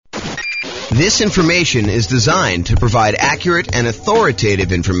This information is designed to provide accurate and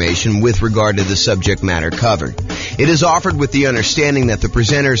authoritative information with regard to the subject matter covered. It is offered with the understanding that the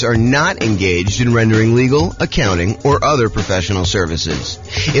presenters are not engaged in rendering legal, accounting, or other professional services.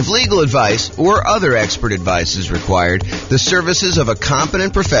 If legal advice or other expert advice is required, the services of a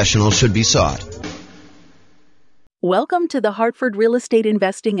competent professional should be sought. Welcome to the Hartford Real Estate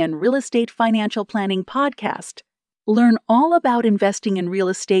Investing and Real Estate Financial Planning Podcast. Learn all about investing in real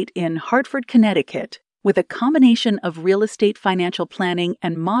estate in Hartford, Connecticut, with a combination of real estate financial planning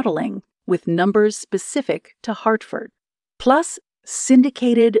and modeling with numbers specific to Hartford. Plus,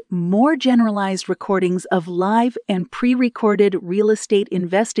 syndicated, more generalized recordings of live and pre-recorded real estate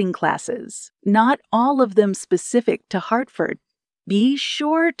investing classes, not all of them specific to Hartford. Be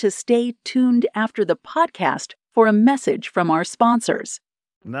sure to stay tuned after the podcast for a message from our sponsors.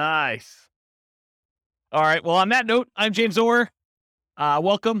 Nice. All right. Well, on that note, I'm James Orr.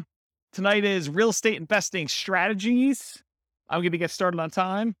 Welcome. Tonight is Real Estate Investing Strategies. I'm going to get started on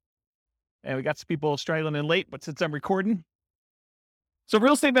time. And we got some people straggling in late, but since I'm recording. So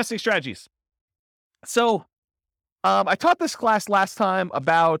Real Estate Investing Strategies. So I taught this class last time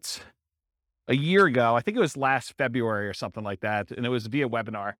about a year ago. I think it was last February or something like that. And it was via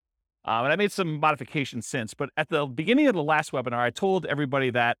webinar. And I made some modifications since. But at the beginning of the last webinar, I told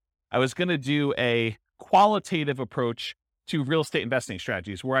everybody that I was going to do a qualitative approach to real estate investing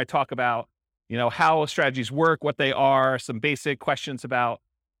strategies, where I talk about, how strategies work, what they are, some basic questions about,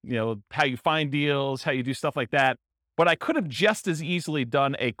 how you find deals, how you do stuff like that. But I could have just as easily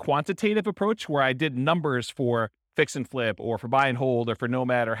done a quantitative approach where I did numbers for fix and flip or for buy and hold or for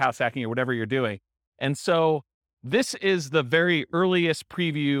nomad or house hacking or whatever you're doing. And so this is the very earliest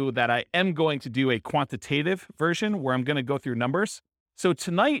preview that I am going to do a quantitative version where I'm going to go through numbers. So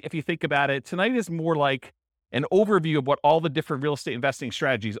tonight, if you think about it, tonight is more like an overview of what all the different real estate investing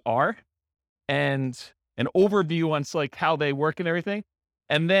strategies are and an overview on like how they work and everything.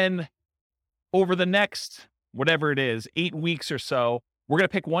 And then over the next, whatever it is, 8 weeks or so, we're going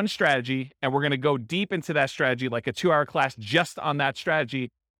to pick one strategy and we're going to go deep into that strategy, like a 2-hour class just on that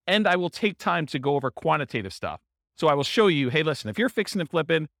strategy. And I will take time to go over quantitative stuff. So I will show you, hey, listen, if you're fixing and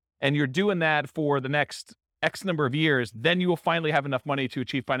flipping and you're doing that for the next X number of years, then you will finally have enough money to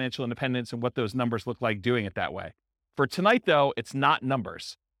achieve financial independence and what those numbers look like doing it that way. For tonight, though, it's not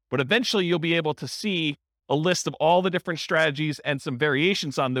numbers, but eventually you'll be able to see a list of all the different strategies and some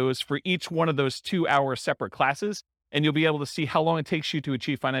variations on those for each one of those 2-hour separate classes. And you'll be able to see how long it takes you to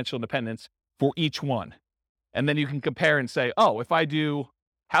achieve financial independence for each one. And then you can compare and say, oh, if I do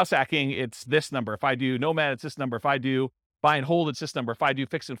house hacking, it's this number. If I do nomad, it's this number. If I do buy and hold, it's this number. If I do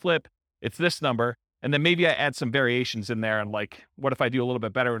fix and flip, it's this number. And then maybe I add some variations in there and like, what if I do a little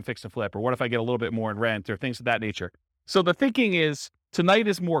bit better in fix and flip? Or what if I get a little bit more in rent or things of that nature? So the thinking is tonight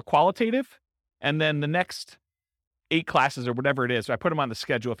is more qualitative. And then the next 8 classes or whatever it is, I put them on the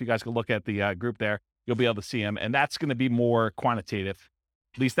schedule. If you guys can look at the group there, you'll be able to see them. And that's going to be more quantitative.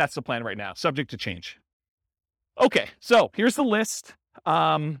 At least that's the plan right now, subject to change. Okay, so here's the list.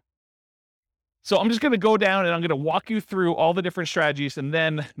 So I'm just going to go down and I'm going to walk you through all the different strategies. And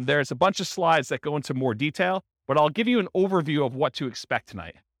then there's a bunch of slides that go into more detail, but I'll give you an overview of what to expect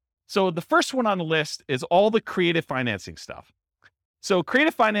tonight. So the first one on the list is all the creative financing stuff. So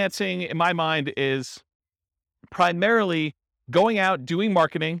creative financing, in my mind, is primarily going out, doing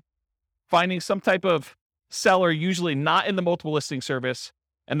marketing, finding some type of seller, usually not in the multiple listing service,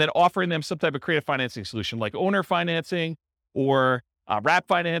 and then offering them some type of creative financing solution like owner financing or wrap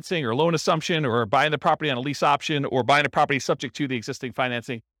financing or loan assumption or buying the property on a lease option or buying a property subject to the existing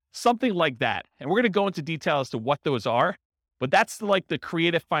financing, something like that. And we're going to go into detail as to what those are, but that's the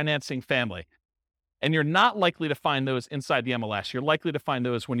creative financing family. And you're not likely to find those inside the MLS. You're likely to find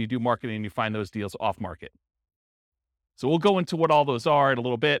those when you do marketing and you find those deals off market. So we'll go into what all those are in a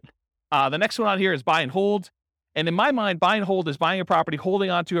little bit. The next one on here is buy and hold. And in my mind, buy and hold is buying a property, holding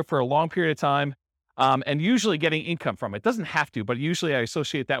onto it for a long period of time, and usually getting income from it. It doesn't have to, but usually I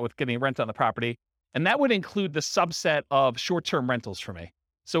associate that with getting rent on the property. And that would include the subset of short-term rentals for me.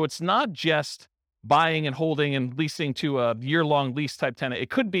 So it's not just buying and holding and leasing to a year-long lease type tenant.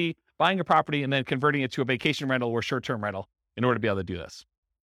 It could be buying a property and then converting it to a vacation rental or short-term rental in order to be able to do this.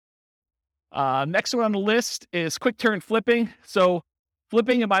 Next one on the list is quick turn flipping. So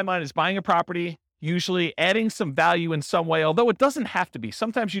flipping in my mind is buying a property, usually adding some value in some way, although it doesn't have to be.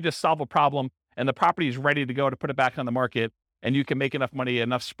 Sometimes you just solve a problem and the property is ready to go to put it back on the market and you can make enough money,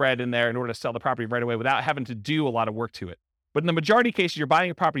 enough spread in there in order to sell the property right away without having to do a lot of work to it. But in the majority of cases, you're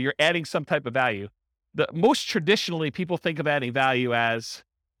buying a property, you're adding some type of value. Most traditionally, people think of adding value as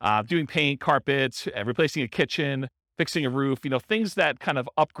doing paint, carpets, replacing a kitchen, fixing a roof, things that kind of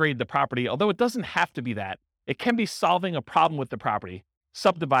upgrade the property, although it doesn't have to be that. It can be solving a problem with the property,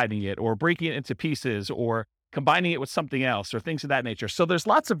 subdividing it or breaking it into pieces or combining it with something else or things of that nature. So there's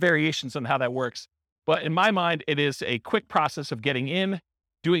lots of variations on how that works. But in my mind, it is a quick process of getting in,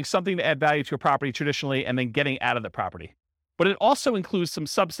 doing something to add value to a property traditionally, and then getting out of the property. But it also includes some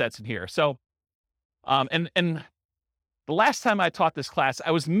subsets in here. So, and the last time I taught this class,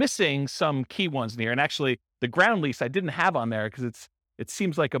 I was missing some key ones in here. And actually, the ground lease I didn't have on there because it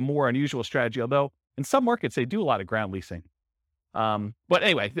seems like a more unusual strategy, although in some markets, they do a lot of ground leasing. But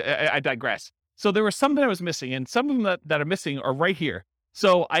anyway, I digress. So there were some that I was missing, and some of them that are missing are right here.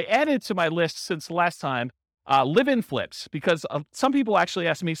 So I added to my list since the last time, live-in flips, because some people actually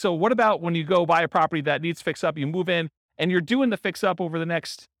ask me, so what about when you go buy a property that needs fix up, you move in, and you're doing the fix up over the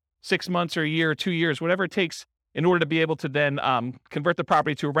next 6 months or a year or 2 years, whatever it takes in order to be able to then convert the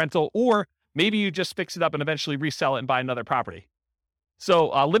property to a rental, or maybe you just fix it up and eventually resell it and buy another property. So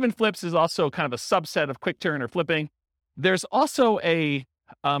live-in flips is also kind of a subset of quick turn or flipping. There's also an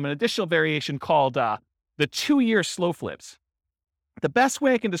additional variation called the 2-year slow flips. The best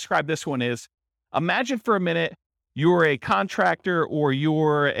way I can describe this one is, imagine for a minute you're a contractor or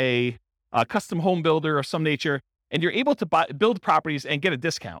you're a custom home builder of some nature, and you're able to build properties and get a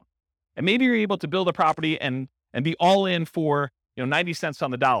discount. And maybe you're able to build a property and be all in for 90 cents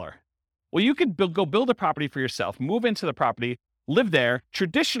on the dollar. Well, you could go build a property for yourself, move into the property, live there.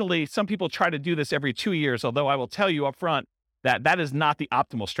 Traditionally, some people try to do this every 2 years, although I will tell you up front that that is not the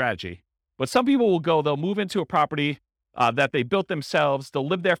optimal strategy. But some people they'll move into a property that they built themselves. They'll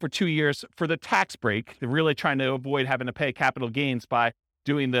live there for 2 years for the tax break. They're really trying to avoid having to pay capital gains by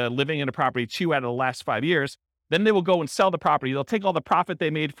doing the living in a property 2 out of the last 5 years. Then they will go and sell the property. They'll take all the profit they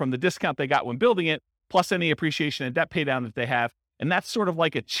made from the discount they got when building it, plus any appreciation and debt pay down that they have. And that's sort of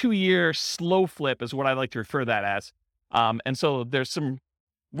like a 2-year slow flip is what I like to refer that as. And so there's some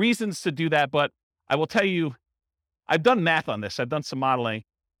reasons to do that, but I will tell you, I've done math on this. I've done some modeling,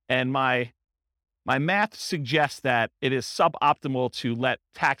 and my math suggests that it is suboptimal to let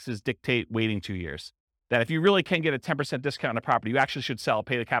taxes dictate waiting 2 years. That if you really can get a 10% discount on a property, you actually should sell,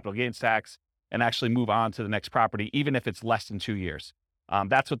 pay the capital gains tax, and actually move on to the next property, even if it's less than 2 years.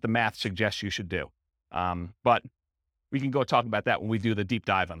 That's what the math suggests you should do. But we can go talk about that when we do the deep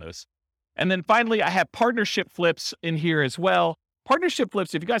dive on those. And then finally, I have partnership flips in here as well. Partnership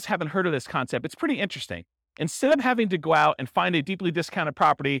flips, if you guys haven't heard of this concept, it's pretty interesting. Instead of having to go out and find a deeply discounted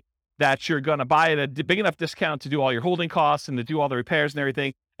property that you're going to buy at a big enough discount to do all your holding costs and to do all the repairs and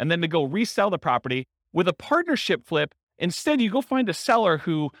everything, and then to go resell the property, with a partnership flip, instead you go find a seller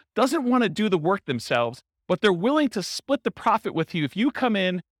who doesn't want to do the work themselves, but they're willing to split the profit with you if you come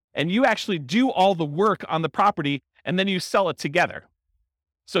in and you actually do all the work on the property and then you sell it together.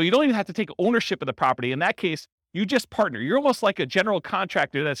 So you don't even have to take ownership of the property. In that case, you just partner. You're almost like a general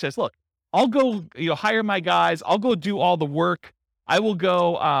contractor that says, look, I'll go hire my guys. I'll go do all the work. I will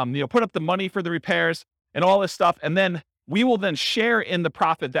go put up the money for the repairs and all this stuff. And then we will then share in the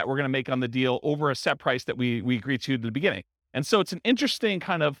profit that we're going to make on the deal over a set price that we agreed to at the beginning. And so it's an interesting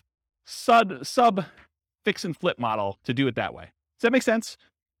kind of sub fix and flip model to do it that way. Does that make sense?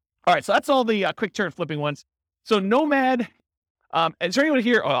 All right, so that's all the quick turn flipping ones. So Nomad, is there anyone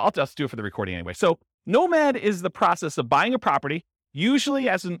here? Oh, I'll just do it for the recording anyway. So Nomad is the process of buying a property, usually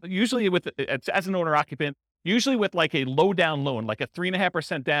as an owner occupant, usually with like a low down loan, like a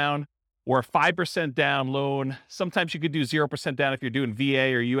 3.5% down or a 5% down loan. Sometimes you could do 0% down if you're doing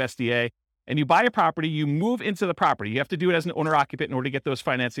VA or USDA. And you buy a property, you move into the property. You have to do it as an owner occupant in order to get those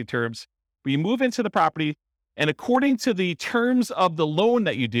financing terms. But you move into the property, and according to the terms of the loan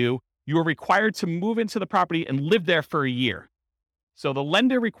that you do, you are required to move into the property and live there for a year. So the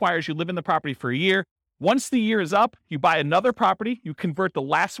lender requires you live in the property for a year. Once the year is up, you buy another property, you convert the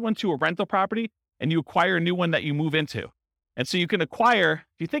last one to a rental property, and you acquire a new one that you move into. And so you can acquire,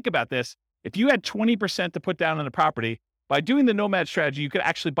 if you think about this, if you had 20% to put down on a property, by doing the Nomad strategy, you could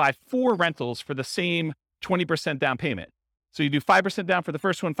actually buy 4 rentals for the same 20% down payment. So you do 5% down for the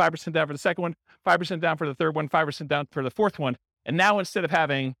first one, 5% down for the second one, 5% down for the third one, 5% down for the fourth one. And now instead of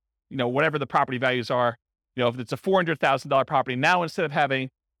having, whatever the property values are, if it's a $400,000 property, now instead of having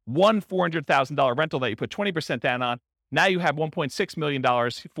one $400,000 rental that you put 20% down on, now you have $1.6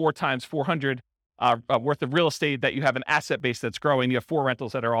 million, 4 times 400 worth of real estate that you have an asset base that's growing. You have 4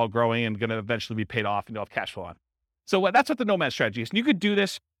 rentals that are all growing and going to eventually be paid off and you'll have cash flow on. So that's what the Nomad strategy is. And you could do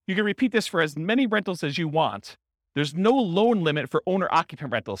this. You can repeat this for as many rentals as you want. There's no loan limit for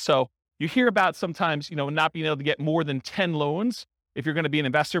owner-occupant rentals. So you hear about sometimes, not being able to get more than 10 loans if you're going to be an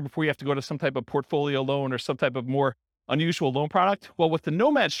investor before you have to go to some type of portfolio loan or some type of more unusual loan product. Well, with the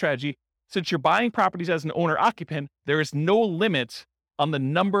Nomad strategy, since you're buying properties as an owner occupant, there is no limit on the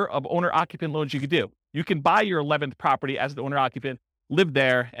number of owner occupant loans you could do. You can buy your 11th property as an owner occupant, live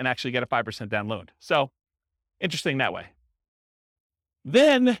there, and actually get a 5% down loan. So interesting that way.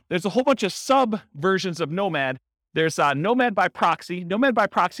 Then there's a whole bunch of sub versions of Nomad. There's Nomad by proxy. Nomad by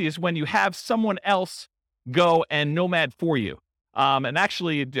proxy is when you have someone else go and Nomad for you. And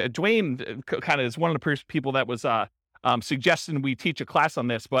actually, Dwayne kind of is one of the people that was suggesting we teach a class on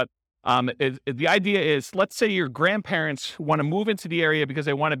this. But the idea is, let's say your grandparents want to move into the area because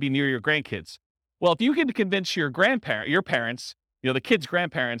they want to be near your grandkids. Well, if you can convince your parents, the kids'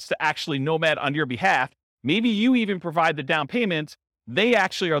 grandparents, to actually Nomad on your behalf, maybe you even provide the down payment. They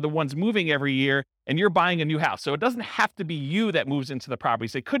actually are the ones moving every year, and you're buying a new house. So it doesn't have to be you that moves into the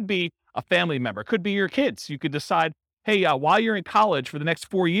properties. It could be a family member, it could be your kids. You could decide, hey, while you're in college for the next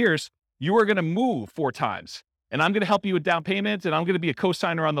 4 years, you are going to move 4 times. And I'm going to help you with down payment, and I'm going to be a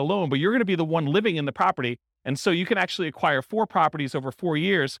co-signer on the loan, but you're going to be the one living in the property. And so you can actually acquire 4 properties over 4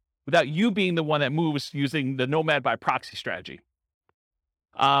 years without you being the one that moves using the Nomad by proxy strategy.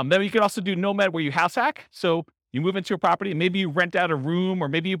 Then you can also do Nomad where you house hack. So you move into a property and maybe you rent out a room, or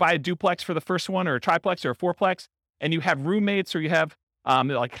maybe you buy a duplex for the first one, or a triplex or a fourplex, and you have roommates, or you have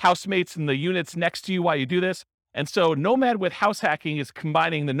like housemates in the units next to you while you do this. And so Nomad with house hacking is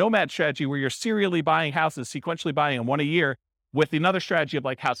combining the Nomad strategy where you're serially buying houses, sequentially buying them 1 a year, with another strategy of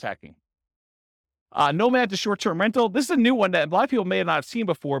like house hacking. Nomad to short-term rental. This is a new one that a lot of people may not have seen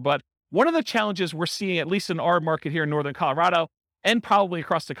before, but one of the challenges we're seeing, at least in our market here in Northern Colorado, and probably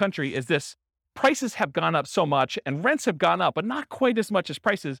across the country, is this: prices have gone up so much and rents have gone up, but not quite as much as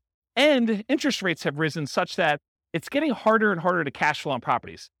prices. And interest rates have risen such that it's getting harder and harder to cash flow on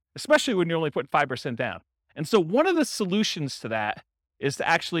properties, especially when you're only putting 5% down. And so one of the solutions to that is to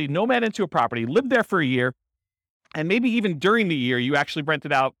actually Nomad into a property, live there for a year, and maybe even during the year, you actually rent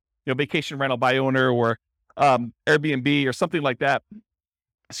it out, vacation rental by owner, or Airbnb or something like that.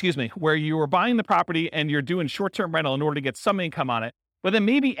 Where you are buying the property and you're doing short-term rental in order to get some income on it. But then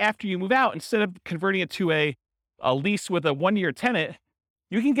maybe after you move out, instead of converting it to a lease with a 1-year tenant,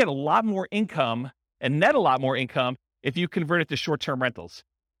 you can get a lot more income and net a lot more income if you convert it to short-term rentals.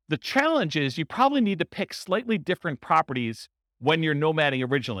 The challenge is you probably need to pick slightly different properties when you're nomading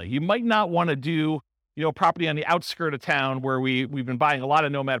originally. You might not want to do, property on the outskirt of town where we've been buying a lot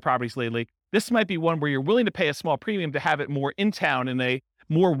of nomad properties lately. This might be one where you're willing to pay a small premium to have it more in town in a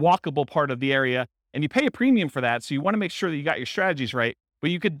more walkable part of the area. And you pay a premium for that. So you want to make sure that you got your strategies right, but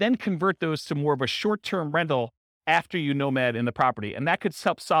you could then convert those to more of a short-term rental after you nomad in the property. And that could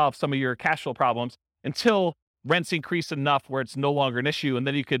help solve some of your cash flow problems until rents increase enough where it's no longer an issue. And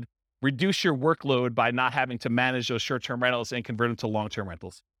then you could reduce your workload by not having to manage those short-term rentals and convert them to long-term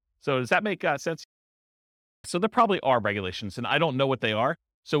rentals. So does that make sense? So there probably are regulations, and I don't know what they are.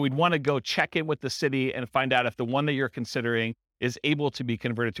 So we'd want to go check in with the city and find out if the one that you're considering is able to be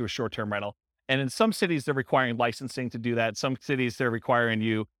converted to a short-term rental. And in some cities, they're requiring licensing to do that. Some cities, they're requiring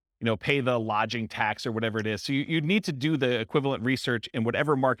you, pay the lodging tax or whatever it is. So you need to do the equivalent research in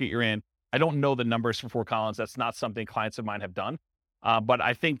whatever market you're in. I don't know the numbers for Fort Collins. That's not something clients of mine have done. But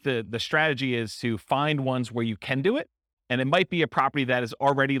I think the strategy is to find ones where you can do it. And it might be a property that is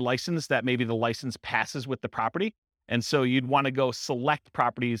already licensed, that maybe the license passes with the property. And so you'd want to go select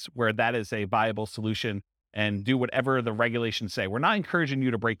properties where that is a viable solution and do whatever the regulations say. We're not encouraging you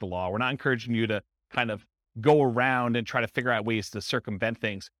to break the law. We're not encouraging you to kind of go around and try to figure out ways to circumvent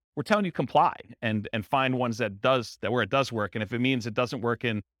things. We're telling you comply and find ones that where it does work. And if it means it doesn't work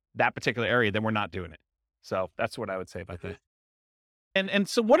in that particular area, then we're not doing it. So that's what I would say about that. And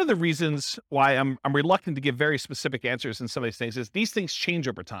so one of the reasons why I'm reluctant to give very specific answers in some of these things is these things change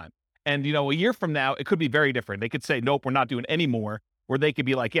over time. And, a year from now, it could be very different. They could say, nope, we're not doing any more. Or they could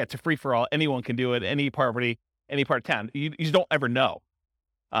be like, yeah, it's a free for all. Anyone can do it. Any property, any part of town. You just don't ever know.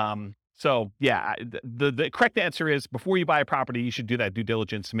 So yeah, the correct answer is before you buy a property, you should do that due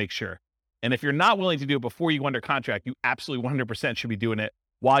diligence to make sure. And if you're not willing to do it before you go under contract, you absolutely 100% should be doing it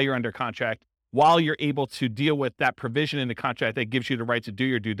while you're under contract, while you're able to deal with that provision in the contract that gives you the right to do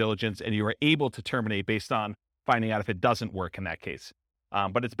your due diligence, and you are able to terminate based on finding out if it doesn't work in that case.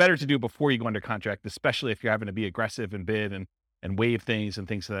 But it's better to do before you go under contract, especially if you're having to be aggressive and bid and waive things and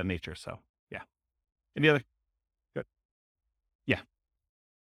things of that nature. So yeah. Any other? Good. Yeah.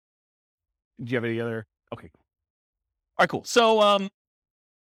 Do you have any other? Okay. All right, cool. So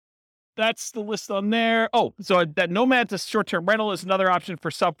that's the list on there. Oh, so that Nomad to short-term rental is another option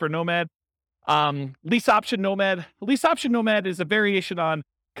for Nomad. Lease option Nomad. Lease option Nomad is a variation on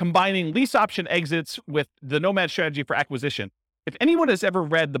combining lease option exits with the Nomad strategy for acquisition. If anyone has ever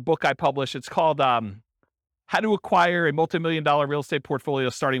read the book I published, it's called how to acquire a multi-million-dollar real estate portfolio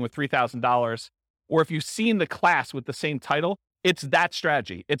starting with $3,000. Or if you've seen the class with the same title, it's that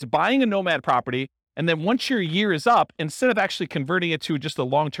strategy. It's buying a nomad property, and then once your year is up, instead of actually converting it to just a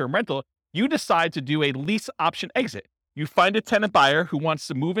long-term rental, you decide to do a lease option exit. You find a tenant buyer who wants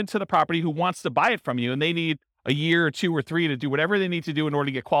to move into the property, who wants to buy it from you, and they need a year or 2 or 3 to do whatever they need to do in order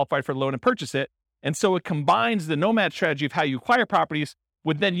to get qualified for the loan and purchase it. And so it combines the nomad strategy of how you acquire properties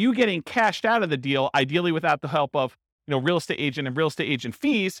with then you getting cashed out of the deal, ideally without the help of, real estate agent and real estate agent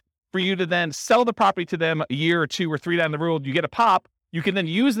fees, for you to then sell the property to them a year or 2 or 3 down the road. You get a pop. You can then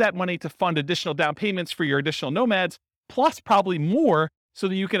use that money to fund additional down payments for your additional nomads, plus probably more, so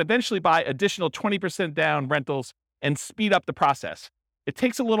that you can eventually buy additional 20% down rentals and speed up the process. It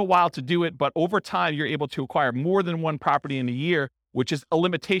takes a little while to do it, but over time, you're able to acquire more than one property in a year, which is a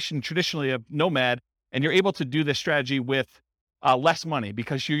limitation traditionally of nomad. And you're able to do this strategy with less money,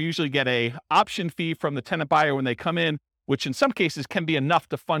 because you usually get a option fee from the tenant buyer when they come in, which in some cases can be enough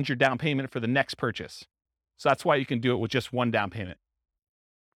to fund your down payment for the next purchase. So that's why you can do it with just one down payment.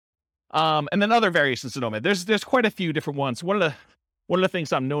 And then other variations of nomad. There's quite a few different ones. One of the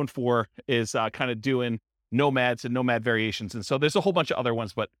things I'm known for is kind of doing nomads and nomad variations. And so there's a whole bunch of other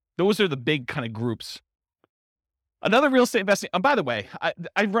ones, but those are the big kind of groups. Another real estate investing. By the way,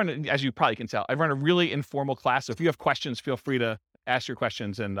 I run, as you probably can tell, I run a really informal class. So if you have questions, feel free to ask your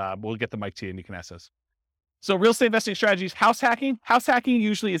questions, and we'll get the mic to you and you can ask us. So real estate investing strategies, house hacking. House hacking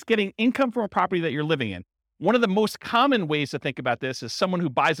usually is getting income from a property that you're living in. One of the most common ways to think about this is someone who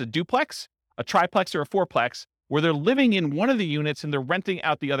buys a duplex, a triplex, or a fourplex, where they're living in one of the units and they're renting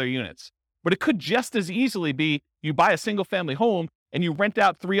out the other units. But it could just as easily be you buy a single family home and you rent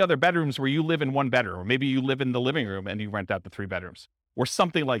out 3 other bedrooms where you live in one bedroom, or maybe you live in the living room and you rent out the 3 bedrooms, or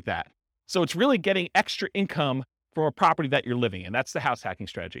something like that. So it's really getting extra income from a property that you're living in. That's the house hacking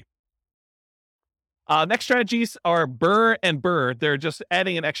strategy. Next strategies are BRRRR and BRRRR. They're just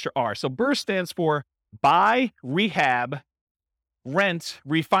adding an extra R. So BRRRR stands for buy, rehab, rent,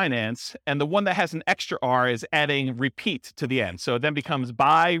 refinance. And the one that has an extra R is adding repeat to the end. So it then becomes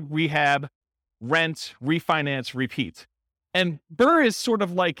buy, rehab, rent, refinance, repeat. And BRRRR is sort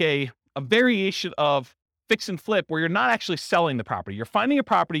of like a variation of fix and flip, where you're not actually selling the property. You're finding a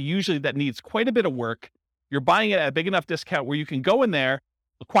property usually that needs quite a bit of work. You're buying it at a big enough discount where you can go in there,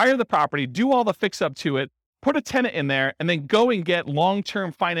 acquire the property, do all the fix up to it, put a tenant in there, and then go and get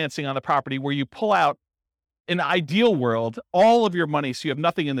long-term financing on the property, where you pull out, in an ideal world, all of your money so you have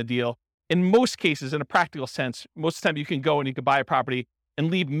nothing in the deal. In most cases, in a practical sense, most of the time you can go and you can buy a property and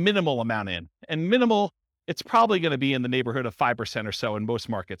leave minimal amount in. And minimal, it's probably going to be in the neighborhood of 5% or so in most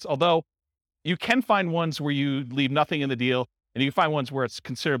markets. Although you can find ones where you leave nothing in the deal, and you can find ones where it's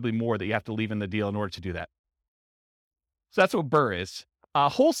considerably more that you have to leave in the deal in order to do that. So that's what BRRRR is.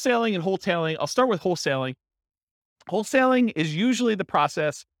 Wholesaling and wholetailing. I'll start with wholesaling. Wholesaling is usually the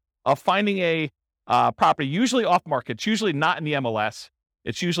process of finding a property, usually off market. It's usually not in the MLS.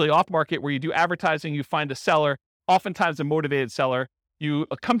 It's usually off market, where you do advertising, you find a seller, oftentimes a motivated seller. You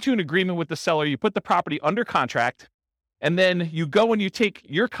come to an agreement with the seller, you put the property under contract, and then you go and you take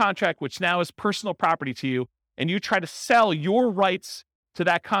your contract, which now is personal property to you, and you try to sell your rights to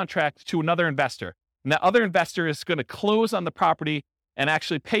that contract to another investor. And that other investor is going to close on the property and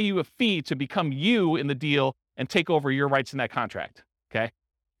actually pay you a fee to become you in the deal and take over your rights in that contract. Okay.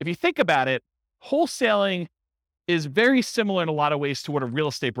 If you think about it, wholesaling is very similar in a lot of ways to what a real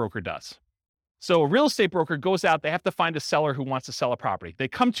estate broker does. So a real estate broker goes out, they have to find a seller who wants to sell a property. They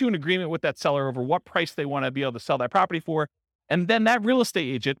come to an agreement with that seller over what price they want to be able to sell that property for. And then that real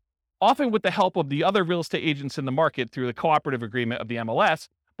estate agent, often with the help of the other real estate agents in the market through the cooperative agreement of the MLS,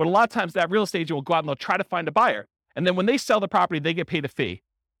 but a lot of times that real estate agent will go out and they'll try to find a buyer. And then when they sell the property, they get paid a fee.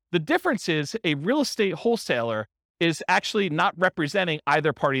 The difference is a real estate wholesaler is actually not representing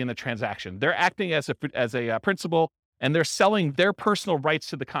either party in the transaction. They're acting as a principal, and they're selling their personal rights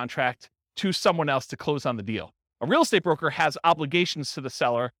to the contract to someone else to close on the deal. A real estate broker has obligations to the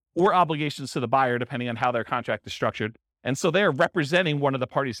seller or obligations to the buyer, depending on how their contract is structured. And so they're representing one of the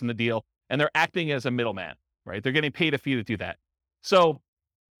parties in the deal, and they're acting as a middleman, right? They're getting paid a fee to do that. So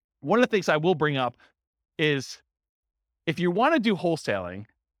one of the things I will bring up is, if you want to do wholesaling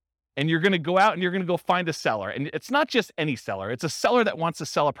and you're going to go out and you're going to go find a seller, and it's not just any seller, it's a seller that wants to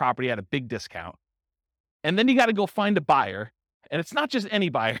sell a property at a big discount. And then you got to go find a buyer. And it's not just any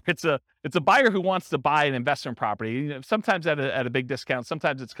buyer. It's a buyer who wants to buy an investment property. You know, sometimes at a big discount.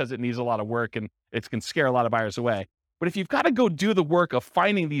 Sometimes it's because it needs a lot of work and it can scare a lot of buyers away. But if you've got to go do the work of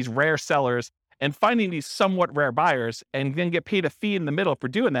finding these rare sellers and finding these somewhat rare buyers and then get paid a fee in the middle for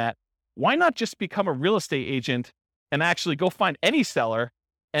doing that, why not just become a real estate agent and actually go find any seller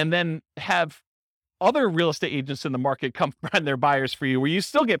and then have other real estate agents in the market come find their buyers for you, where you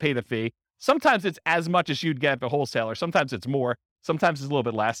still get paid a fee. Sometimes it's as much as you'd get if a wholesaler. Sometimes it's more. Sometimes it's a little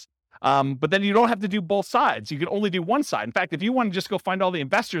bit less. But then you don't have to do both sides. You can only do one side. In fact, if you want to just go find all the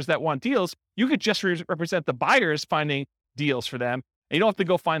investors that want deals, you could just represent the buyers finding deals for them. And you don't have to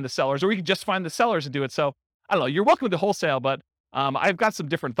go find the sellers, or you can just find the sellers and do it. So I don't know. You're welcome to wholesale, but I've got some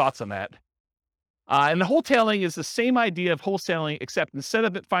different thoughts on that. And the wholetailing is the same idea of wholesaling, except instead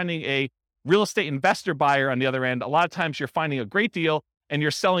of it finding a real estate investor buyer on the other end, a lot of times you're finding a great deal and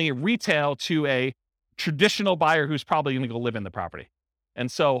you're selling it retail to a traditional buyer who's probably going to go live in the property.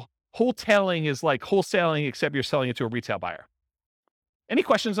 And so wholetailing is like wholesaling, except you're selling it to a retail buyer. Any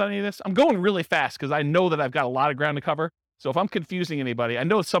questions on any of this? I'm going really fast because I know that I've got a lot of ground to cover. So if I'm confusing anybody, I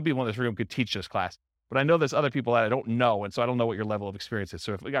know some people in this room could teach this class, but I know there's other people that I don't know. And so I don't know what your level of experience is.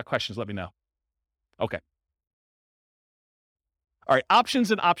 So if we got questions, let me know. Okay. All right. Options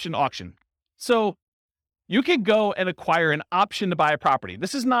and option auction. So you can go and acquire an option to buy a property.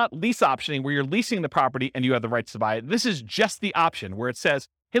 This is not lease optioning where you're leasing the property and you have the rights to buy it. This is just the option where it says,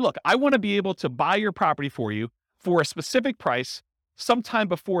 hey, look, I want to be able to buy your property for you for a specific price sometime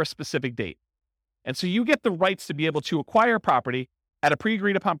before a specific date. And so you get the rights to be able to acquire property at a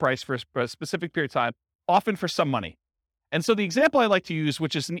pre-agreed upon price for a specific period of time, often for some money. And so the example I like to use,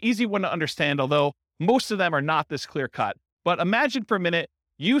 which is an easy one to understand, although most of them are not this clear cut, but imagine for a minute,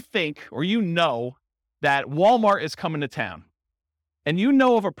 you think, or you know that Walmart is coming to town, and you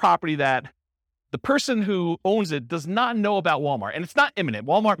know of a property that the person who owns it does not know about Walmart, and it's not imminent.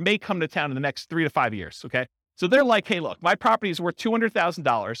 Walmart may come to town in the next 3 to 5 years, okay? So they're like, hey, look, my property is worth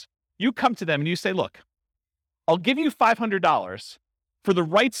 $200,000. You come to them and you say, look, I'll give you $500 for the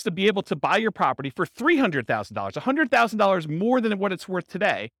rights to be able to buy your property for $300,000, $100,000 more than what it's worth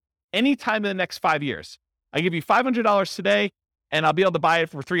today, anytime in the next 5 years. I give you $500 today, and I'll be able to buy it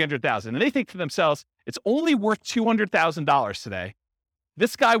for $300,000. And they think to themselves, it's only worth $200,000 today.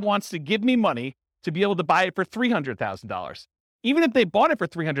 This guy wants to give me money to be able to buy it for $300,000. Even if they bought it for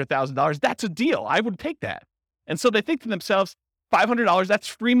 $300,000, that's a deal. I would take that. And so they think to themselves, $500, that's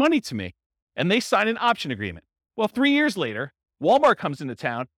free money to me. And they sign an option agreement. Well, 3 years later, Walmart comes into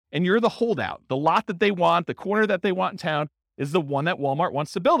town and you're the holdout. The lot that they want, the corner that they want in town is the one that Walmart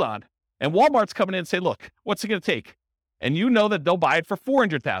wants to build on. And Walmart's coming in and say, look, what's it going to take? And you know that they'll buy it for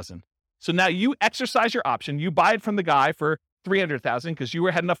 $400,000. So now you exercise your option. You buy it from the guy for $300,000 because you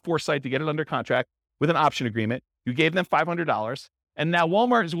had enough foresight to get it under contract with an option agreement. You gave them $500. And now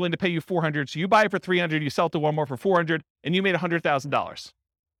Walmart is willing to pay you $400. So you buy it for $300, you sell it to Walmart for $400, and you made $100,000.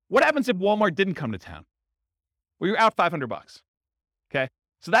 What happens if Walmart didn't come to town? Well, you're out $500. Okay.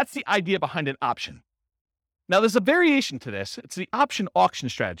 So that's the idea behind an option. Now there's a variation to this. It's the option auction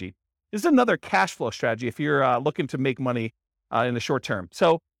strategy. This is another cash flow strategy if you're looking to make money in the short term.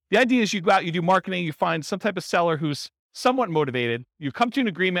 So the idea is you go out, you do marketing, you find some type of seller who's somewhat motivated. You come to an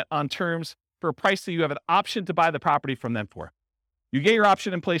agreement on terms for a price that you have an option to buy the property from them for. You get your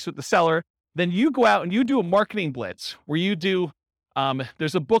option in place with the seller. Then you go out and you do a marketing blitz where you do,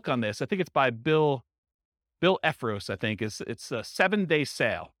 there's a book on this. I think it's by Bill Efros, I think. It's a 7-day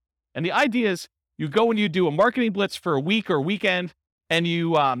sale. And the idea is you go and you do a marketing blitz for a week or a weekend, and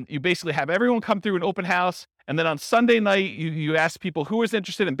you basically have everyone come through an open house. And then on Sunday night, you ask people who is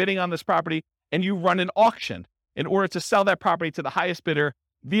interested in bidding on this property, and you run an auction in order to sell that property to the highest bidder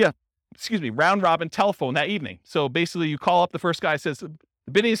via, round robin telephone that evening. So basically you call up the first guy, says, the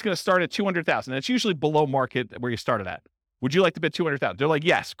bidding is going to start at $200,000. And it's usually below market where you started at. Would you like to bid $200,000? They're like,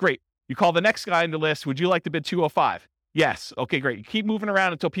 yes, great. You call the next guy in the list. Would you like to bid $205,000? Yes. Okay, great. You keep moving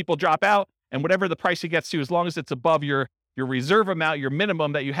around until people drop out, and whatever the price it gets to, as long as it's above your reserve amount, your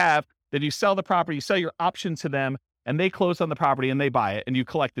minimum that you have, then you sell the property, you sell your option to them, and they close on the property and they buy it, and you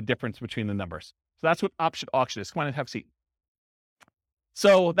collect the difference between the numbers. So that's what option auction is. Come on and have a seat.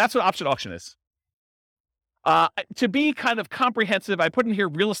 So that's what option auction is. To be kind of comprehensive, I put in here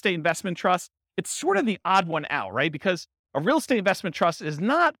real estate investment trust. It's sort of the odd one out, right? Because a real estate investment trust is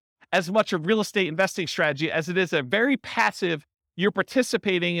not as much a real estate investing strategy as it is a very passive, you're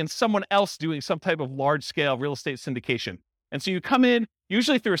participating in someone else doing some type of large scale real estate syndication. And so you come in,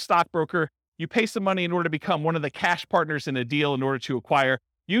 usually through a stockbroker, you pay some money in order to become one of the cash partners in a deal in order to acquire,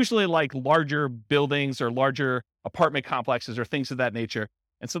 usually like larger buildings or larger apartment complexes or things of that nature.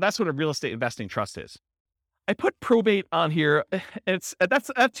 And so that's what a real estate investing trust is. I put probate on here.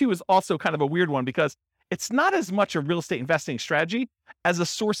 That too is also kind of a weird one because it's not as much a real estate investing strategy as a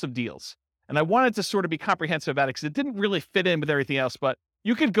source of deals. And I wanted to sort of be comprehensive about it because it didn't really fit in with everything else. But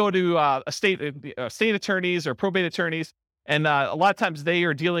you could go to state attorneys or probate attorneys, and a lot of times they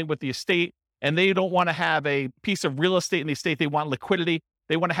are dealing with the estate and they don't want to have a piece of real estate in the estate. They want liquidity.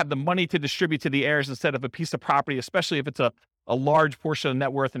 they want to have the money to distribute to the heirs instead of a piece of property, especially if it's a large portion of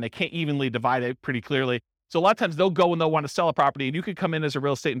net worth and they can't evenly divide it pretty clearly. So a lot of times they'll go and they'll want to sell a property, and you could come in as a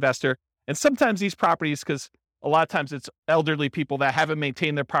real estate investor. And sometimes these properties, because a lot of times it's elderly people that haven't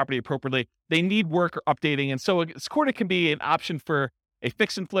maintained their property appropriately, they need work or updating. And so it sort of can be an option for a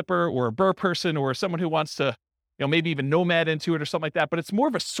fix and flipper or a burr person or someone who wants to, maybe even nomad into it or something like that. But it's more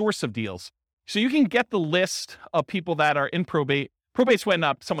of a source of deals. So you can get the list of people that are in probate. Probate's when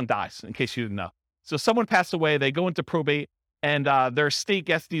someone dies, in case you didn't know. So someone passed away, they go into probate, and their estate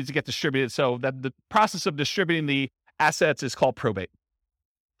needs to get distributed. So that the process of distributing the assets is called probate.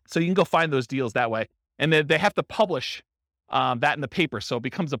 So you can go find those deals that way. And then they have to publish that in the paper. So it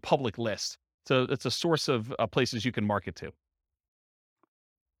becomes a public list. So it's a source of places you can market to.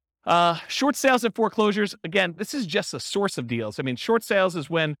 Short sales and foreclosures. Again, this is just a source of deals. I mean, short sales is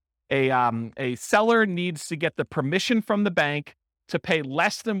when a seller needs to get the permission from the bank to pay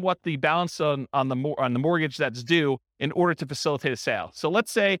less than what the balance on the mortgage that's due in order to facilitate a sale. So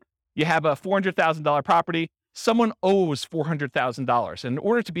let's say you have a $400,000 property. Someone owes $400,000. In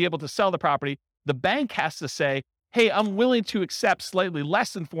order to be able to sell the property, the bank has to say, hey, I'm willing to accept slightly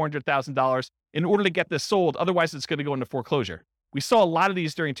less than $400,000 in order to get this sold. Otherwise, it's going to go into foreclosure. We saw a lot of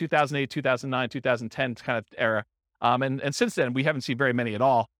these during 2008, 2009, 2010 kind of era. And since then, we haven't seen very many at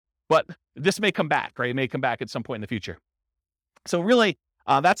all. But this may come back, right? It may come back at some point in the future. So really,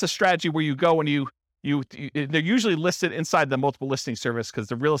 that's a strategy where you go and they're usually listed inside the multiple listing service because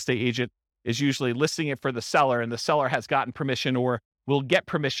the real estate agent is usually listing it for the seller, and the seller has gotten permission or will get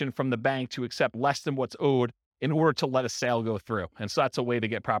permission from the bank to accept less than what's owed in order to let a sale go through. And so that's a way to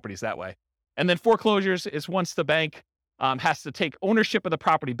get properties that way. And then foreclosures is once the bank has to take ownership of the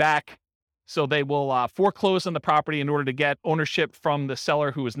property back. So they will foreclose on the property in order to get ownership from the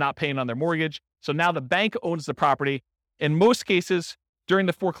seller who is not paying on their mortgage. So now the bank owns the property. In most cases, during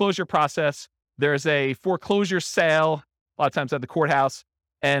the foreclosure process, there's a foreclosure sale, a lot of times at the courthouse,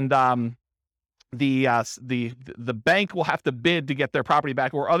 and the bank will have to bid to get their property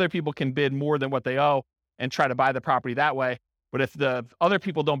back, or other people can bid more than what they owe and try to buy the property that way. But if the other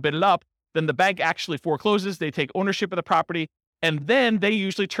people don't bid it up, then the bank actually forecloses. They take ownership of the property, and then they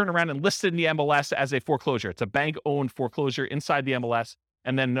usually turn around and list it in the MLS as a foreclosure. It's a bank-owned foreclosure inside the MLS,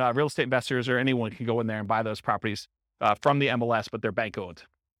 and then real estate investors or anyone can go in there and buy those properties from the MLS, but they're bank-owned.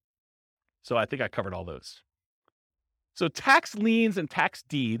 So I think I covered all those. So tax liens and tax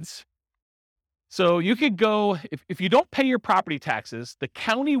deeds. So you could go, if you don't pay your property taxes, the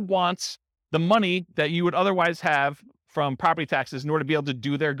county wants the money that you would otherwise have from property taxes in order to be able to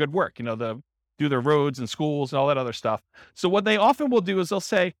do their good work, do their roads and schools and all that other stuff. So what they often will do is they'll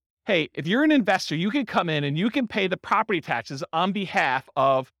say, hey, if you're an investor, you can come in and you can pay the property taxes on behalf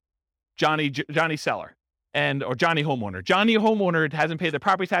of Johnny Seller or Johnny Homeowner. Johnny Homeowner hasn't paid the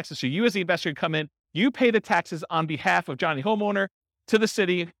property taxes, so you as the investor come in, you pay the taxes on behalf of Johnny Homeowner to the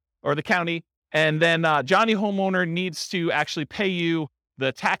city or the county, and then Johnny Homeowner needs to actually pay you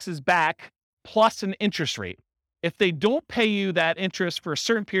the taxes back plus an interest rate. If they don't pay you that interest for a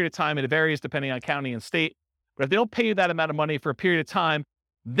certain period of time, and it varies depending on county and state, but if they don't pay you that amount of money for a period of time,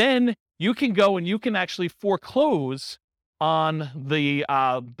 then you can go and you can actually foreclose on the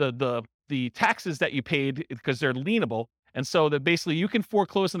taxes that you paid because they're lienable. And so that basically you can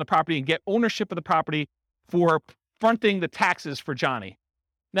foreclose on the property and get ownership of the property for fronting the taxes for Johnny.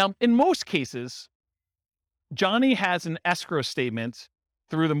 Now, in most cases, Johnny has an escrow statement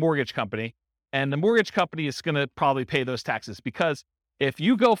through the mortgage company, and the mortgage company is going to probably pay those taxes because if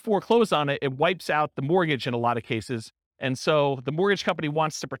you go foreclose on it, it wipes out the mortgage in a lot of cases. And so the mortgage company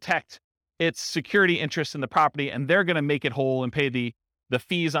wants to protect its security interest in the property, and they're going to make it whole and pay the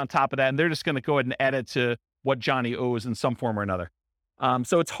fees on top of that. And they're just going to go ahead and add it to what Johnny owes in some form or another.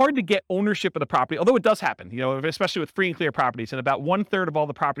 So it's hard to get ownership of the property, although it does happen, especially with free and clear properties. And about 1/3 of all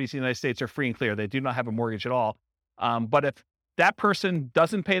the properties in the United States are free and clear. They do not have a mortgage at all. But if that person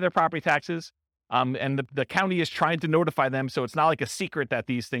doesn't pay their property taxes, and the county is trying to notify them, so it's not like a secret that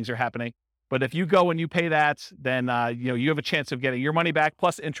these things are happening. But if you go and you pay that, then you have a chance of getting your money back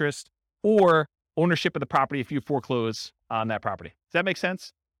plus interest or ownership of the property if you foreclose on that property. Does that make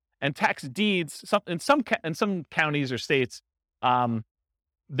sense? And tax deeds, in some counties or states,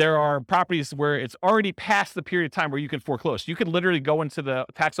 there are properties where it's already past the period of time where you can foreclose. You could literally go into the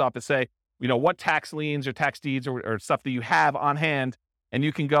tax office, say, what tax liens or tax deeds or stuff that you have on hand, and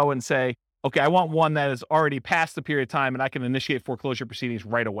you can go and say, okay, I want one that is already past the period of time, and I can initiate foreclosure proceedings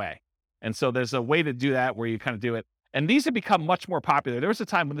right away. And so there's a way to do that where you kind of do it. And these have become much more popular. There was a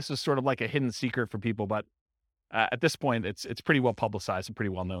time when this was sort of like a hidden secret for people, but at this point, it's pretty well publicized and pretty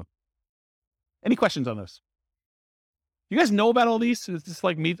well known. Any questions on this? You guys know about all these? Is this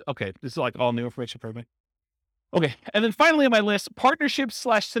like me? Okay, this is like all new information for everybody. Okay, and then finally on my list,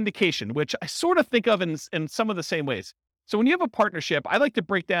 partnerships/syndication, which I sort of think of in some of the same ways. So when you have a partnership, I like to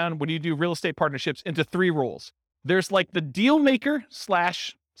break down when you do real estate partnerships into 3 roles. There's like the deal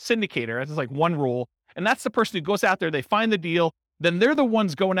maker/syndicator. That's like one role. And that's the person who goes out there, they find the deal, then they're the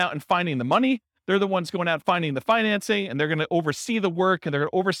ones going out and finding the money. They're the ones going out finding the financing, and they're going to oversee the work, and they're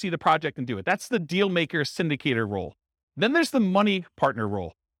going to oversee the project and do it. That's the deal maker syndicator role. Then there's the money partner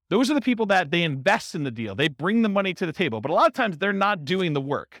role. Those are the people that they invest in the deal. They bring the money to the table, but a lot of times they're not doing the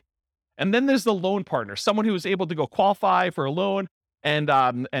work. And then there's the loan partner, someone who is able to go qualify for a loan and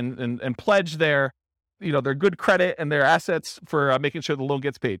pledge their good credit and their assets for making sure the loan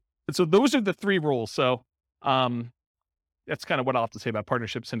gets paid. And so those are the 3 roles. So that's kind of what I'll have to say about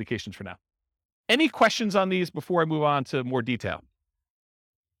partnership syndications for now. Any questions on these before I move on to more detail?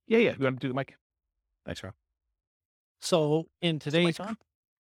 Yeah. You want to do the mic? Thanks, Rob. So in today's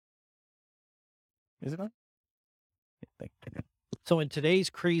Is it on? So in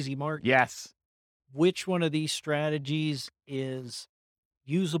today's crazy market, Yes. which one of these strategies is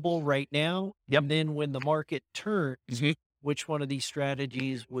usable right now? Yep. And then when the market turns, Mhm. which one of these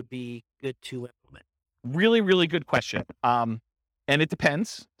strategies would be good to implement? Really, really good question. And it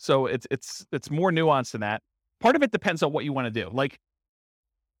depends. So it's more nuanced than that. Part of it depends on what you want to do. Like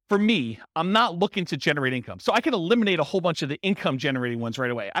for me, I'm not looking to generate income. So I can eliminate a whole bunch of the income generating ones right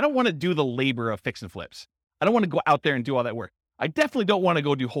away. I don't want to do the labor of fix and flips. I don't want to go out there and do all that work. I definitely don't want to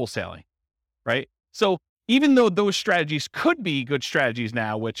go do wholesaling, right? So even though those strategies could be good strategies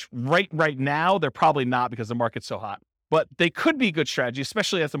now, which right now, they're probably not because the market's so hot, but they could be good strategies,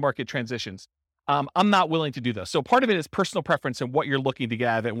 especially as the market transitions. I'm not willing to do those. So part of it is personal preference and what you're looking to get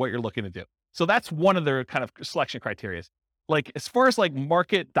out of it and what you're looking to do. So that's one of the kind of selection criteria. Like as far as like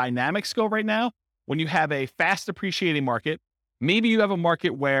market dynamics go right now, when you have a fast appreciating market, maybe you have a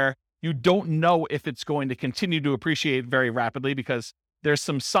market where you don't know if it's going to continue to appreciate very rapidly because there's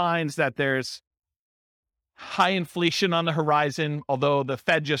some signs that there's high inflation on the horizon, although the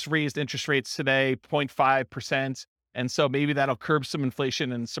Fed just raised interest rates today, 0.5%. And so maybe that'll curb some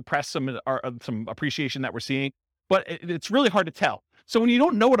inflation and suppress some appreciation that we're seeing. But it's really hard to tell. So when you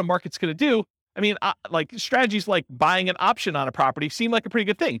don't know what a market's going to do, I mean, like strategies like buying an option on a property seem like a pretty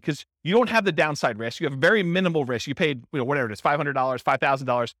good thing because you don't have the downside risk. You have very minimal risk. You paid, whatever it is, $500,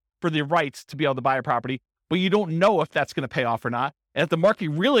 $5,000 for the rights to be able to buy a property, but you don't know if that's going to pay off or not. And if the market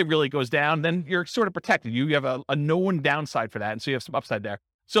really, really goes down, then you're sort of protected. You have a known downside for that. And so you have some upside there.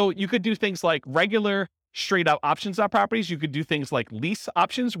 So you could do things like regular straight up options on properties. You could do things like lease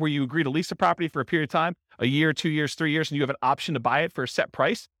options where you agree to lease a property for a period of time, a year, 2 years, 3 years, and you have an option to buy it for a set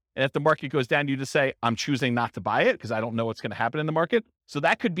price. And if the market goes down, you just say, I'm choosing not to buy it because I don't know what's going to happen in the market. So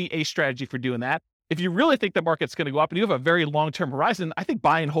that could be a strategy for doing that. If you really think the market's going to go up and you have a very long-term horizon, I think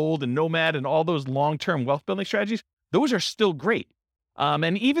buy and hold and nomad and all those long-term wealth building strategies, those are still great.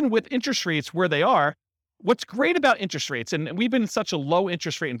 And even with interest rates where they are, what's great about interest rates, and we've been in such a low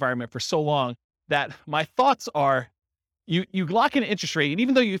interest rate environment for so long that my thoughts are you lock in an interest rate, and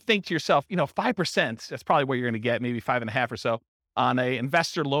even though you think to yourself, 5%, that's probably what you're going to get, maybe 5.5 or so on a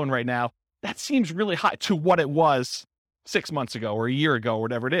investor loan right now, that seems really high to what it was 6 months ago or a year ago, or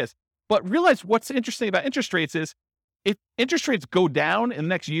whatever it is. But realize what's interesting about interest rates is if interest rates go down in the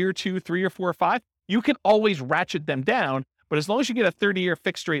next year, 2, 3, or 4, or 5, you can always ratchet them down. But as long as you get a 30-year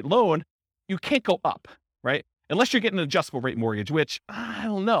fixed rate loan, you can't go up, right? Unless you're getting an adjustable rate mortgage, which I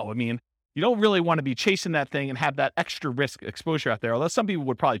don't know. I mean, you don't really want to be chasing that thing and have that extra risk exposure out there. Although some people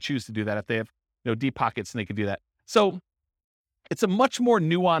would probably choose to do that if they have, deep pockets and they could do that. So it's a much more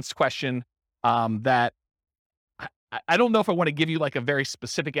nuanced question that I don't know if I want to give you like a very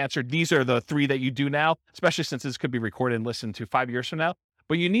specific answer. These are the 3 that you do now, especially since this could be recorded and listened to 5 years from now.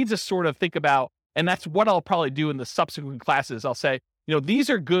 But you need to sort of think about, and that's what I'll probably do in the subsequent classes. I'll say, these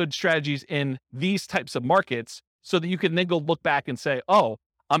are good strategies in these types of markets so that you can then go look back and say, oh,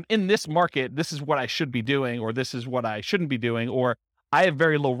 I'm in this market. This is what I should be doing, or this is what I shouldn't be doing, or I have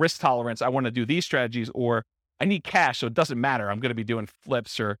very low risk tolerance. I want to do these strategies, or I need cash, so it doesn't matter. I'm going to be doing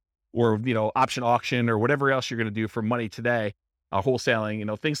flips or option auction or whatever else you're going to do for money today,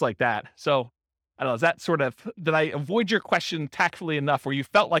 wholesaling, things like that. So I don't know, is that sort of, did I avoid your question tactfully enough where you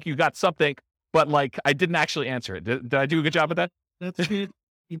felt like you got something, but like I didn't actually answer it? Did I do a good job with that? That's it.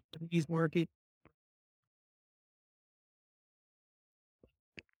 He's market.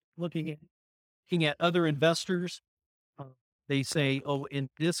 Looking at other investors, they say, oh, in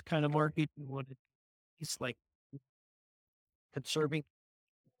this kind of market, you want to, it's like conserving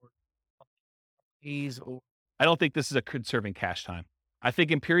or I don't think this is a conserving cash time. I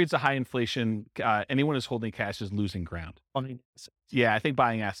think in periods of high inflation, anyone who's holding cash is losing ground. Yeah, I think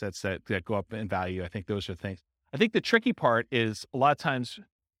buying assets that go up in value, I think those are things. I think the tricky part is a lot of times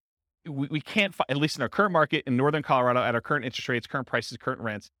we can't, at least in our current market in Northern Colorado, at our current interest rates, current prices, current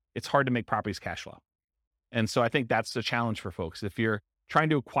rents, it's hard to make properties cash flow. And so I think that's the challenge for folks. If you're trying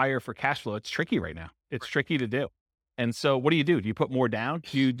to acquire for cash flow, it's tricky right now. It's tricky to do. And so what do? Do you put more down?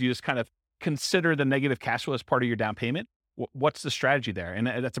 Do you just kind of consider the negative cash flow as part of your down payment? What's the strategy there? And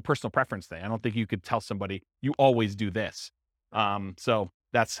that's a personal preference thing. I don't think you could tell somebody you always do this. So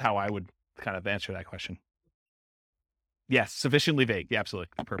that's how I would kind of answer that question. Yes, sufficiently vague. Yeah, absolutely.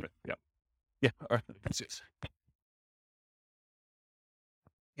 Perfect. Yep. Yeah. All right.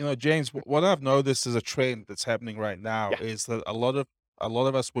 James, what I've noticed is a trend that's happening right now Yeah. is that a lot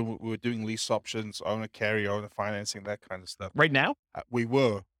of us, when we were doing lease options, owner carry, owner financing, that kind of stuff, Right now?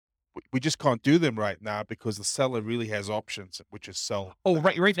 we just can't do them right now because the seller really has options, which is sell. Oh,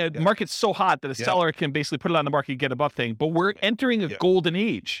 right now, the market's so hot that a seller can basically put it on the market and get above thing. But we're entering a golden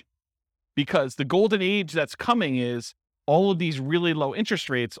age, because the golden age that's coming is all of these really low interest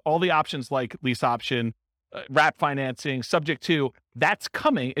rates, all the options like lease option, wrap financing, subject to, that's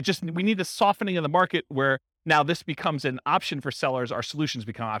coming. We need a softening of the market where now this becomes an option for sellers. Our solutions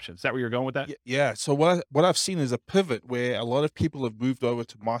become options. Is that where you're going with that? Yeah. So what I've seen is a pivot where a lot of people have moved over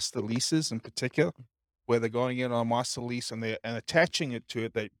to master leases in particular, where they're going in on a master lease and attaching it to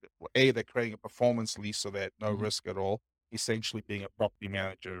it. They're creating a performance lease so that no risk at all, essentially being a property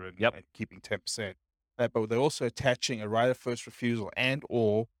manager and keeping 10%. But they're also attaching a right of first refusal and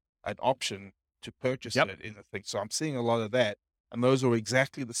or an option to purchase it in the thing. So I'm seeing a lot of that. And those are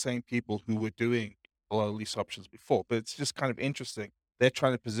exactly the same people who were doing a lot of lease options before. But it's just kind of interesting. They're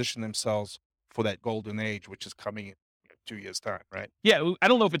trying to position themselves for that golden age, which is coming in 2 years' time, right? Yeah, I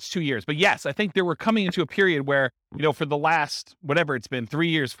don't know if it's 2 years, but yes, I think we're coming into a period where, for the last, whatever it's been, 3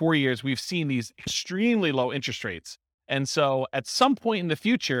 years, 4 years, we've seen these extremely low interest rates. And so at some point in the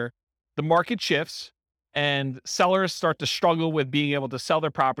future, the market shifts and sellers start to struggle with being able to sell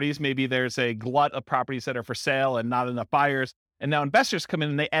their properties. Maybe there's a glut of properties that are for sale and not enough buyers. And now investors come in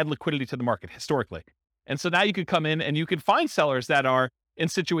and they add liquidity to the market historically. And so now you could come in and you could find sellers that are in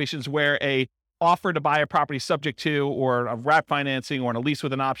situations where a offer to buy a property subject to, or a wrap financing, or a lease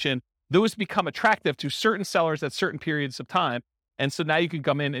with an option, those become attractive to certain sellers at certain periods of time. And so now you can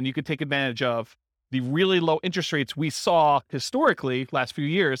come in and you could take advantage of the really low interest rates we saw historically last few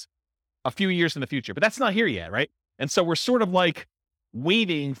years, a few years in the future. But that's not here yet, right? And so we're sort of like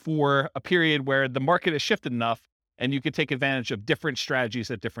waiting for a period where the market has shifted enough and you could take advantage of different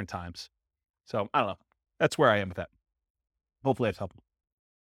strategies at different times. So I don't know. That's where I am with that. Hopefully that's helpful.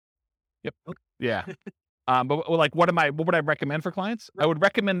 Yep. Yeah. But like, what would I recommend for clients? I would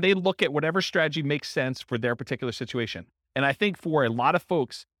recommend they look at whatever strategy makes sense for their particular situation. And I think for a lot of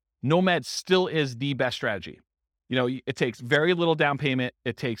folks, Nomad still is the best strategy. It takes very little down payment.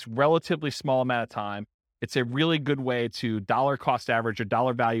 It takes relatively small amount of time. It's a really good way to dollar cost average or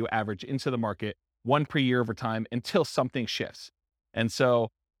dollar value average into the market, one per year over time until something shifts. And so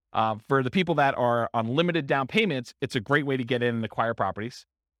for the people that are on limited down payments, it's a great way to get in and acquire properties.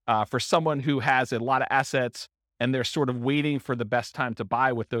 For someone who has a lot of assets and they're sort of waiting for the best time to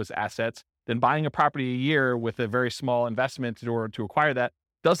buy with those assets, then buying a property a year with a very small investment in order to acquire that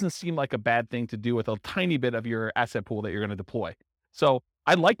doesn't seem like a bad thing to do with a tiny bit of your asset pool that you're going to deploy. So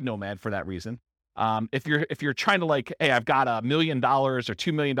I like Nomad for that reason. If you're trying to like, hey, I've got $1 million or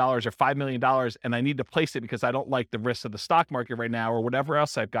 $2 million or $5 million and I need to place it because I don't like the risks of the stock market right now or whatever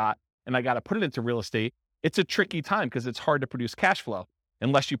else I've got, and I got to put it into real estate, it's a tricky time because it's hard to produce cash flow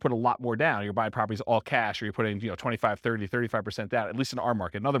unless you put a lot more down. You're buying properties all cash or you're putting 25, 30, 35% down, at least in our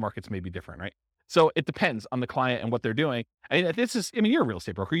market. In other markets may be different, right? So it depends on the client and what they're doing. You're a real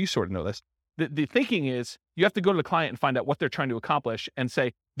estate broker. You sort of know this. The thinking is you have to go to the client and find out what they're trying to accomplish and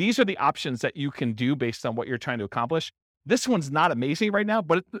say, these are the options that you can do based on what you're trying to accomplish. This one's not amazing right now,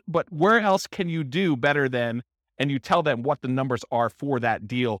 but where else can you do better than, and you tell them what the numbers are for that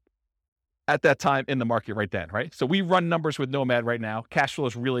deal at that time in the market right then, right? So we run numbers with Nomad right now. Cash flow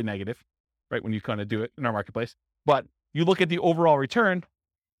is really negative, right? When you kind of do it in our marketplace, but you look at the overall return.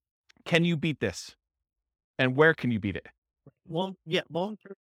 Can you beat this? And where can you beat it? Long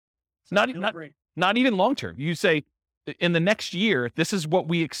term. Not even long term. You say in the next year, this is what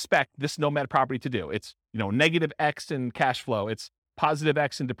we expect this Nomad property to do. It's, negative X in cash flow. It's positive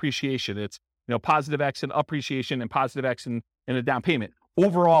X in depreciation. It's, positive X in appreciation and positive X in a down payment.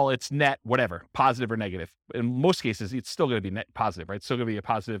 Overall, it's net, whatever, positive or negative. In most cases, it's still going to be net positive, right? It's still going to be a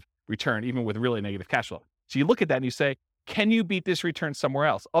positive return, even with really negative cash flow. So you look at that and you say, can you beat this return somewhere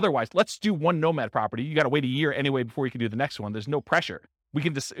else? Otherwise, let's do one Nomad property. You got to wait a year anyway before you can do the next one. There's no pressure. We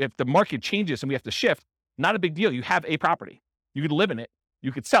can just, if the market changes and we have to shift, not a big deal. You have a property. You could live in it.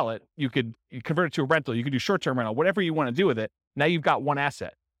 You could sell it. You convert it to a rental. You could do short-term rental, whatever you want to do with it. Now you've got one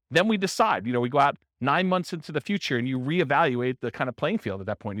asset. Then we decide, we go out 9 months into the future and you reevaluate the kind of playing field at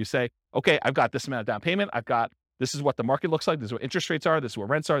that point. You say, okay, I've got this amount of down payment. This is what the market looks like. This is what interest rates are. This is what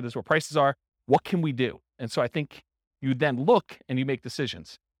rents are. This is what prices are. What can we do? And so I think you then look and you make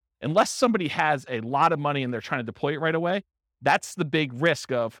decisions. Unless somebody has a lot of money and they're trying to deploy it right away, that's the big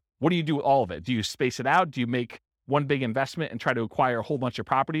risk of what do you do with all of it? Do you space it out? Do you make one big investment and try to acquire a whole bunch of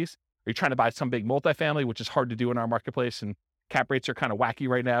properties? Are you trying to buy some big multifamily, which is hard to do in our marketplace and cap rates are kind of wacky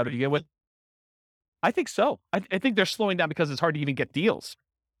right now to begin with? I think so. I think they're slowing down because it's hard to even get deals.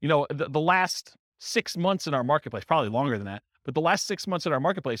 The last 6 months in our marketplace, probably longer than that, but the last 6 months in our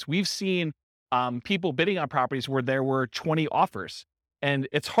marketplace, we've seen people bidding on properties where there were 20 offers. And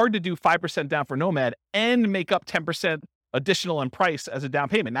it's hard to do 5% down for Nomad and make up 10% additional in price as a down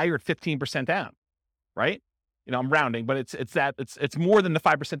payment. Now you're at 15% down, right? I'm rounding, but it's more than the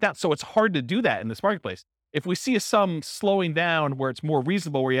 5% down. So it's hard to do that in this marketplace. If we see some slowing down where it's more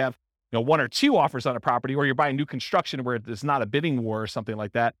reasonable, where you have 1 or 2 offers on a property, or you're buying new construction where there's not a bidding war or something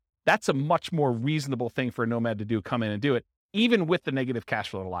like that, that's a much more reasonable thing for a Nomad to do, come in and do it, even with the negative cash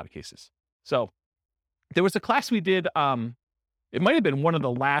flow in a lot of cases. So there was a class we did, it might have been one of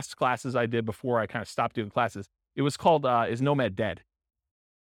the last classes I did before I kind of stopped doing classes. It was called, Is Nomad Dead?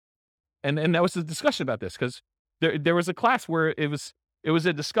 And that was a discussion about this, because there was a class where it was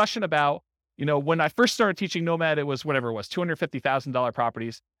a discussion about, when I first started teaching Nomad, it was whatever it was, $250,000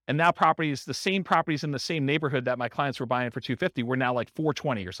 properties. And now properties, the same properties in the same neighborhood that my clients were buying for $250 were now like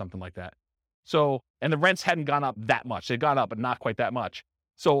 $420 or something like that. So, and the rents hadn't gone up that much. They'd gone up, but not quite that much.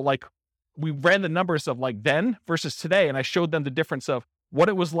 So like we ran the numbers of like then versus today. And I showed them the difference of what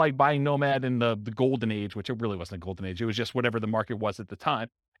it was like buying Nomad in the golden age, which it really wasn't a golden age. It was just whatever the market was at the time.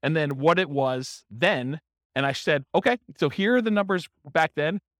 And then what it was then. And I said, okay, so here are the numbers back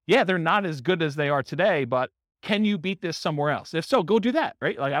then. Yeah, they're not as good as they are today, but can you beat this somewhere else? If so, go do that,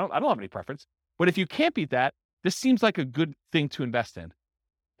 right? Like I don't have any preference. But if you can't beat that, this seems like a good thing to invest in.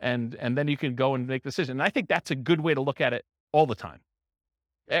 And then you can go and make a decision. And I think that's a good way to look at it all the time.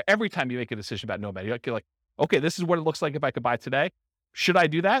 Every time you make a decision about Nomad, you're like, okay, this is what it looks like if I could buy today. Should I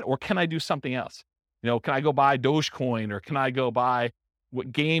do that? Or can I do something else? Can I go buy Dogecoin, or can I go buy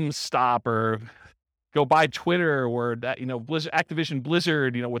GameStop, or go buy Twitter, or that, Activision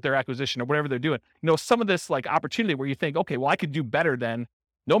Blizzard, with their acquisition or whatever they're doing. Some of this like opportunity where you think, okay, well, I could do better than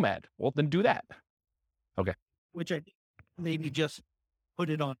Nomad. Well, then do that. Okay. Which I think maybe just put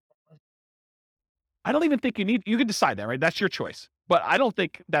it on. I don't even think you could decide that, right? That's your choice. But I don't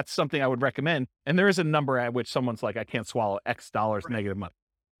think that's something I would recommend. And there is a number at which someone's like, I can't swallow X dollars negative money.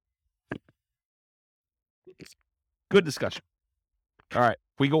 Good discussion. All right.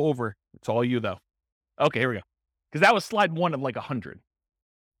 If we go over, it's all you though. Okay, here we go. Because that was slide 1 of like 100.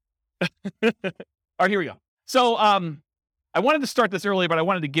 All right, here we go. So I wanted to start this early, but I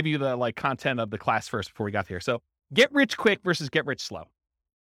wanted to give you the like content of the class first before we got here. So get rich quick versus get rich slow.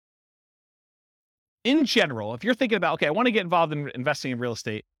 In general, if you're thinking about, okay, I want to get involved in investing in real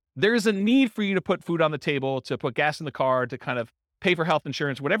estate, there's a need for you to put food on the table, to put gas in the car, to kind of pay for health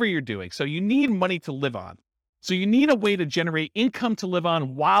insurance, whatever you're doing. So you need money to live on. So you need a way to generate income to live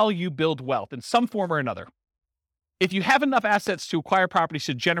on while you build wealth in some form or another. If you have enough assets to acquire properties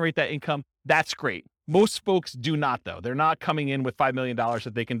to generate that income, that's great. Most folks do not, though. They're not coming in with $5 million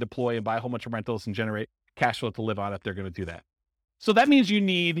that they can deploy and buy a whole bunch of rentals and generate cash flow to live on if they're going to do that. So that means you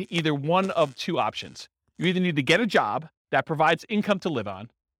need either one of 2 options. You either need to get a job that provides income to live on,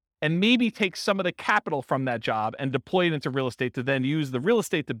 and maybe take some of the capital from that job and deploy it into real estate to then use the real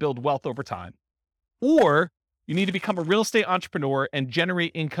estate to build wealth over time. Or you need to become a real estate entrepreneur and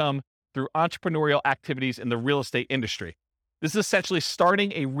generate income through entrepreneurial activities in the real estate industry. This is essentially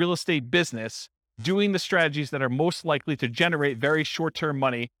starting a real estate business, doing the strategies that are most likely to generate very short-term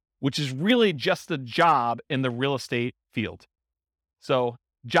money, which is really just a job in the real estate field. So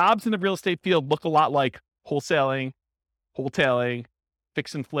jobs in the real estate field look a lot like wholesaling,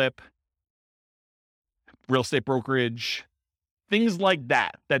 fix and flip, real estate brokerage, things like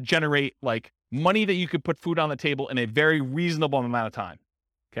that generate like money that you could put food on the table in a very reasonable amount of time.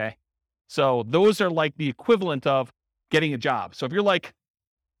 Okay. So those are like the equivalent of getting a job. So if you're like,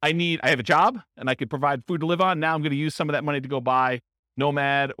 I have a job and I could provide food to live on. Now I'm going to use some of that money to go buy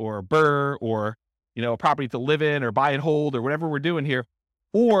Nomad or Burr or, a property to live in or buy and hold or whatever we're doing here.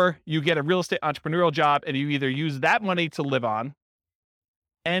 Or you get a real estate entrepreneurial job and you either use that money to live on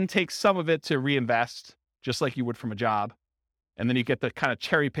and take some of it to reinvest, just like you would from a job. And then you get to kind of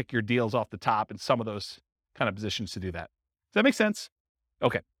cherry pick your deals off the top in some of those kind of positions to do that. Does that make sense?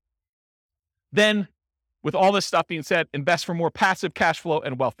 Okay. Then, with all this stuff being said, invest for more passive cash flow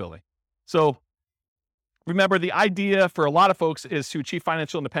and wealth building. So remember, the idea for a lot of folks is to achieve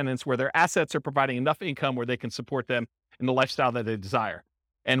financial independence where their assets are providing enough income where they can support them in the lifestyle that they desire.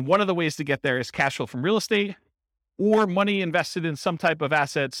 And one of the ways to get there is cash flow from real estate or money invested in some type of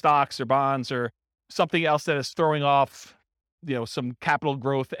asset, stocks or bonds or something else that is throwing off, some capital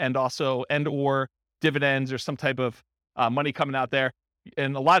growth and or dividends or some type of money coming out there.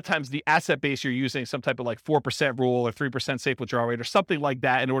 And a lot of times the asset base, you're using some type of like 4% rule or 3% safe withdrawal rate or something like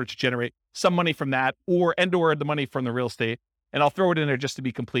that in order to generate some money from that or the money from the real estate. And I'll throw it in there just to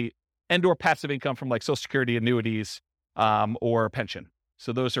be complete, or passive income from like Social Security, annuities, or pension.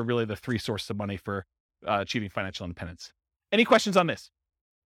 So those are really the three sources of money for achieving financial independence. Any questions on this?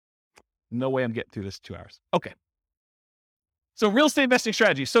 No way I'm getting through this 2 hours. Okay. So real estate investing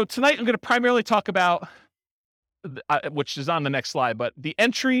strategy. So tonight I'm going to primarily talk about, which is on the next slide, but the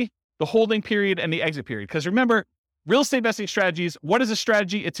entry, the holding period, and the exit period. Because remember, real estate investing strategies, what is a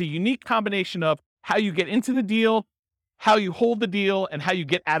strategy? It's a unique combination of how you get into the deal, how you hold the deal, and how you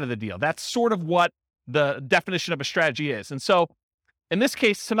get out of the deal. That's sort of what the definition of a strategy is. And so in this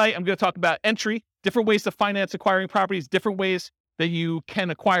case, tonight, I'm going to talk about entry, different ways to finance acquiring properties, different ways that you can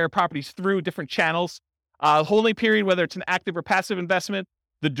acquire properties through different channels, holding period, whether it's an active or passive investment,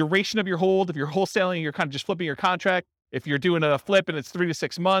 the duration of your hold, if you're wholesaling, you're kind of just flipping your contract, if you're doing a flip and it's 3 to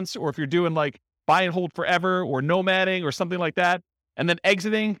 6 months, or if you're doing like buy and hold forever or nomading or something like that. And then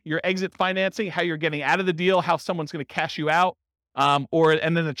exiting, your exit financing, how you're getting out of the deal, how someone's going to cash you out, and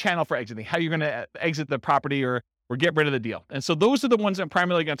then the channel for exiting, how you're going to exit the property or get rid of the deal. And so those are the ones I'm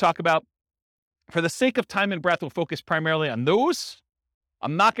primarily going to talk about. For the sake of time and breath, we'll focus primarily on those.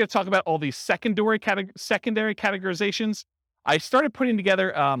 I'm not going to talk about all these secondary categorizations. I started putting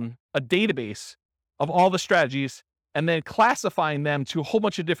together a database of all the strategies and then classifying them to a whole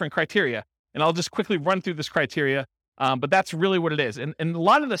bunch of different criteria. And I'll just quickly run through this criteria, but that's really what it is. And a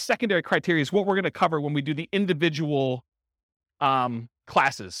lot of the secondary criteria is what we're going to cover when we do the individual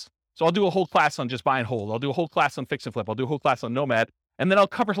classes. So I'll do a whole class on just buy and hold. I'll do a whole class on fix and flip. I'll do a whole class on nomad. And then I'll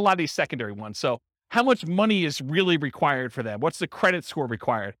cover a lot of these secondary ones. So how much money is really required for them? What's the credit score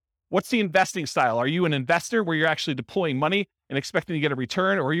required? What's the investing style? Are you an investor where you're actually deploying money and expecting to get a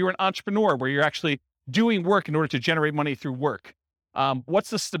return? Or are you an entrepreneur where you're actually doing work in order to generate money through work? What's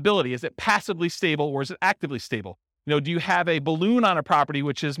the stability? Is it passively stable or is it actively stable? Do you have a balloon on a property,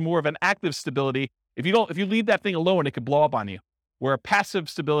 which is more of an active stability? If you leave that thing alone, it could blow up on you. Where a passive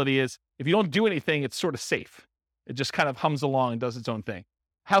stability is, if you don't do anything, it's sort of safe. It just kind of hums along and does its own thing.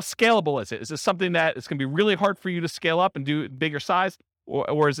 How scalable is it? Is this something that is going to be really hard for you to scale up and do bigger size?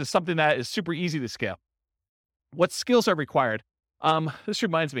 Or is this something that is super easy to scale? What skills are required? This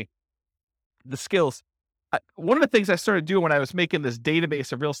reminds me, the skills. One of the things I started doing when I was making this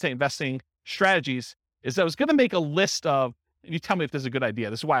database of real estate investing strategies is I was going to make a list of, and you tell me if this is a good idea.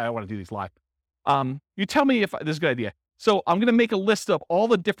 This is why I want to do these live. You tell me if this is a good idea. So I'm going to make a list of all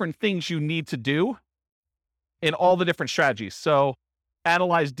the different things you need to do in all the different strategies. So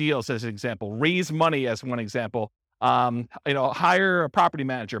analyze deals as an example, raise money as one example, hire a property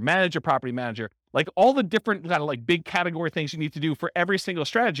manager, manage a property manager, like all the different kind of like big category things you need to do for every single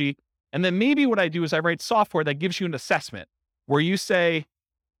strategy. And then maybe what I do is I write software that gives you an assessment where you say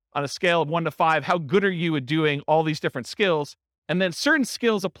on a scale of 1 to 5, how good are you at doing all these different skills? And then certain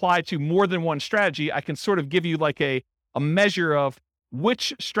skills apply to more than one strategy. I can sort of give you like a measure of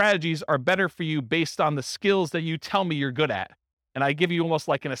which strategies are better for you based on the skills that you tell me you're good at. And I give you almost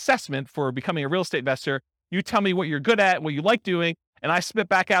like an assessment for becoming a real estate investor. You tell me what you're good at, what you like doing, and I spit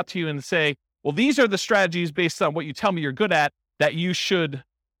back out to you and say, well, these are the strategies based on what you tell me you're good at that you should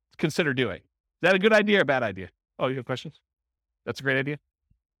consider doing. Is that a good idea or a bad idea? Oh, you have questions? That's a great idea.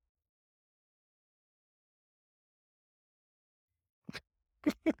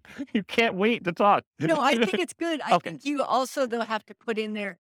 You can't wait to talk. No, I think it's good. I Okay. think you also, though, have to put in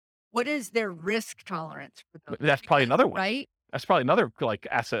there, what is their risk tolerance for those? That's probably another one. Right? That's probably another like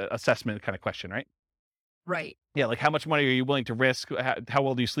asset assessment kind of question, right? Right. Yeah, like how much money are you willing to risk? How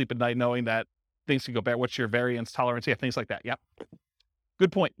well do you sleep at night knowing that things can go bad? What's your variance tolerance? Yeah, things like that. Yep.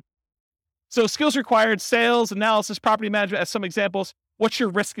 Good point. So skills required, sales, analysis, property management as some examples. What's your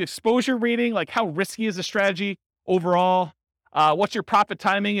risk exposure rating? Like how risky is the strategy overall? What's your profit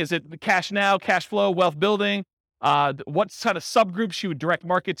timing? Is it cash now, cash flow, wealth building? What kind of subgroups you would direct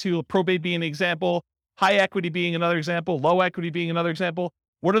market to? Probate being an example, high equity being another example, low equity being another example.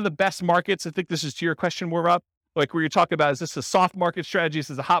 What are the best markets? I think this is to your question more up, like where you're talking about, is this a soft market strategy? Is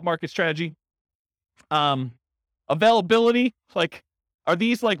this a hot market strategy? Availability, like, are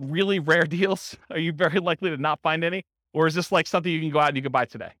these like really rare deals? Are you very likely to not find any? Or is this like something you can go out and you can buy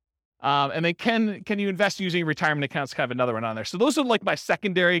today? And then can you invest using retirement accounts? Kind of another one on there. So those are like my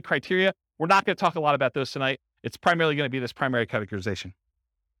secondary criteria. We're not going to talk a lot about those tonight. It's primarily going to be this primary categorization.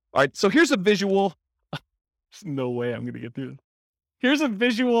 All right, so here's a visual. There's no way I'm going to get through this. Here's a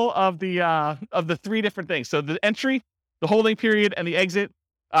visual of the three different things. So the entry, the holding period, and the exit.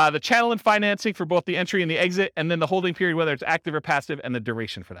 The channel and financing for both the entry and the exit, and then the holding period, whether it's active or passive, and the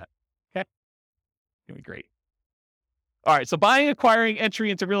duration for that. Okay, gonna be great. All right, so buying, acquiring, entry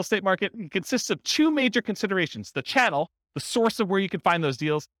into real estate market consists of two major considerations: the channel, the source of where you can find those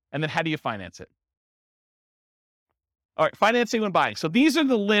deals, and then how do you finance it? All right, financing when buying. So these are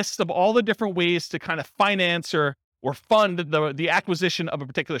the lists of all the different ways to kind of finance or fund the acquisition of a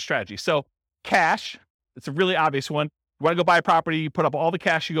particular strategy. So cash, it's a really obvious one. You want to go buy a property, you put up all the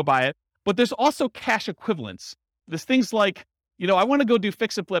cash, you go buy it. But there's also cash equivalents. There's things like, I want to go do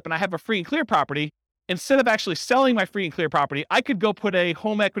fix and flip and I have a free and clear property. Instead of actually selling my free and clear property, I could go put a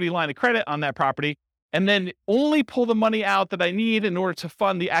home equity line of credit on that property and then only pull the money out that I need in order to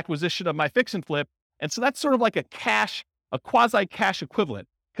fund the acquisition of my fix and flip. And so that's sort of like a quasi-cash equivalent,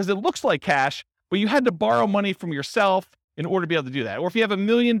 because it looks like cash, but you had to borrow money from yourself in order to be able to do that. Or if you have $1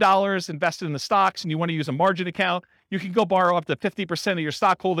 million invested in the stocks and you want to use a margin account, you can go borrow up to 50% of your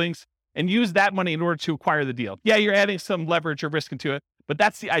stock holdings and use that money in order to acquire the deal. Yeah, you're adding some leverage or risk into it, but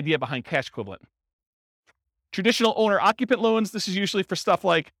that's the idea behind cash equivalent. Traditional owner-occupant loans, this is usually for stuff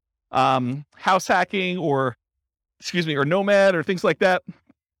like house hacking or Nomad or things like that.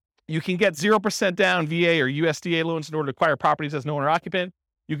 You can get 0% down VA or USDA loans in order to acquire properties as an owner-occupant.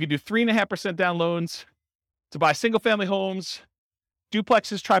 You can do 3.5% down loans to buy single-family homes,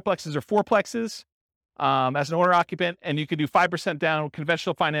 duplexes, triplexes, or fourplexes as an owner-occupant, and you can do 5% down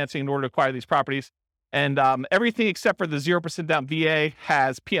conventional financing in order to acquire these properties. And everything except for the 0% down VA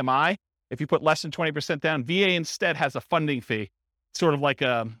has PMI. If you put less than 20% down, VA instead has a funding fee, sort of like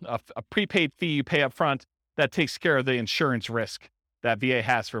a prepaid fee you pay up front that takes care of the insurance risk that VA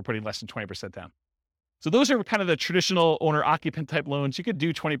has for putting less than 20% down. So those are kind of the traditional owner-occupant type loans. You could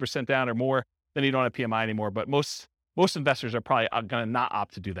do 20% down or more, then you don't have PMI anymore, but most investors are probably going to not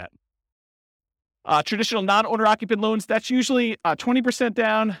opt to do that. Traditional non-owner-occupant loans, that's usually 20%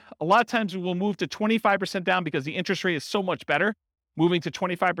 down. A lot of times we'll move to 25% down because the interest rate is so much better, moving to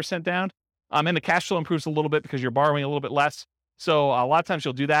 25% down. And the cash flow improves a little bit because you're borrowing a little bit less. So a lot of times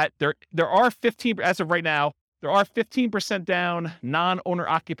you'll do that. There are 15, as of right now, there are 15% down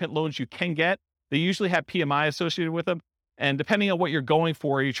non-owner-occupant loans you can get. They usually have PMI associated with them. And depending on what you're going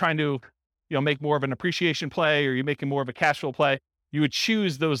for, you're trying to make more of an appreciation play or you're making more of a cash flow play, you would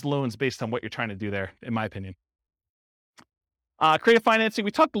choose those loans based on what you're trying to do there, in my opinion. Creative financing,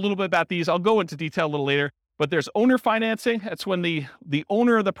 we talked a little bit about these. I'll go into detail a little later, but there's owner financing. That's when the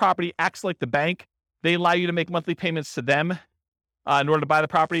owner of the property acts like the bank. They allow you to make monthly payments to them in order to buy the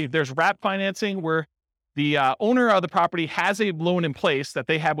property. There's wrap financing, where the owner of the property has a loan in place that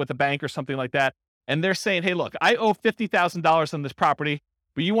they have with a bank or something like that. And they're saying, hey, look, I owe $50,000 on this property,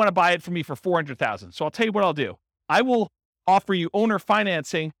 but you want to buy it from me for $400,000. So I'll tell you what I'll do. I will offer you owner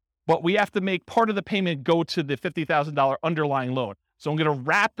financing, but we have to make part of the payment go to the $50,000 underlying loan. So I'm going to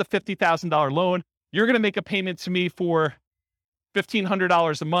wrap the $50,000 loan. You're going to make a payment to me for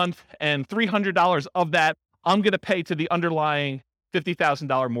 $1,500 a month, and $300 of that I'm going to pay to the underlying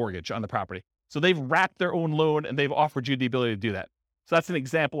 $50,000 mortgage on the property. So they've wrapped their own loan and they've offered you the ability to do that. So that's an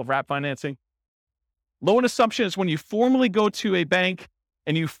example of wrap financing. Loan assumption is when you formally go to a bank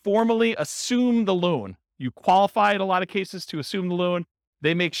and you formally assume the loan. You qualify in a lot of cases to assume the loan.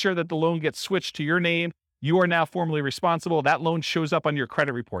 They make sure that the loan gets switched to your name. You are now formally responsible. That loan shows up on your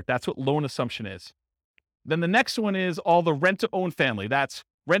credit report. That's what loan assumption is. Then the next one is all the rent-to-own family. That's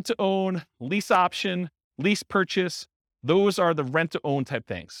rent-to-own, lease option, lease purchase. Those are the rent-to-own type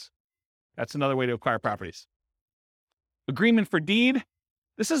things. That's another way to acquire properties. Agreement for deed.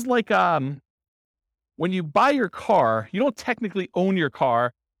 This is like when you buy your car, you don't technically own your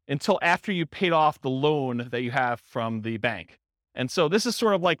car until after you paid off the loan that you have from the bank. And so this is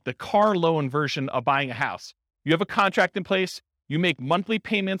sort of like the car loan version of buying a house. You have a contract in place, you make monthly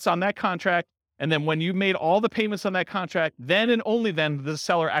payments on that contract, and then when you made all the payments on that contract, then and only then the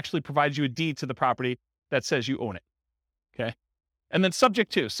seller actually provides you a deed to the property that says you own it. Okay. And then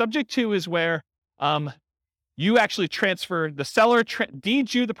subject to. Subject to is where you actually transfer, the seller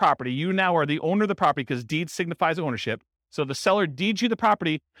deeds you the property. You now are the owner of the property because deed signifies ownership. So the seller deeds you the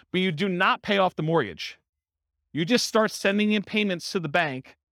property, but you do not pay off the mortgage. You just start sending in payments to the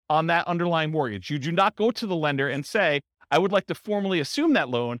bank on that underlying mortgage. You do not go to the lender and say, I would like to formally assume that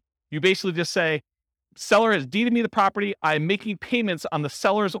loan. You basically just say, seller has deeded me the property. I'm making payments on the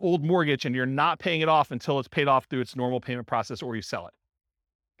seller's old mortgage, and you're not paying it off until it's paid off through its normal payment process or you sell it.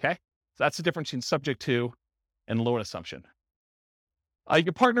 Okay? So that's the difference between subject to and loan assumption. You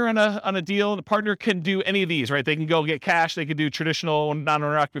can partner on a deal. The partner can do any of these, right? They can go get cash. They can do traditional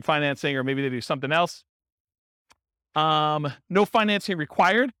non-owner occupied financing, or maybe they do something else. No financing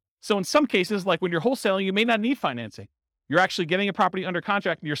required. So in some cases, like when you're wholesaling, you may not need financing. You're actually getting a property under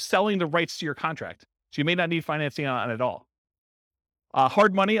contract and you're selling the rights to your contract. So you may not need financing on it at all.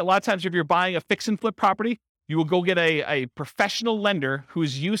 Hard money. A lot of times if you're buying a fix and flip property, you will go get a professional lender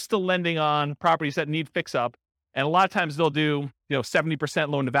who's used to lending on properties that need fix up. And a lot of times they'll do, 70%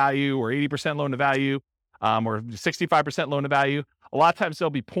 loan to value or 80% loan to value, or 65% loan to value. A lot of times there'll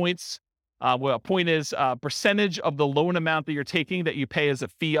be points. A point is percentage of the loan amount that you're taking that you pay as a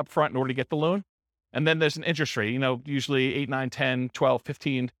fee up front in order to get the loan. And then there's an interest rate, usually 8, 9, 10, 12,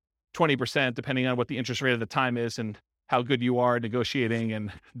 15, 20%, depending on what the interest rate at the time is and how good you are negotiating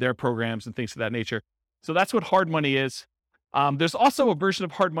and their programs and things of that nature. So that's what hard money is. There's also a version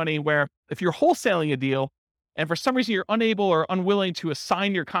of hard money where if you're wholesaling a deal and for some reason you're unable or unwilling to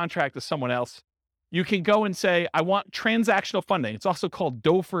assign your contract to someone else, you can go and say, I want transactional funding. It's also called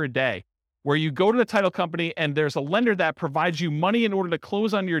dough for a day, where you go to the title company and there's a lender that provides you money in order to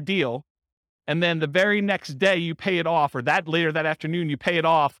close on your deal. And then the very next day you pay it off, or later that afternoon, you pay it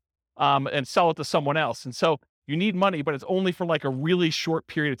off and sell it to someone else. And so you need money, but it's only for like a really short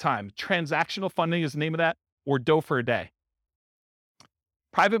period of time. Transactional funding is the name of that, or dough for a day.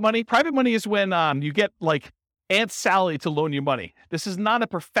 Private money is when you get like Aunt Sally to loan you money. This is not a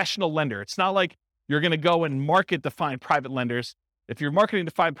professional lender. It's not like you're going to go and market to find private lenders. If you're marketing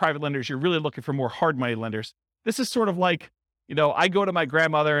to find private lenders, you're really looking for more hard money lenders. This is sort of like, I go to my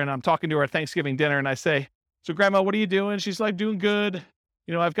grandmother and I'm talking to her at Thanksgiving dinner and I say, so Grandma, what are you doing? She's like, doing good.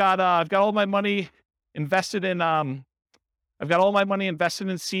 I've got all my money invested in, CDs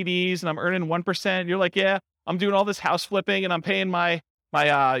and I'm earning 1%. You're like, yeah, I'm doing all this house flipping and I'm paying my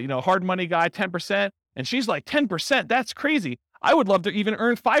hard money guy 10%. And she's like, 10%? That's crazy. I would love to even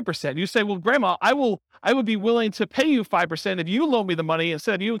earn 5%. You say, well, Grandma, I would be willing to pay you 5% if you loan me the money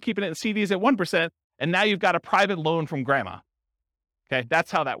instead of you keeping it in CDs at 1%. And now you've got a private loan from Grandma. Okay,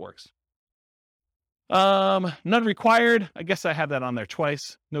 that's how that works. None required. I guess I have that on there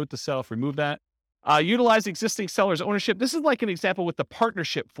twice. Note to self, remove that. Utilize existing seller's ownership. This is like an example with the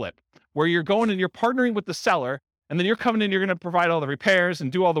partnership flip, where you're going and you're partnering with the seller, and then you're coming in, you're going to provide all the repairs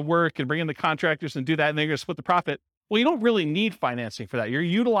and do all the work and bring in the contractors and do that, and then you're going to split the profit. Well, you don't really need financing for that. You're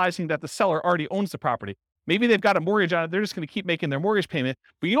utilizing that the seller already owns the property. Maybe they've got a mortgage on it. They're just going to keep making their mortgage payment,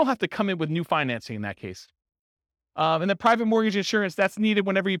 but you don't have to come in with new financing in that case. And then private mortgage insurance, that's needed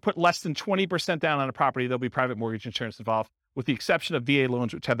whenever you put less than 20% down on a property. There'll be private mortgage insurance involved, with the exception of VA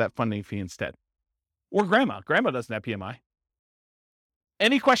loans, which have that funding fee instead. Or Grandma. Grandma doesn't have PMI.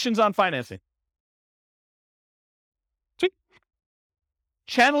 Any questions on financing? Sweet.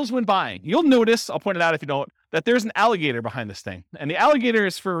 Channels when buying. You'll notice, I'll point it out if you don't, that there's an alligator behind this thing. And the alligator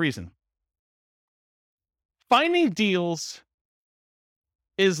is for a reason. Finding deals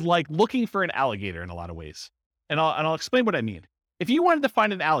is like looking for an alligator in a lot of ways. And I'll explain what I mean. If you wanted to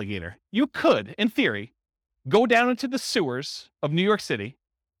find an alligator, you could, in theory, go down into the sewers of New York City,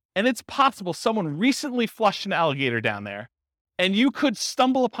 and it's possible someone recently flushed an alligator down there, and you could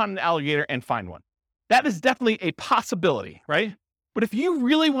stumble upon an alligator and find one. That is definitely a possibility, right? But if you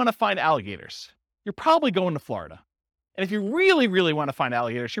really want to find alligators, you're probably going to Florida. And if you really, really want to find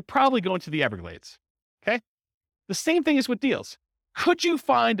alligators, you're probably going to the Everglades, okay? The same thing is with deals. Could you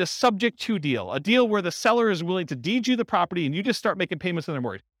find a subject to deal, a deal where the seller is willing to deed you the property and you just start making payments on their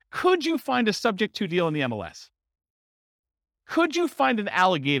mortgage? Could you find a subject to deal in the MLS? Could you find an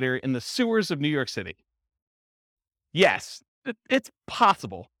alligator in the sewers of New York City? Yes, it's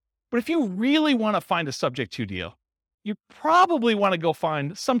possible. But if you really want to find a subject to deal, you probably want to go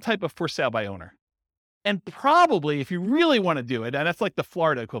find some type of for sale by owner. And probably, if you really want to do it, and that's like the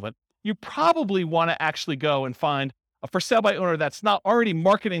Florida equivalent, you probably want to actually go and find a for sale by owner that's not already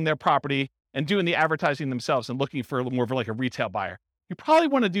marketing their property and doing the advertising themselves and looking for more of like a retail buyer. You probably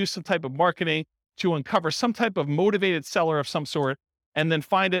want to do some type of marketing to uncover some type of motivated seller of some sort, and then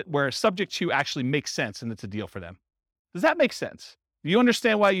find it where subject to actually makes sense and it's a deal for them. Does that make sense? Do you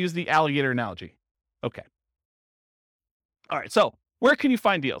understand why I use the alligator analogy? Okay. All right, so where can you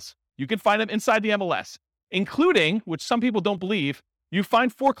find deals? You can find them inside the MLS, including, which some people don't believe, you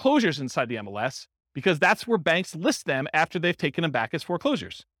find foreclosures inside the MLS, because that's where banks list them after they've taken them back as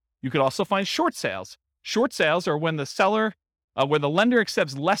foreclosures. You could also find short sales. Short sales are when the lender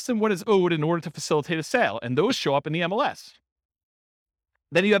accepts less than what is owed in order to facilitate a sale, and those show up in the MLS.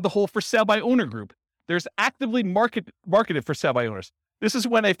 Then you have the whole for sale by owner group. there's actively marketed for sale by owners. This is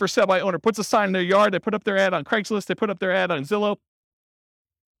when a for sale by owner puts a sign in their yard, they put up their ad on Craigslist, they put up their ad on Zillow,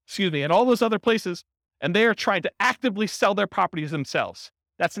 and all those other places, and they are trying to actively sell their properties themselves.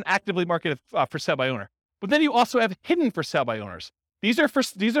 That's an actively marketed for sale by owner. But then you also have hidden for sale by owners. These are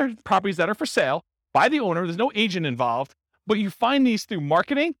properties that are for sale by the owner. There's no agent involved, but you find these through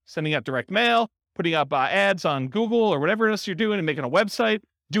marketing, sending out direct mail, putting up ads on Google or whatever else you're doing, and making a website,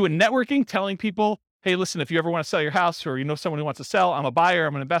 doing networking, telling people, hey, listen, if you ever want to sell your house or you know someone who wants to sell, I'm a buyer,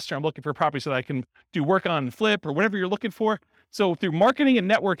 I'm an investor, I'm looking for properties that I can do work on and flip or whatever you're looking for. So through marketing and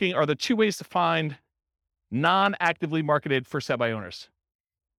networking are the two ways to find non-actively marketed for sale by owners.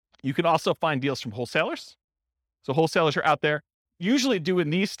 You can also find deals from wholesalers. So wholesalers are out there usually doing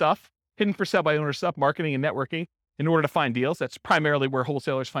these stuff, hidden for sale by owner stuff, marketing and networking in order to find deals. That's primarily where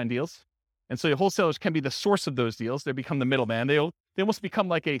wholesalers find deals. And so the wholesalers can be the source of those deals. They become the middleman. They almost become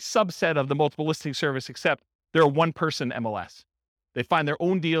like a subset of the multiple listing service, except they're a one-person MLS. They find their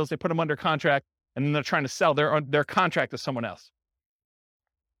own deals, they put them under contract, and then they're trying to sell their contract to someone else.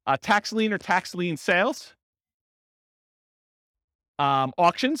 Tax lien or tax lien sales.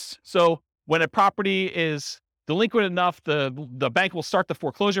 Auctions. So when a property is delinquent enough, the bank will start the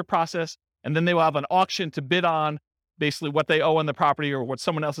foreclosure process, and then they will have an auction to bid on basically what they owe on the property or what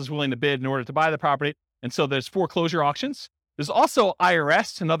someone else is willing to bid in order to buy the property. And so there's foreclosure auctions. There's also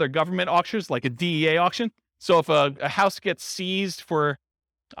IRS and other government auctions, like a DEA auction. So if a house gets seized for,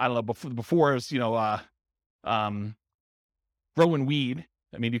 I don't know, before it was, growing weed,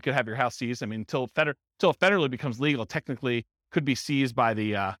 I mean, you could have your house seized. I mean, until it federally becomes legal, technically could be seized by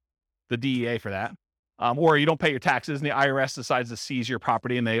the DEA for that. Or you don't pay your taxes and the IRS decides to seize your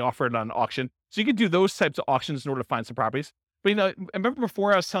property and they offer it on auction. So you could do those types of auctions in order to find some properties. But, I remember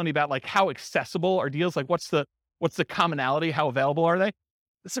before I was telling you about like how accessible are deals, like what's the commonality, how available are they?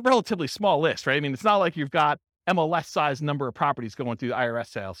 It's a relatively small list, right? I mean, it's not like you've got MLS size number of properties going through the IRS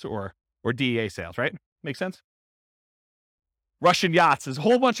sales or DEA sales, right? Make sense? Russian yachts. There's a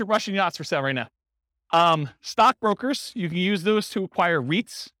whole bunch of Russian yachts for sale right now. Stockbrokers, you can use those to acquire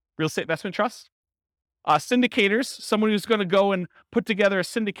REITs, real estate investment trusts. Syndicators, someone who's going to go and put together a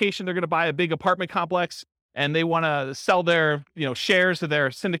syndication. They're going to buy a big apartment complex and they want to sell their, shares of their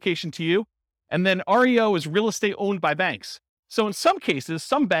syndication to you. And then REO is real estate owned by banks. So in some cases,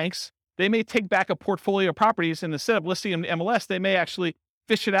 some banks, they may take back a portfolio of properties and instead of listing them in MLS, they may actually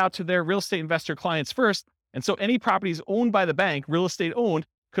fish it out to their real estate investor clients first. And so any properties owned by the bank, real estate owned,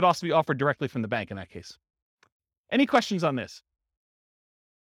 could also be offered directly from the bank in that case. Any questions on this?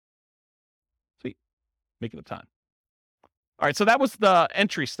 Sweet. Making up time. All right, so that was the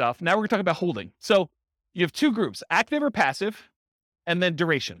entry stuff. Now we're going to talk about holding. So you have two groups, active or passive, and then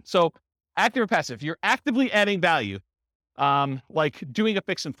duration. So active or passive, you're actively adding value, like doing a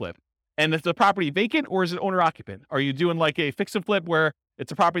fix and flip. And is the property vacant or is it owner occupant? Are you doing like a fix and flip where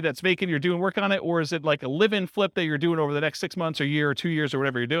it's a property that's vacant, you're doing work on it, or is it like a live-in flip that you're doing over the next 6 months or year or 2 years or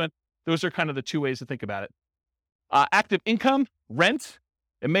whatever you're doing? Those are kind of the two ways to think about it. Active income, rent.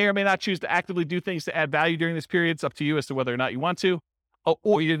 It may or may not choose to actively do things to add value during this period. It's up to you as to whether or not you want to.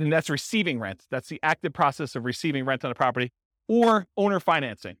 And that's receiving rent. That's the active process of receiving rent on a property. Or owner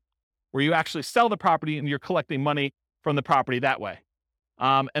financing, where you actually sell the property and you're collecting money from the property that way.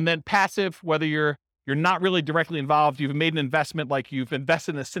 And then passive, whether you're not really directly involved, you've made an investment, like you've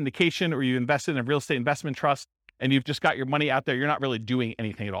invested in a syndication or you invested in a real estate investment trust, and you've just got your money out there. You're not really doing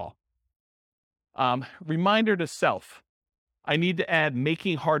anything at all. Reminder to self, I need to add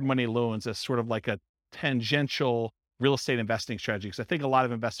making hard money loans as sort of like a tangential real estate investing strategy, because I think a lot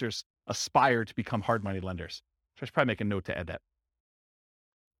of investors aspire to become hard money lenders. So I should probably make a note to add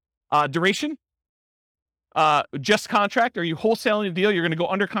that. Duration. Just contract. Are you wholesaling a deal? You're going to go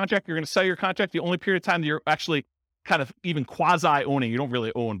under contract. You're going to sell your contract. The only period of time that you're actually kind of even quasi owning, you don't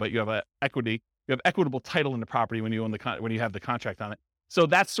really own, but you have equitable title in the property when you own when you have the contract on it. So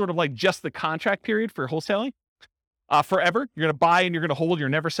that's sort of like just the contract period for wholesaling. Forever. You're going to buy and you're going to hold. You're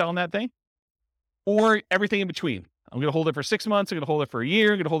never selling that thing. Or everything in between. I'm going to hold it for 6 months. I'm going to hold it for a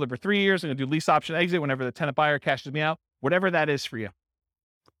year. I'm going to hold it for 3 years. I'm going to do lease option exit whenever the tenant buyer cashes me out. Whatever that is for you.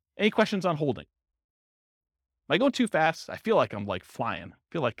 Any questions on holding? Am I going too fast? I feel like I'm like flying. I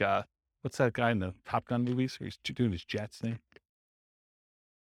feel like, what's that guy in the Top Gun movies where he's doing his jets thing?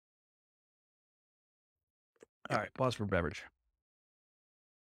 All right, pause for beverage.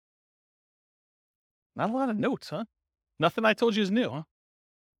 Not a lot of notes, huh? Nothing I told you is new, huh?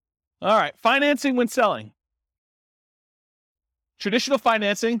 All right, financing when selling. Traditional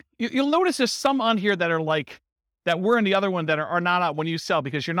financing, you'll notice there's some on here that are like, that were in the other one that are not out when you sell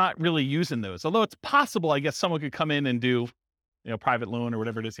because you're not really using those. Although it's possible, I guess someone could come in and do, private loan or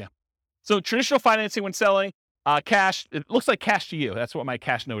whatever it is. Yeah. So traditional financing when selling, cash, it looks like cash to you. That's what my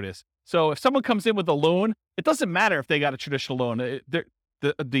cash note is. So if someone comes in with a loan, it doesn't matter if they got a traditional loan.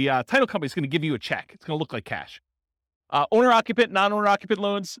 The title company is going to give you a check. It's going to look like cash. Owner-occupant, non-owner-occupant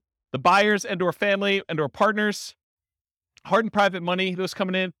loans, the buyers and/or family and/or partners, hard and private money, those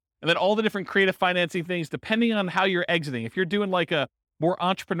coming in, and then all the different creative financing things, depending on how you're exiting. If you're doing like a more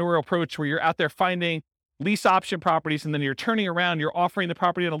entrepreneurial approach where you're out there finding lease option properties and then you're turning around, you're offering the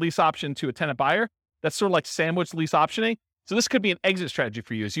property on a lease option to a tenant buyer, that's sort of like sandwich lease optioning. So this could be an exit strategy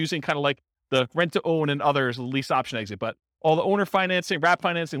for you. It's using kind of like the rent to own and others, lease option exit, but all the owner financing, wrap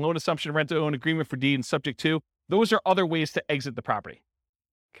financing, loan assumption, rent to own, agreement for deed, and subject to, those are other ways to exit the property.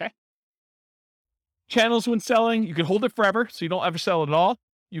 Okay. Channels when selling, you can hold it forever, so you don't ever sell it at all.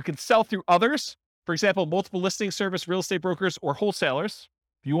 You can sell through others. For example, multiple listing service, real estate brokers, or wholesalers.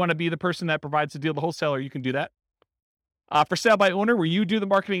 If you want to be the person that provides the deal, the wholesaler, you can do that. For sale by owner, where you do the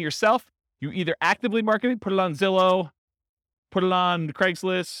marketing yourself, you either actively market it, put it on Zillow, put it on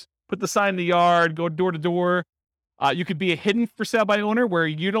Craigslist, put the sign in the yard, go door to door. You could be a hidden for sale by owner where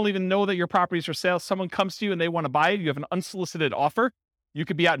you don't even know that your property is for sale. Someone comes to you and they want to buy it. You have an unsolicited offer. You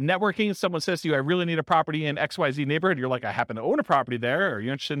could be out networking and someone says to you, I really need a property in XYZ neighborhood. You're like, I happen to own a property there. Are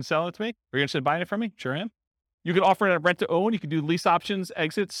you interested in selling it to me? Are you interested in buying it from me? Sure am. You could offer it at rent to own. You could do lease options,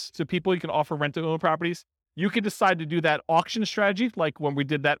 exits to people. You can offer rent to own properties. You could decide to do that auction strategy, like when we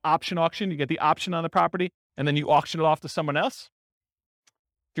did that option auction, you get the option on the property and then you auction it off to someone else.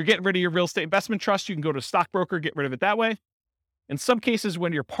 If you're getting rid of your real estate investment trust, you can go to a stockbroker, get rid of it that way. In some cases,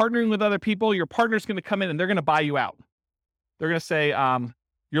 when you're partnering with other people, your partner's going to come in and they're going to buy you out. They're going to say,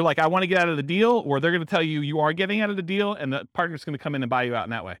 you're like, I want to get out of the deal, or they're going to tell you you are getting out of the deal, and the partner's going to come in and buy you out in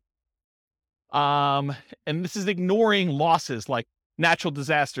that way. And this is ignoring losses like natural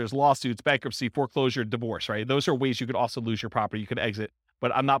disasters, lawsuits, bankruptcy, foreclosure, divorce, right? Those are ways you could also lose your property. You could exit,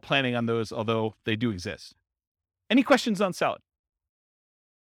 but I'm not planning on those, although they do exist. Any questions on selling?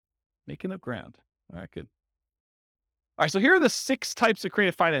 Making up ground. All right, good. All right, so here are the 6 types of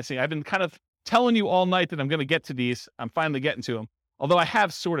creative financing. I've been kind of telling you all night that I'm going to get to these. I'm finally getting to them, although I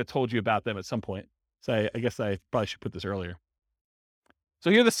have sort of told you about them at some point. So I guess I probably should put this earlier.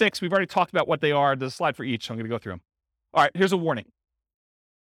 So here are the 6. We've already talked about what they are. There's a slide for each, so I'm going to go through them. All right, here's a warning.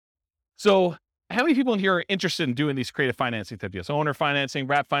 So how many people in here are interested in doing these creative financing type deals? Owner financing,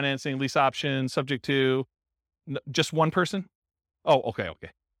 wrap financing, lease option, subject to, just one person? Oh, okay.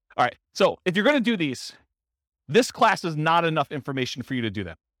 All right, so if you're going to do these, this class is not enough information for you to do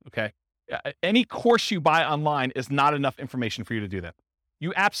them, okay? Any course you buy online is not enough information for you to do that.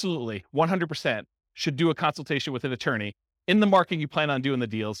 You absolutely, 100%, should do a consultation with an attorney in the market you plan on doing the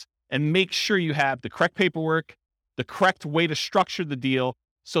deals and make sure you have the correct paperwork, the correct way to structure the deal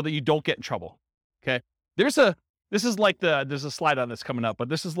so that you don't get in trouble, okay? There's a slide on this coming up, but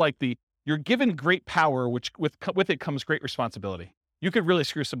this is like you're given great power, which with it comes great responsibility. You could really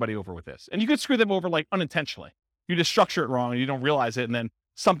screw somebody over with this. And you could screw them over like unintentionally. You just structure it wrong and you don't realize it, and then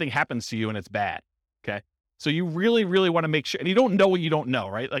something happens to you and it's bad, okay? So you really, really want to make sure, and you don't know what you don't know,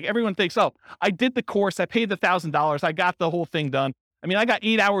 right? Like everyone thinks, oh, I did the course, I paid the $1,000, I got the whole thing done. I mean, I got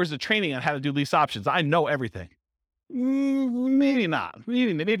 8 hours of training on how to do lease options. I know everything. Maybe not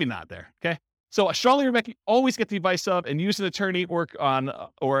there, okay? So I strongly recommend you always get the advice of and use an attorney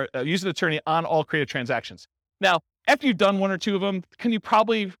use an attorney on all creative transactions. Now, after you've done 1 or 2 of them, can you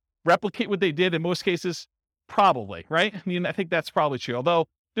probably replicate what they did in most cases? Probably, right? I mean, I think that's probably true. Although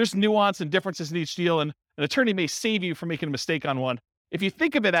there's nuance and differences in each deal, and an attorney may save you from making a mistake on one. If you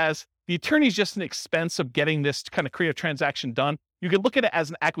think of it as the attorney's just an expense of getting this kind of creative transaction done, you could look at it as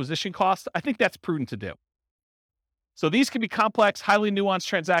an acquisition cost. I think that's prudent to do. So these can be complex, highly nuanced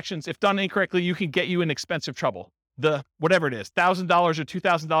transactions. If done incorrectly, you can get you in expensive trouble. Whatever it is, $1,000 or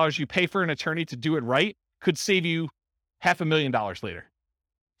 $2,000 you pay for an attorney to do it right could save you $500,000 later.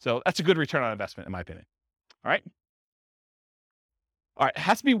 So that's a good return on investment, in my opinion. All right. It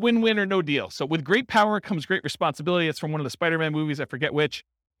has to be win-win or no deal. So with great power comes great responsibility. It's from one of the Spider-Man movies. I forget which,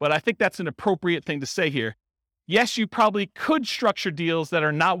 but I think that's an appropriate thing to say here. Yes, you probably could structure deals that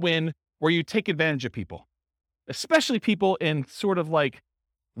are not win, where you take advantage of people, especially people in sort of like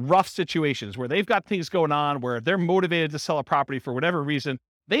rough situations where they've got things going on, where they're motivated to sell a property for whatever reason.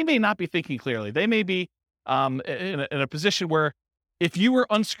 They may not be thinking clearly. They may be in a position where if you were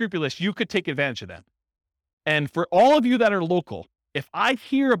unscrupulous, you could take advantage of them. And for all of you that are local, if I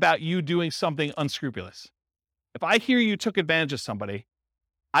hear about you doing something unscrupulous, if I hear you took advantage of somebody,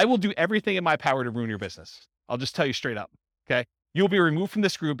 I will do everything in my power to ruin your business. I'll just tell you straight up, okay? You'll be removed from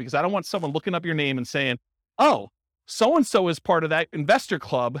this group because I don't want someone looking up your name and saying, oh, so-and-so is part of that investor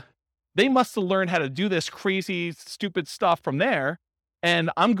club. They must have learned how to do this crazy, stupid stuff from there.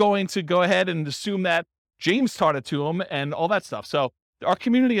 And I'm going to go ahead and assume that James taught it to him and all that stuff. So our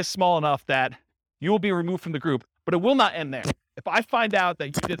community is small enough that you will be removed from the group, but it will not end there. If I find out that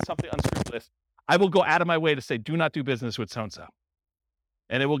you did something unscrupulous, I will go out of my way to say, do not do business with so-and-so.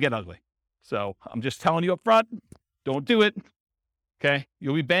 And it will get ugly. So I'm just telling you up front, don't do it. Okay.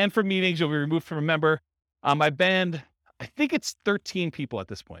 You'll be banned from meetings. You'll be removed from a member. I banned, I think it's 13 people at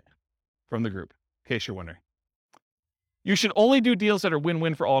this point from the group, in case you're wondering. You should only do deals that are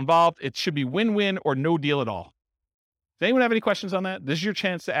win-win for all involved. It should be win-win or no deal at all. Does anyone have any questions on that? This is your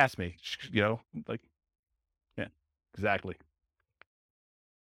chance to ask me. Yeah, exactly.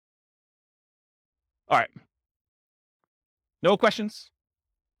 All right. No questions?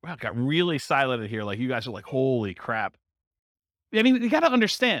 Wow, it got really silent in here. Like, you guys are like, holy crap. I mean, you got to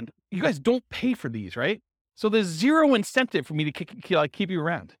understand, you guys don't pay for these, right? So there's zero incentive for me to keep you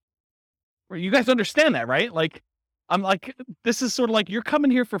around. You guys understand that, right? Like, I'm like, this is sort of like, you're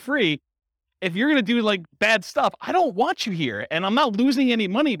coming here for free. If you're going to do like bad stuff, I don't want you here. And I'm not losing any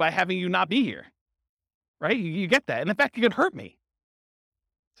money by having you not be here. Right? You get that. And in fact, you could hurt me.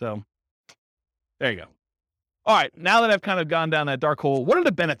 So there you go. All right. Now that I've kind of gone down that dark hole, what are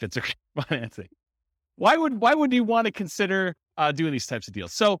the benefits of financing? Why would you want to consider doing these types of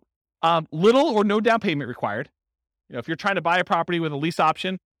deals? So little or no down payment required. You know, if you're trying to buy a property with a lease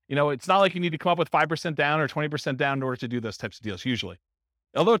option, you know, it's not like you need to come up with 5% down or 20% down in order to do those types of deals usually.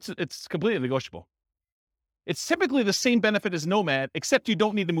 Although it's completely negotiable. It's typically the same benefit as Nomad, except you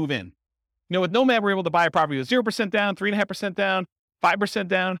don't need to move in. You know, with Nomad, we're able to buy a property with 0% down, 3.5% down, 5%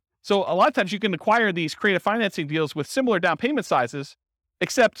 down. So a lot of times you can acquire these creative financing deals with similar down payment sizes,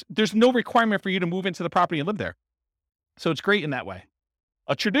 except there's no requirement for you to move into the property and live there. So it's great in that way.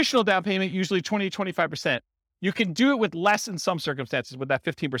 A traditional down payment, usually 20 to 25%. You can do it with less in some circumstances with that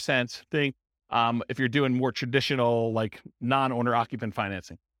 15% thing. If you're doing more traditional, like non-owner occupant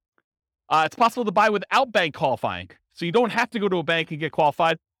financing. It's possible to buy without bank qualifying. So you don't have to go to a bank and get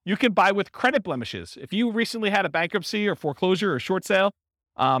qualified. You can buy with credit blemishes. If you recently had a bankruptcy or foreclosure or short sale,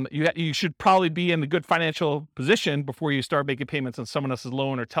 you should probably be in a good financial position before you start making payments on someone else's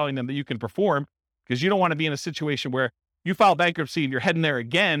loan or telling them that you can perform, because you don't want to be in a situation where you file bankruptcy and you're heading there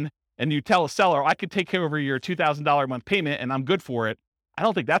again and you tell a seller, I could take care of your $2,000 a month payment and I'm good for it. I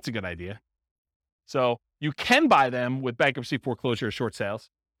don't think that's a good idea. So you can buy them with bankruptcy, foreclosure, or short sales,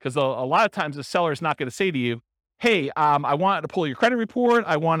 because a lot of times the seller is not going to say to you, hey, I want to pull your credit report.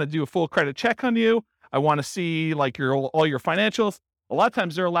 I want to do a full credit check on you. I want to see like all your financials. A lot of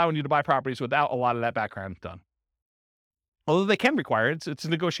times they're allowing you to buy properties without a lot of that background done. Although they can require it, it's a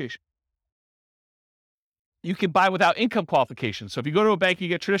negotiation. You can buy without income qualification. So if you go to a bank, you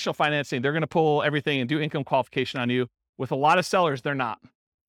get traditional financing, they're going to pull everything and do income qualification on you. With a lot of sellers, they're not.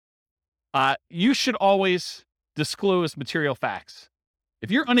 You should always disclose material facts. If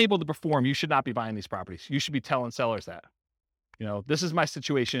you're unable to perform, you should not be buying these properties. You should be telling sellers that, you know, this is my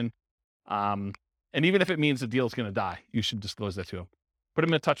situation. And even if it means the deal is going to die, you should disclose that to them. Put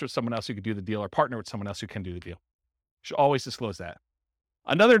them in touch with someone else who could do the deal or partner with someone else who can do the deal. You should always disclose that.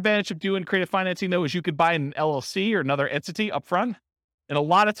 Another advantage of doing creative financing, though, is you could buy an LLC or another entity up front. And a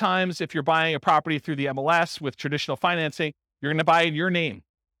lot of times, if you're buying a property through the MLS with traditional financing, you're going to buy in your name.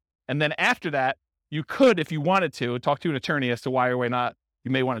 And then after that, you could, if you wanted to, talk to an attorney as to why or why not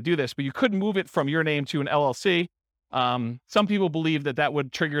you may want to do this, but you could move it from your name to an LLC. Some people believe that that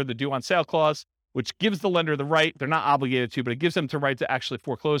would trigger the due on sale clause, which gives the lender the right, they're not obligated to, but it gives them the right to actually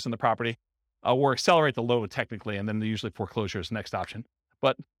foreclose on the property or accelerate the loan technically, and then usually foreclosure is the next option.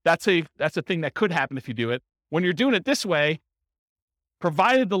 But that's a thing that could happen if you do it. When you're doing it this way,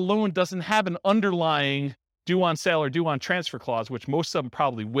 provided the loan doesn't have an underlying due on sale or due on transfer clause, which most of them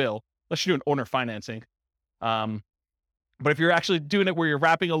probably will, unless you're doing owner financing. But if you're actually doing it where you're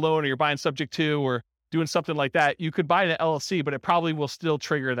wrapping a loan or you're buying subject to or doing something like that, you could buy an LLC, but it probably will still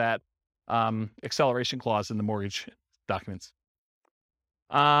trigger that acceleration clause in the mortgage documents.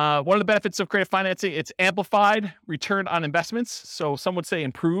 One of the benefits of creative financing, it's amplified return on investments. So some would say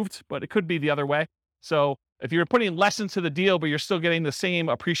improved, but it could be the other way. So if you're putting less into the deal, but you're still getting the same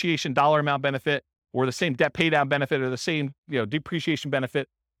appreciation dollar amount benefit or the same debt pay down benefit or the same depreciation benefit,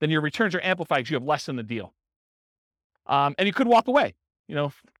 then your returns are amplified because you have less in the deal. And you could walk away. You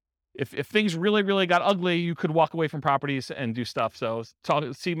know, if things really, really got ugly, you could walk away from properties and do stuff. So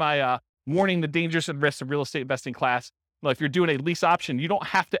see my warning the dangers and risks of real estate investing class. Well, if you're doing a lease option, you don't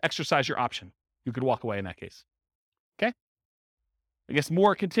have to exercise your option. You could walk away in that case. Okay. I guess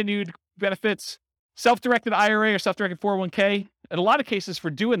more continued benefits, self-directed IRA or self-directed 401k. In a lot of cases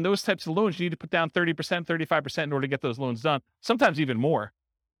for doing those types of loans, you need to put down 30%, 35% in order to get those loans done. Sometimes even more.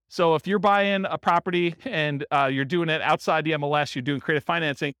 So if you're buying a property and you're doing it outside the MLS, you're doing creative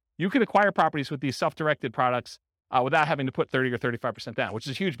financing, you can acquire properties with these self-directed products without having to put 30 or 35% down, which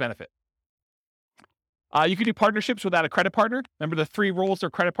is a huge benefit. You can do partnerships without a credit partner. Remember the 3 roles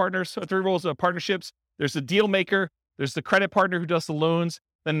of credit partners, 3 roles of partnerships. There's the deal maker, there's the credit partner who does the loans,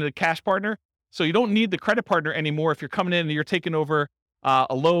 then the cash partner. So you don't need the credit partner anymore if you're coming in and you're taking over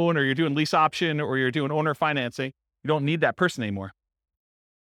a loan, or you're doing lease option, or you're doing owner financing. You don't need that person anymore.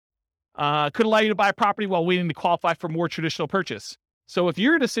 Could allow you to buy a property while waiting to qualify for more traditional purchase. So if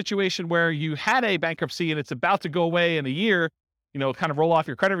you're in a situation where you had a bankruptcy and it's about to go away in a year, kind of roll off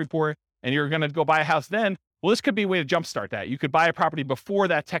your credit report, and you're going to go buy a house then, well, this could be a way to jumpstart that. You could buy a property before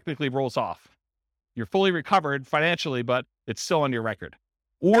that technically rolls off. You're fully recovered financially, but it's still on your record.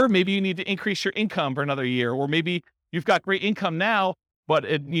 Or maybe you need to increase your income for another year, or maybe you've got great income now, but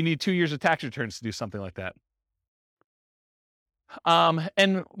you need 2 years of tax returns to do something like that.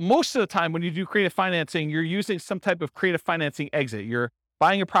 And most of the time when you do creative financing, you're using some type of creative financing exit. You're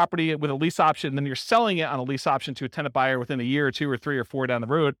buying a property with a lease option, and then you're selling it on a lease option to a tenant buyer within a year or 2 or 3 or 4 down the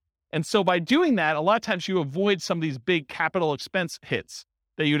road. And so by doing that, a lot of times you avoid some of these big capital expense hits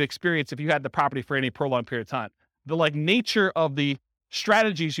that you'd experience if you had the property for any prolonged period of time. The nature of the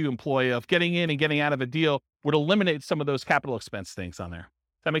strategies you employ of getting in and getting out of a deal would eliminate some of those capital expense things on there.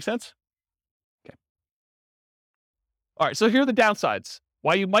 Does that make sense? Okay. All right, so here are the downsides,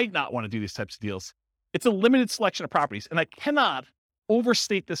 why you might not want to do these types of deals. It's a limited selection of properties, and I cannot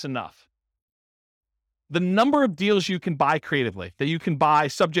overstate this enough. The number of deals you can buy creatively, that you can buy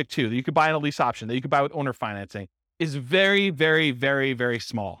subject to, that you can buy on a lease option, that you can buy with owner financing, is very, very, very, very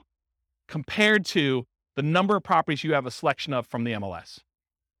small compared to the number of properties you have a selection of from the MLS.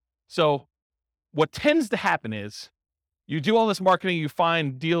 So what tends to happen is you do all this marketing, you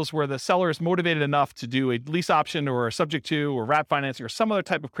find deals where the seller is motivated enough to do a lease option or a subject to or wrap financing or some other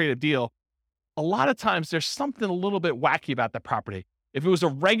type of creative deal. A lot of times there's something a little bit wacky about the property. If it was a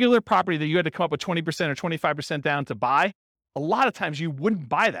regular property that you had to come up with 20% or 25% down to buy, a lot of times you wouldn't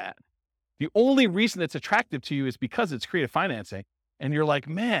buy that. The only reason it's attractive to you is because it's creative financing. And you're like,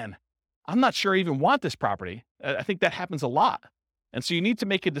 man, I'm not sure I even want this property. I think that happens a lot. And so you need to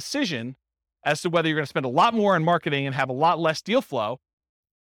make a decision as to whether you're going to spend a lot more on marketing and have a lot less deal flow,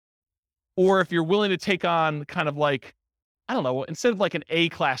 or if you're willing to take on kind of like, I don't know, instead of like an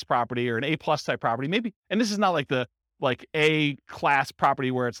A-class property or an A-plus type property, maybe, and this is not like the A-class property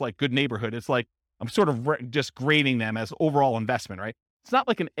where it's like good neighborhood. It's like, I'm sort of just grading them as overall investment, right? It's not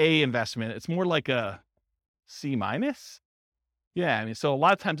like an A investment. It's more like a C minus. Yeah, I mean, so a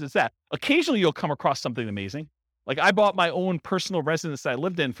lot of times it's that. Occasionally you'll come across something amazing. Like I bought my own personal residence that I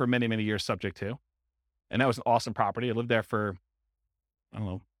lived in for many, many years subject to. And that was an awesome property. I lived there for,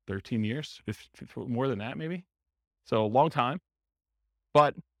 13 years, more than that maybe. So a long time,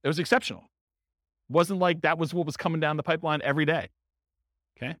 but it was exceptional. It wasn't like that was what was coming down the pipeline every day.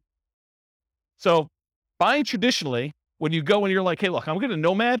 Okay. So buying traditionally, when you go and you're like, hey, look, I'm going to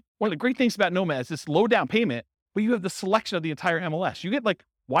Nomad. One of the great things about Nomad is this low down payment, but you have the selection of the entire MLS. You get like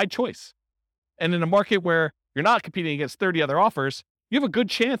wide choice. And in a market where you're not competing against 30 other offers, you have a good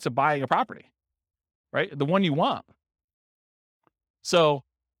chance of buying a property, right? The one you want. So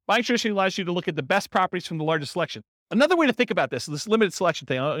buying traditionally allows you to look at the best properties from the largest selection. Another way to think about this limited selection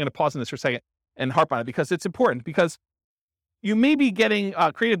thing, I'm going to pause on this for a second and harp on it because it's important, because you may be getting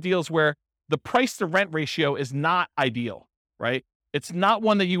creative deals where the price to rent ratio is not ideal, right? It's not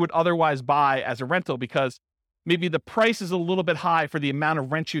one that you would otherwise buy as a rental because maybe the price is a little bit high for the amount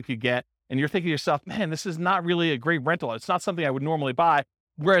of rent you could get. And you're thinking to yourself, man, this is not really a great rental. It's not something I would normally buy.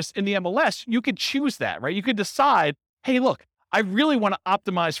 Whereas in the MLS, you could choose that, right? You could decide, hey, look, I really want to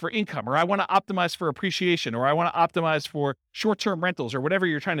optimize for income, or I want to optimize for appreciation, or I want to optimize for short-term rentals, or whatever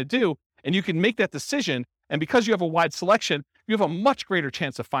you're trying to do. And you can make that decision. And because you have a wide selection, you have a much greater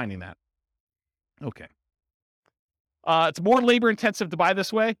chance of finding that. Okay. It's more labor intensive to buy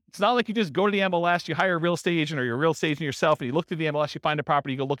this way. It's not like you just go to the MLS, you hire a real estate agent or you're a real estate agent yourself, and you look through the MLS, you find a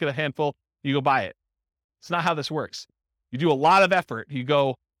property, you go look at a handful, you go buy it. It's not how this works. You do a lot of effort. You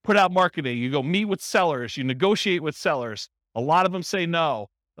go put out marketing, you go meet with sellers, you negotiate with sellers. A lot of them say no.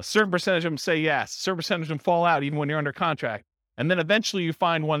 A certain percentage of them say yes. A certain percentage of them fall out even when you're under contract. And then eventually you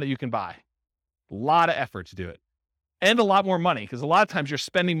find one that you can buy. A lot of effort to do it. And a lot more money, because a lot of times you're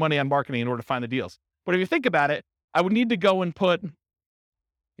spending money on marketing in order to find the deals. But if you think about it, I would need to go and put,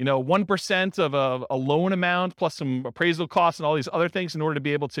 1% of a loan amount plus some appraisal costs and all these other things in order to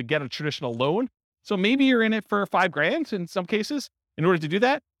be able to get a traditional loan. So maybe you're in it for $5,000 in some cases. In order to do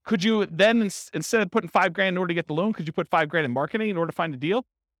that, could you then, instead of putting $5,000 in order to get the loan, could you put $5,000 in marketing in order to find a deal?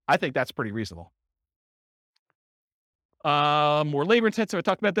 I think that's pretty reasonable. More labor intensive. I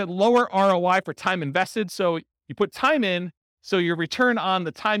talked about that. Lower ROI for time invested. So you put time in, so your return on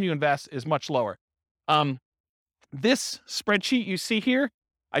the time you invest is much lower. This spreadsheet you see here,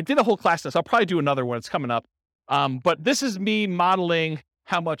 I did a whole class on this. I'll probably do another one. It's coming up. But this is me modeling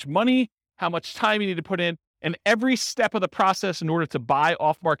how much money, how much time you need to put in, and every step of the process in order to buy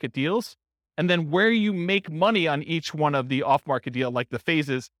off-market deals, and then where you make money on each one of the off-market deal, like the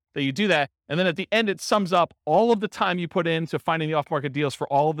phases that you do that. And then at the end, it sums up all of the time you put into finding the off-market deals for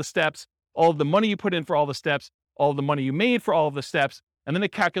all of the steps, all of the money you put in for all the steps, all of the money you made for all of the steps. And then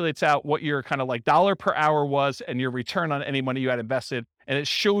it calculates out what your kind of like dollar per hour was and your return on any money you had invested. And it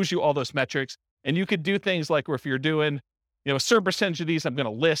shows you all those metrics. And you could do things like, or if you're doing, a certain percentage of these I'm going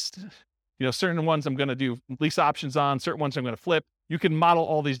to list, certain ones I'm going to do lease options on, certain ones I'm going to flip. You can model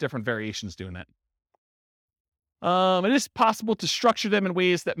all these different variations doing that. It is possible to structure them in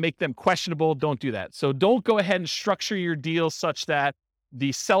ways that make them questionable. Don't do that. So don't go ahead and structure your deals such that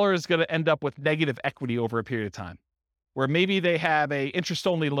the seller is going to end up with negative equity over a period of time, where maybe they have a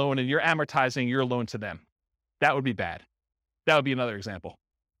interest-only loan and you're amortizing your loan to them. That would be bad. That would be another example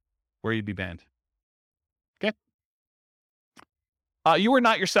where you'd be banned. Okay. You are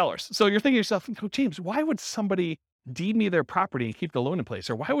not your sellers. So you're thinking to yourself, James, why would somebody deed me their property and keep the loan in place?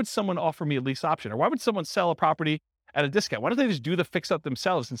 Or why would someone offer me a lease option? Or why would someone sell a property at a discount? Why don't they just do the fix up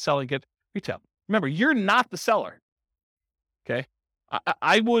themselves and sell and get retail? Remember, you're not the seller. Okay.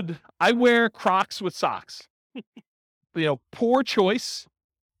 I wear Crocs with socks. Poor choice.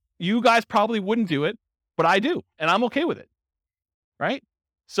 You guys probably wouldn't do it, but I do, and I'm okay with it. Right?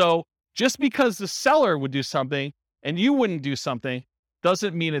 So just because the seller would do something and you wouldn't do something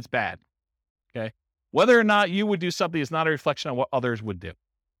doesn't mean it's bad. Okay? Whether or not you would do something is not a reflection on what others would do.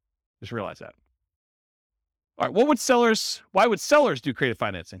 Just realize that. All right, why would sellers do creative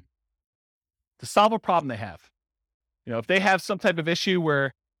financing? To solve a problem they have. If they have some type of issue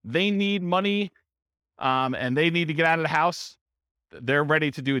where they need money and they need to get out of the house, they're ready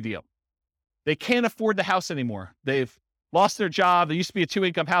to do a deal. They can't afford the house anymore. They've lost their job. They used to be a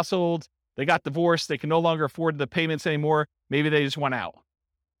 2-income household. They got divorced. They can no longer afford the payments anymore. Maybe they just went out.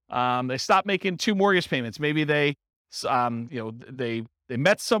 They stopped making 2 mortgage payments. Maybe they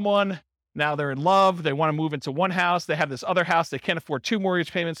met someone. Now they're in love. They want to move into one house. They have this other house. They can't afford 2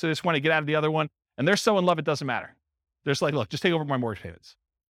 mortgage payments. So they just want to get out of the other one. And they're so in love, it doesn't matter. They're just like, look, just take over my mortgage payments.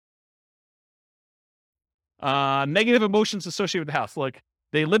 Negative emotions associated with the house. Like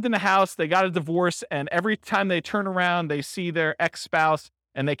they lived in the house, they got a divorce, and every time they turn around, they see their ex-spouse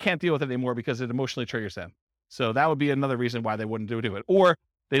and they can't deal with it anymore because it emotionally triggers them. So that would be another reason why they wouldn't do it. Or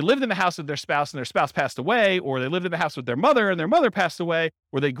they lived in the house with their spouse and their spouse passed away, or they lived in the house with their mother and their mother passed away,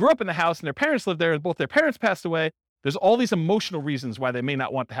 or they grew up in the house and their parents lived there and both their parents passed away. There's all these emotional reasons why they may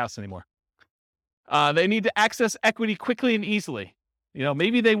not want the house anymore. They need to access equity quickly and easily.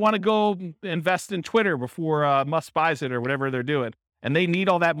 Maybe they want to go invest in Twitter before Musk buys it or whatever they're doing, and they need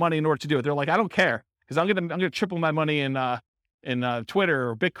all that money in order to do it. They're like, I don't care because I'm gonna triple my money in Twitter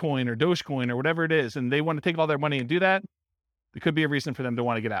or Bitcoin or Dogecoin or whatever it is, and they want to take all their money and do that. There could be a reason for them to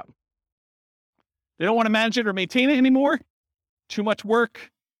want to get out. They don't want to manage it or maintain it anymore. Too much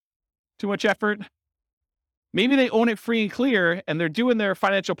work, too much effort. Maybe they own it free and clear and they're doing their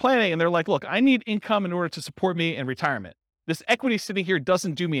financial planning and they're like, look, I need income in order to support me in retirement. This equity sitting here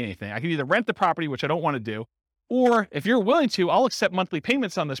doesn't do me anything. I can either rent the property, which I don't want to do, or if you're willing to, I'll accept monthly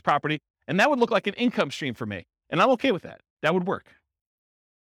payments on this property and that would look like an income stream for me. And I'm okay with that. That would work.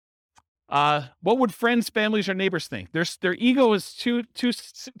 What would friends, families, or neighbors think? Their ego is too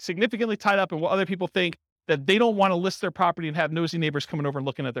significantly tied up in what other people think that they don't want to list their property and have nosy neighbors coming over and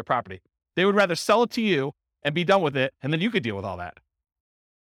looking at their property. They would rather sell it to you and be done with it, and then you could deal with all that.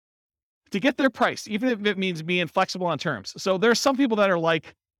 To get their price, even if it means being flexible on terms. So there are some people that are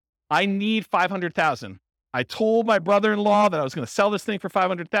like, I need $500,000. I told my brother-in-law that I was going to sell this thing for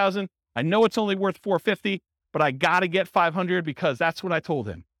 $500,000. I know it's only worth $450,000, but I got to get $500,000 because that's what I told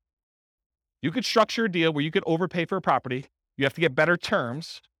him. You could structure a deal where you could overpay for a property. You have to get better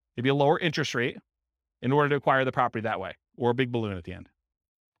terms, maybe a lower interest rate in order to acquire the property that way, or a big balloon at the end.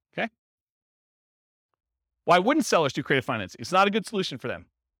 Okay? Why wouldn't sellers do creative financing? It's not a good solution for them.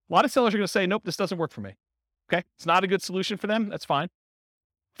 A lot of sellers are going to say, nope, this doesn't work for me. Okay? It's not a good solution for them. That's fine.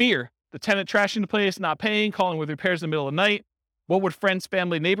 Fear, the tenant trashing the place, not paying, calling with repairs in the middle of the night. What would friends,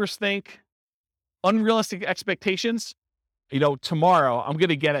 family, neighbors think? Unrealistic expectations. Tomorrow I'm going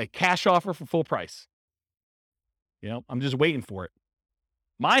to get a cash offer for full price. I'm just waiting for it.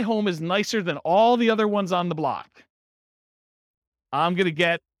 My home is nicer than all the other ones on the block. I'm going to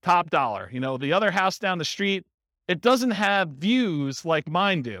get top dollar. The other house down the street, it doesn't have views like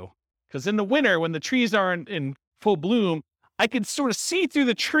mine do. Because in the winter, when the trees are in full bloom, I can sort of see through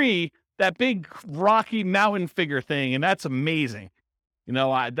the tree that big rocky mountain figure thing, and that's amazing.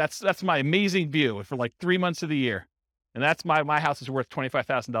 That's my amazing view for like 3 months of the year, and that's my house is worth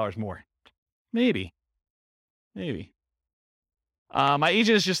 $25,000 more. Maybe. My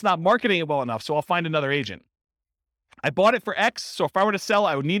agent is just not marketing it well enough, so I'll find another agent. I bought it for X, so if I were to sell,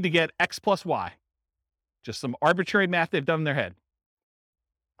 I would need to get X plus Y. Just some arbitrary math they've done in their head.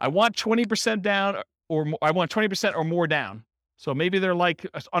 I want 20% down, or I want 20% or more down. So maybe they're like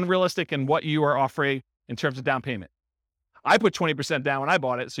unrealistic in what you are offering in terms of down payment. I put 20% down when I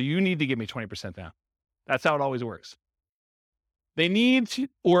bought it, so you need to give me 20% down. That's how it always works. They need to,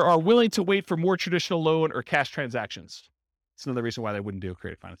 or are willing to wait for more traditional loan or cash transactions. It's another reason why they wouldn't do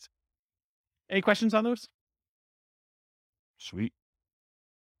creative finance. Any questions on those? Sweet.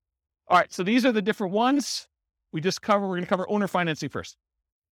 All right, so these are the different ones we're going to cover owner financing first.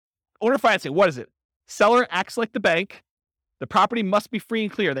 Owner financing, what is it? Seller acts like the bank. The property must be free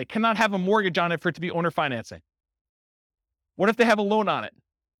and clear. They cannot have a mortgage on it for it to be owner financing. What if they have a loan on it?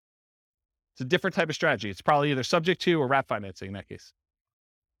 It's a different type of strategy. It's probably either subject to or wrap financing in that case.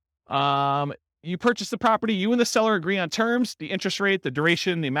 You purchase the property. You and the seller agree on terms, the interest rate, the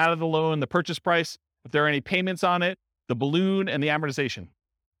duration, the amount of the loan, the purchase price, if there are any payments on it, the balloon, and the amortization.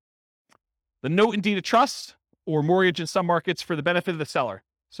 The note and deed of trust or mortgage in some markets for the benefit of the seller.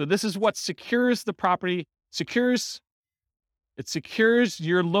 So this is what secures the property, secures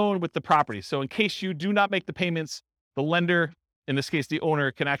your loan with the property. So in case you do not make the payments, the lender, in this case, the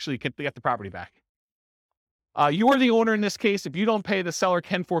owner, can actually get the property back. You are the owner in this case. If you don't pay, the seller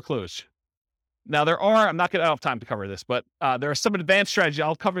can foreclose. Now I'm not going to have time to cover this, but there are some advanced strategies.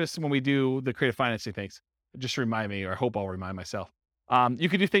 I'll cover this when we do the creative financing things. Just remind me, or I hope I'll remind myself. You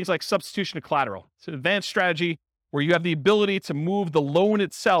can do things like substitution of collateral. It's an advanced strategy where you have the ability to move the loan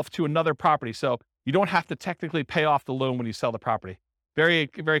itself to another property. So you don't have to technically pay off the loan when you sell the property. Very,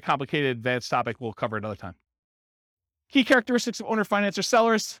 very complicated, advanced topic we'll cover another time. Key characteristics of owner finance or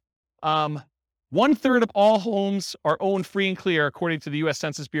sellers. 1/3 of all homes are owned free and clear, according to the U.S.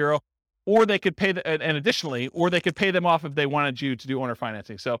 Census Bureau, or they could pay, they could pay them off if they wanted you to do owner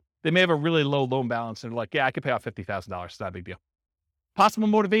financing. So they may have a really low loan balance and they're like, yeah, I could pay off $50,000. It's not a big deal. Possible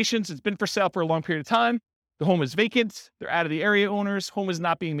motivations. It's been for sale for a long period of time. The home is vacant. They're out of the area owners. Home is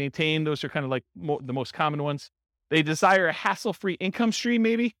not being maintained. Those are kind of like the most common ones. They desire a hassle-free income stream,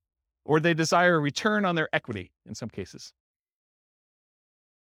 maybe, or they desire a return on their equity in some cases.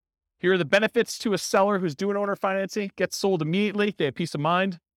 Here are the benefits to a seller who's doing owner financing. Gets sold immediately. They have peace of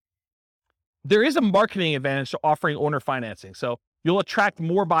mind. There is a marketing advantage to offering owner financing. So you'll attract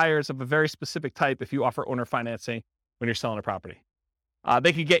more buyers of a very specific type if you offer owner financing when you're selling a property.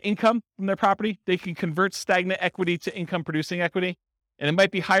 They can get income from their property. They can convert stagnant equity to income producing equity. And it might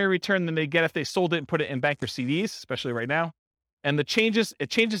be higher return than they get if they sold it and put it in bank or CDs, especially right now. And it changes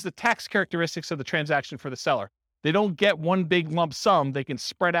the tax characteristics of the transaction for the seller. They don't get one big lump sum. They can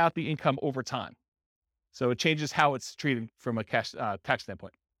spread out the income over time. So it changes how it's treated from a cash tax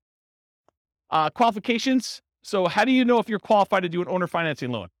standpoint. Qualifications. So how do you know if you're qualified to do an owner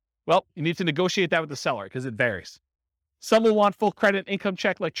financing loan? Well, you need to negotiate that with the seller because it varies. Some will want full credit income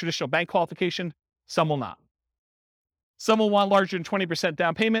check like traditional bank qualification. Some will not. Some will want larger than 20%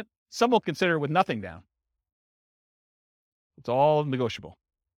 down payment. Some will consider with nothing down. It's all negotiable.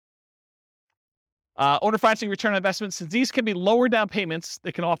 Owner financing return on investment. Since these can be lower down payments,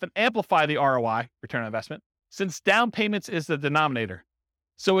 they can often amplify the ROI, return on investment, since down payments is the denominator.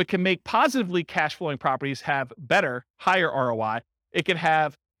 So it can make positively cash flowing properties have better, higher ROI. It can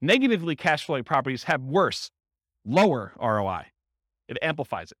have negatively cash flowing properties have worse, lower ROI. It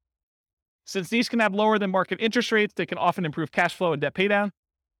amplifies it. Since these can have lower than market interest rates, they can often improve cash flow and debt paydown.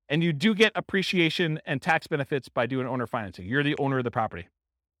 And you do get appreciation and tax benefits by doing owner financing. You're the owner of the property.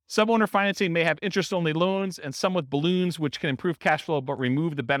 Some owner financing may have interest-only loans and some with balloons, which can improve cash flow but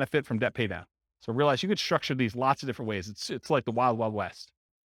remove the benefit from debt paydown. So realize you could structure these lots of different ways. It's like the wild, wild west.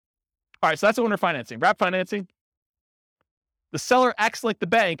 All right, so that's owner financing. Wrap financing. The seller acts like the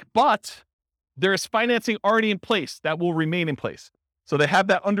bank, but there is financing already in place that will remain in place. So they have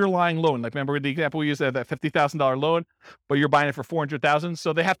that underlying loan. Like remember the example we used, that $50,000 loan, but you're buying it for $400,000.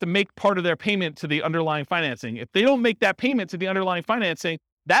 So they have to make part of their payment to the underlying financing. If they don't make that payment to the underlying financing,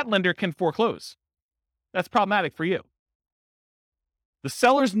 that lender can foreclose. That's problematic for you. The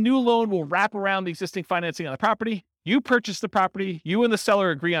seller's new loan will wrap around the existing financing on the property. You purchase the property. You and the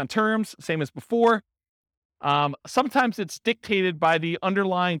seller agree on terms, same as before. Sometimes it's dictated by the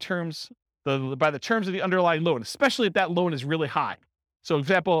underlying terms, by the terms of the underlying loan, especially if that loan is really high. So, for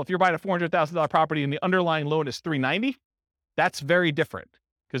example, if you're buying a $400,000 property and the underlying loan is $390,000, that's very different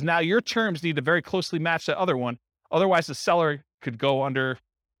because now your terms need to very closely match that other one. Otherwise, the seller could go underwater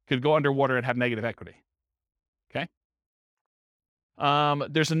and have negative equity. Okay.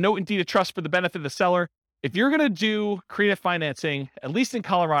 There's a note in deed of trust for the benefit of the seller. If you're going to do creative financing, at least in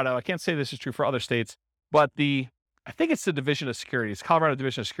Colorado, I can't say this is true for other states, but I think it's the Division of Securities, Colorado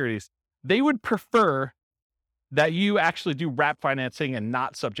Division of Securities, they would prefer that you actually do wrap financing and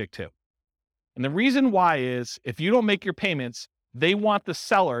not subject to. And the reason why is if you don't make your payments, they want the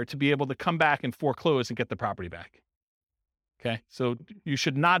seller to be able to come back and foreclose and get the property back. Okay. So you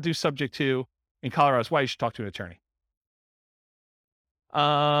should not do subject to in Colorado. That's why you should talk to an attorney.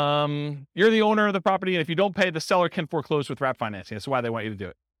 You're the owner of the property, and if you don't pay, the seller can foreclose with wrap financing. That's why they want you to do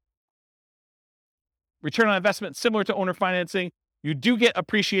it. Return on investment, similar to owner financing. You do get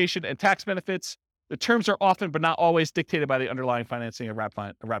appreciation and tax benefits. The terms are often, but not always, dictated by the underlying financing of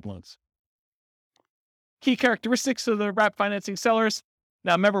wrap loans. Key characteristics of the wrap financing sellers.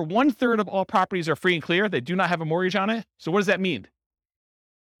 Now, remember, 1/3 of all properties are free and clear. They do not have a mortgage on it. So what does that mean?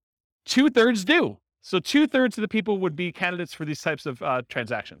 2/3 do. So 2/3 of the people would be candidates for these types of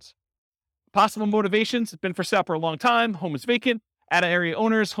transactions. Possible motivations: it's been for sale for a long time, home is vacant, out-of-area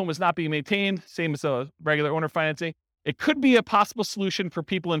owners, home is not being maintained, same as a regular owner financing. It could be a possible solution for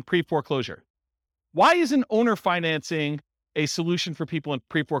people in pre-foreclosure. Why isn't owner financing a solution for people in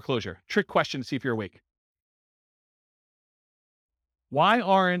pre-foreclosure? Trick question to see if you're awake. Why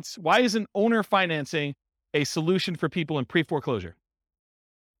isn't owner financing a solution for people in pre-foreclosure?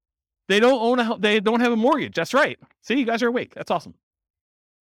 They don't have a mortgage. That's right. See, you guys are awake. That's awesome.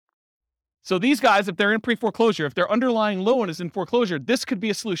 So these guys, if they're in pre-foreclosure, if their underlying loan is in foreclosure, this could be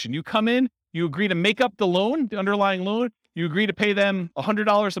a solution. You come in, you agree to make up the loan, the underlying loan, you agree to pay them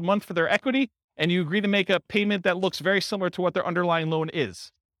 $100 a month for their equity, and you agree to make a payment that looks very similar to what their underlying loan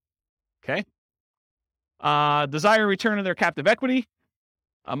is. Okay? Desire return of their captive equity.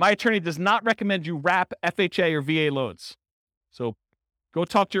 My attorney does not recommend you wrap FHA or VA loans. So go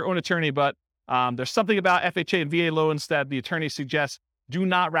talk to your own attorney, but there's something about FHA and VA loans that the attorney suggests do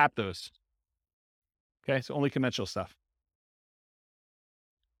not wrap those. Okay, so only conventional stuff.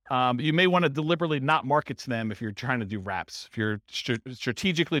 You may want to deliberately not market to them if you're trying to do wraps. If you're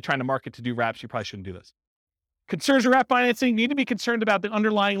strategically trying to market to do wraps, you probably shouldn't do this. Concerns of wrap financing: need to be concerned about the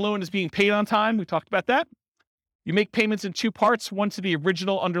underlying loan is being paid on time. We talked about that. You make payments in two parts, one to the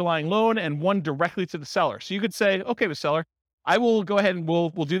original underlying loan and one directly to the seller. So you could say, okay, the seller, I will go ahead and we'll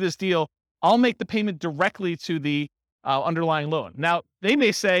do this deal. I'll make the payment directly to the underlying loan. Now, they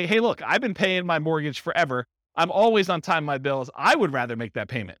may say, hey, look, I've been paying my mortgage forever. I'm always on time with my bills. I would rather make that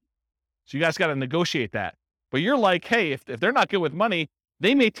payment. So you guys got to negotiate that. But you're like, hey, if they're not good with money,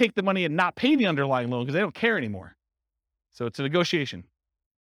 they may take the money and not pay the underlying loan because they don't care anymore. So it's a negotiation.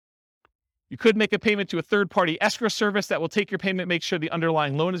 You could make a payment to a third-party escrow service that will take your payment, make sure the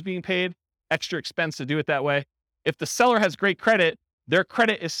underlying loan is being paid. Extra expense to do it that way. If the seller has great credit, their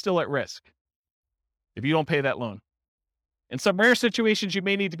credit is still at risk if you don't pay that loan. In some rare situations, you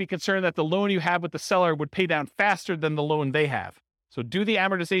may need to be concerned that the loan you have with the seller would pay down faster than the loan they have. So do the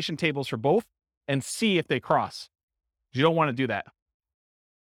amortization tables for both and see if they cross. You don't want to do that.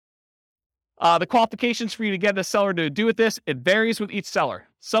 The qualifications for you to get the seller to do with this, it varies with each seller.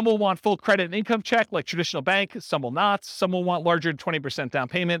 Some will want full credit and income check like traditional bank. Some will not. Some will want larger than 20% down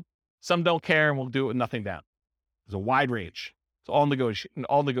payment. Some don't care and will do it with nothing down. There's a wide range. It's all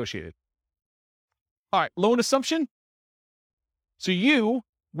negotiated. All right, loan assumption. So you,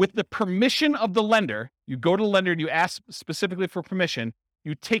 with the permission of the lender, you go to the lender and you ask specifically for permission.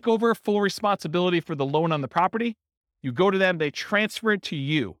 You take over full responsibility for the loan on the property. You go to them, they transfer it to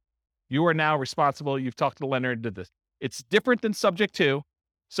you. You are now responsible. You've talked to the lender and did this. It's different than subject to.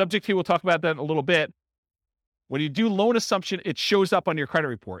 Subject to, we'll talk about that in a little bit. When you do loan assumption, it shows up on your credit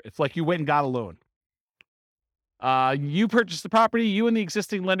report. It's like you went and got a loan. You purchase the property, you and the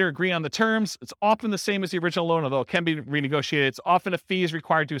existing lender agree on the terms. It's often the same as the original loan, although it can be renegotiated. It's often a fee is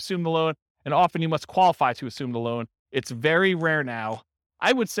required to assume the loan, and often you must qualify to assume the loan. It's very rare now.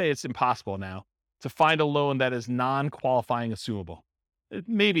 I would say it's impossible now to find a loan that is non-qualifying assumable.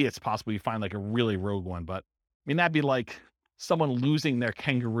 Maybe it's possible you find like a really rogue one, but I mean, that'd be like someone losing their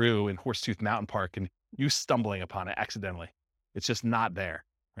kangaroo in Horsetooth Mountain Park and you stumbling upon it accidentally. It's just not there,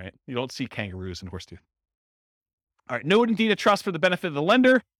 right? You don't see kangaroos in Horsetooth. All right, note and deed of trust for the benefit of the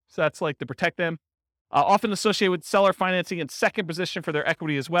lender. So that's like to protect them. Often associated with seller financing in second position for their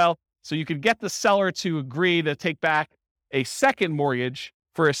equity as well. So you could get the seller to agree to take back a second mortgage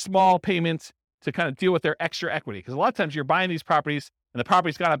for a small payment to kind of deal with their extra equity. Because a lot of times you're buying these properties and the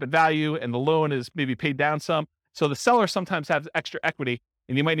property's gone up in value and the loan is maybe paid down some. So the seller sometimes has extra equity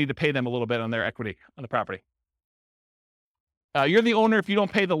and you might need to pay them a little bit on their equity on the property. You're the owner. If you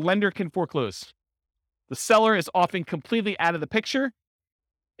don't pay, the lender can foreclose. The seller is often completely out of the picture.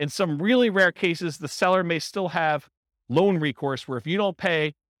 In some really rare cases, the seller may still have loan recourse where if you don't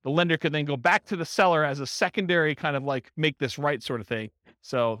pay, the lender could then go back to the seller as a secondary kind of like make this right sort of thing.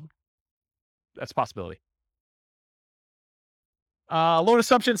 So that's a possibility. Loan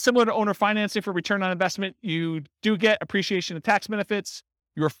assumption, similar to owner financing for return on investment, you do get appreciation and tax benefits.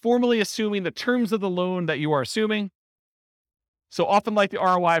 You are formally assuming the terms of the loan that you are assuming. So often like the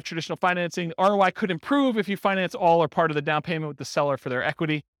ROI of traditional financing, ROI could improve if you finance all or part of the down payment with the seller for their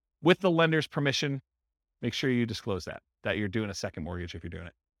equity with the lender's permission. Make sure you disclose that you're doing a second mortgage if you're doing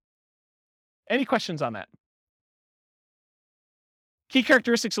it. Any questions on that? Key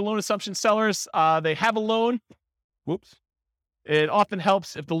characteristics of loan assumption sellers, they have a loan. Whoops. It often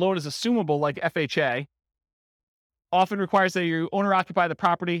helps if the loan is assumable like FHA. Often requires that you owner occupy the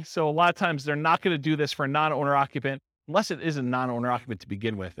property. So a lot of times they're not going to do this for a non-owner occupant unless it is a non-owner occupant to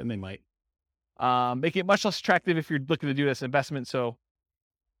begin with, and they might. Make it much less attractive if you're looking to do this investment. So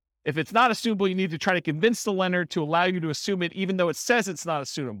if it's not assumable, you need to try to convince the lender to allow you to assume it, even though it says it's not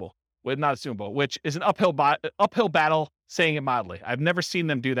assumable, which is an uphill battle, saying it mildly. I've never seen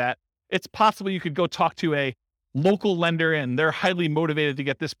them do that. It's possible you could go talk to a local lender and they're highly motivated to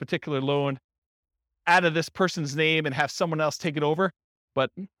get this particular loan out of this person's name and have someone else take it over.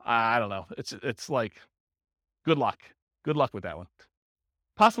 But I don't know. It's like, good luck. Good luck with that one.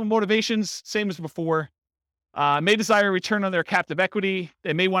 Possible motivations, same as before. May desire a return on their captive equity.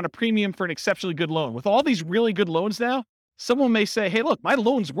 They may want a premium for an exceptionally good loan. With all these really good loans now, someone may say, hey, look, my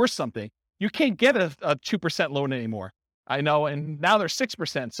loan's worth something. You can't get a 2% loan anymore. I know, and now they're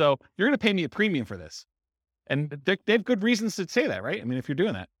 6%. So you're going to pay me a premium for this. And they have good reasons to say that, right? I mean, if you're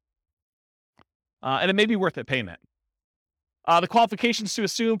doing that. And it may be worth it paying that. The qualifications to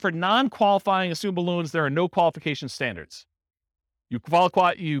assume for non-qualifying assumable loans, there are no qualification standards. You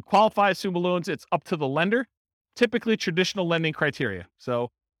qualify assumable loans, it's up to the lender. Typically traditional lending criteria.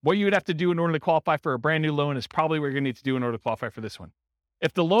 So what you would have to do in order to qualify for a brand new loan is probably what you're going to need to do in order to qualify for this one.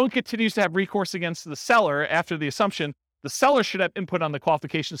 If the loan continues to have recourse against the seller after the assumption, the seller should have input on the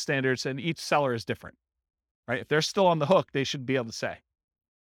qualification standards, and each seller is different, right? If they're still on the hook, they should be able to say.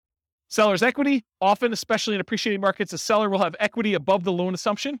 Seller's equity, often, especially in appreciating markets, a seller will have equity above the loan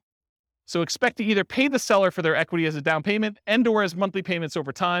assumption. So expect to either pay the seller for their equity as a down payment and or as monthly payments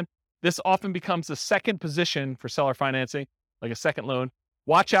over time. This often becomes the second position for seller financing, like a second loan.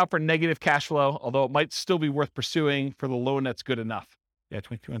 Watch out for negative cash flow, although it might still be worth pursuing for the loan that's good enough. Yeah,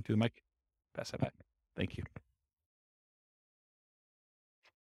 22 on through the mic. Pass that back. Thank you.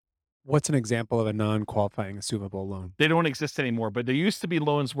 What's an example of a non-qualifying assumable loan? They don't exist anymore, but there used to be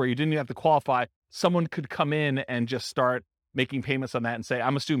loans where you didn't even have to qualify. Someone could come in and just start making payments on that and say,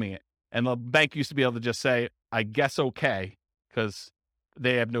 I'm assuming it. And the bank used to be able to just say, I guess okay, because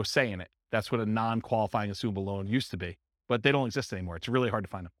they have no say in it. That's what a non-qualifying assumable loan used to be, but they don't exist anymore. It's really hard to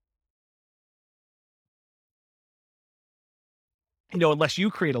find them. You know, unless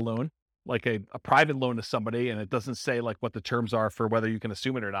you create a loan, like a private loan to somebody, and it doesn't say like what the terms are for whether you can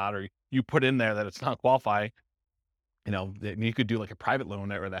assume it or not, or you put in there that it's not qualifying, you know, you could do like a private loan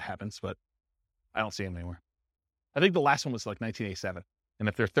where that happens, but I don't see them anymore. I think the last one was like 1987. And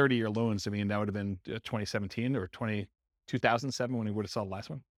if they're 30-year loans, I mean, that would have been 2017 or 2007 when we would have saw the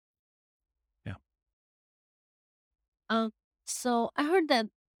last one. Yeah. So I heard that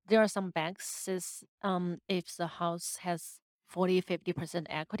there are some banks if the house has 40-50%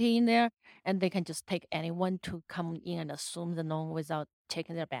 equity in there, and they can just take anyone to come in and assume the loan without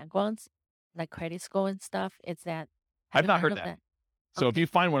checking their backgrounds, like credit score and stuff. Is that? I've not heard of that. So if you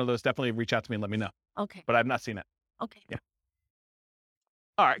find one of those, definitely reach out to me and let me know. Okay. But I've not seen it. Okay. Yeah.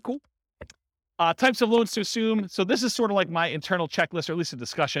 All right, cool. Types of loans to assume. So this is sort of like my internal checklist, or at least a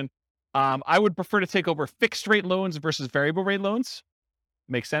discussion. I would prefer to take over fixed rate loans versus variable rate loans.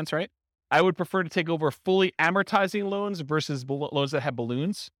 Makes sense, right? I would prefer to take over fully amortizing loans versus loans that have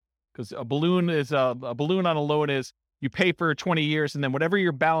balloons. Because a balloon on a loan is you pay for 20 years, and then whatever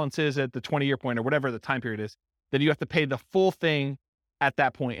your balance is at the 20-year point or whatever the time period is, then you have to pay the full thing at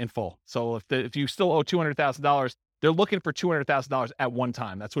that point in full. So if you still owe $200,000, they're looking for $200,000 at one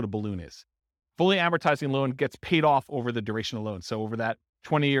time. That's what a balloon is. Fully amortizing loan gets paid off over the duration of the loan. So over that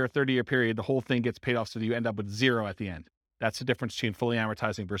 20-year, 30-year period, the whole thing gets paid off, so you end up with zero at the end. That's the difference between fully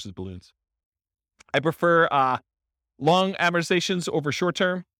amortizing versus balloons. I prefer long amortizations over short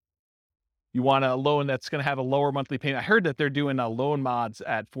term. You want a loan that's going to have a lower monthly payment. I heard that they're doing loan mods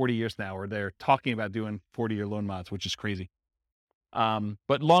at 40 years now, or they're talking about doing 40-year loan mods, which is crazy.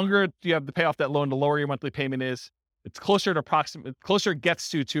 But longer you have to pay off that loan, the lower your monthly payment is. It's closer it gets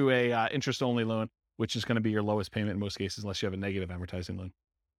to a interest-only loan, which is going to be your lowest payment in most cases, unless you have a negative amortizing loan.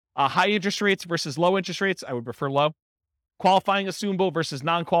 High interest rates versus low interest rates, I would prefer low. Qualifying assumable versus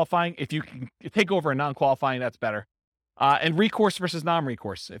non-qualifying. If you can take over a non-qualifying, that's better. And recourse versus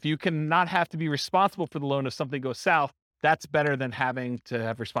non-recourse. If you cannot have to be responsible for the loan if something goes south, that's better than having to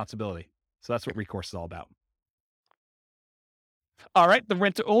have responsibility. So that's what recourse is all about. All right, the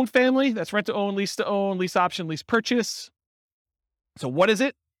rent-to-own family. That's rent-to-own, lease-to-own, lease option, lease purchase. So what is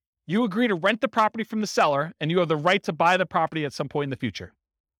it? You agree to rent the property from the seller, and you have the right to buy the property at some point in the future.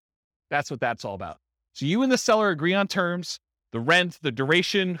 That's what that's all about. So you and the seller agree on terms, the rent, the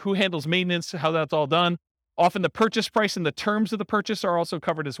duration, who handles maintenance, how that's all done. Often the purchase price and the terms of the purchase are also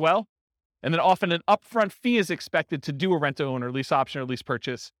covered as well. And then often an upfront fee is expected to do a rent-to-own or lease option or lease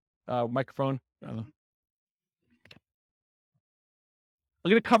purchase. Microphone. I'm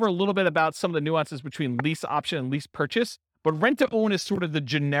going to cover a little bit about some of the nuances between lease option and lease purchase. But rent-to-own is sort of the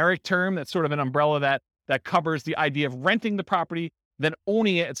generic term. That's sort of an umbrella that covers the idea of renting the property, then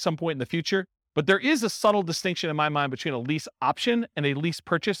owning it at some point in the future. But there is a subtle distinction in my mind between a lease option and a lease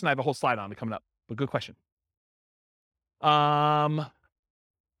purchase, and I have a whole slide on it coming up. But good question. Often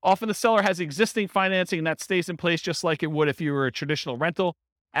the seller has existing financing, and that stays in place just like it would if you were a traditional rental.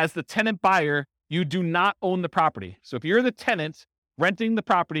 As the tenant buyer, you do not own the property. So if you're the tenant renting the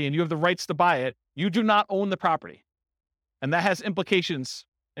property and you have the rights to buy it, you do not own the property. And that has implications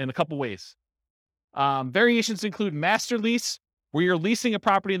in a couple ways. Variations include master lease, where you're leasing a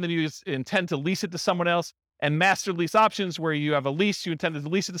property and then you intend to lease it to someone else, and master lease options, where you have a lease, you intend to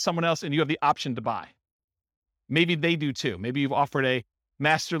lease it to someone else, and you have the option to buy. Maybe they do too. Maybe you've offered a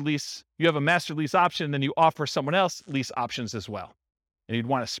master lease, you have a master lease option, and then you offer someone else lease options as well. And you'd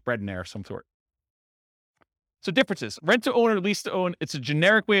want a spread in there of some sort. So differences. Rent to own or lease to own, it's a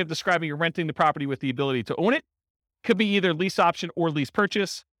generic way of describing you're renting the property with the ability to own it. Could be either lease option or lease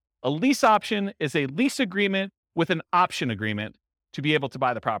purchase. A lease option is a lease agreement with an option agreement to be able to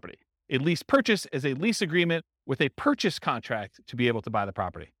buy the property. A lease purchase is a lease agreement with a purchase contract to be able to buy the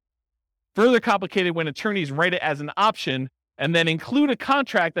property. Further complicated when attorneys write it as an option and then include a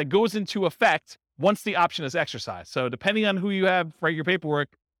contract that goes into effect once the option is exercised. So depending on who you have write your paperwork,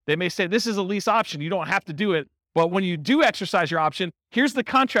 they may say, this is a lease option. You don't have to do it. But when you do exercise your option, here's the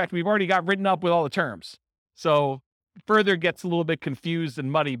contract we've already got written up with all the terms. So further gets a little bit confused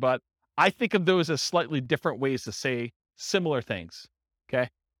and muddy, but I think of those as slightly different ways to say similar things. Okay.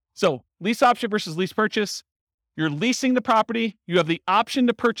 So lease option versus lease purchase. You're leasing the property. You have the option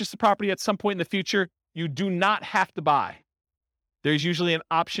to purchase the property at some point in the future. You do not have to buy. There's usually an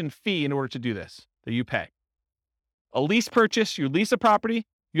option fee in order to do this that you pay. A lease purchase, you lease a property.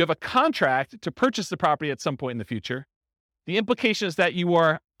 You have a contract to purchase the property at some point in the future. The implication is that you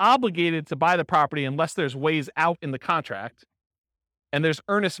are obligated to buy the property unless there's ways out in the contract, and there's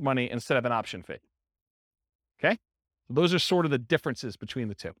earnest money instead of an option fee. Okay? So those are sort of the differences between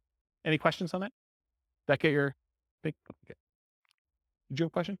the two. Any questions on that? Did that get your big? Okay. Did you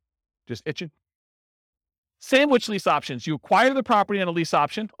have a question? Just itching? Sandwich lease options. You acquire the property on a lease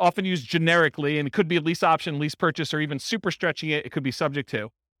option, often used generically, and it could be a lease option, lease purchase, or even super stretching it. It could be subject to.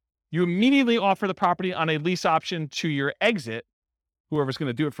 You immediately offer the property on a lease option to your exit, whoever's going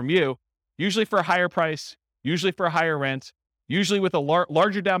to do it from you, usually for a higher price, usually for a higher rent, usually with a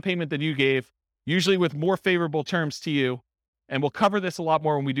larger down payment than you gave, usually with more favorable terms to you. And we'll cover this a lot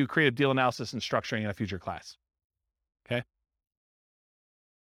more when we do creative deal analysis and structuring in a future class. Okay.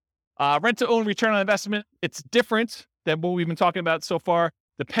 Rent to own return on investment. It's different than what we've been talking about so far.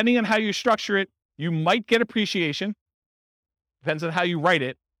 Depending on how you structure it, you might get appreciation. Depends on how you write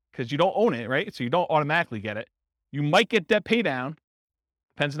it, because you don't own it, right? So you don't automatically get it. You might get debt pay down.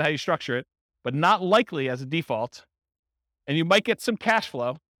 Depends on how you structure it, but not likely as a default. And you might get some cash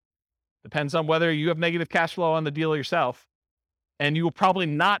flow. Depends on whether you have negative cash flow on the deal yourself. And you will probably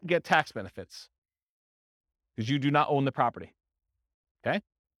not get tax benefits because you do not own the property. Okay?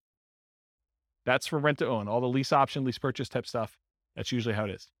 That's for rent to own. All the lease option, lease purchase type stuff. That's usually how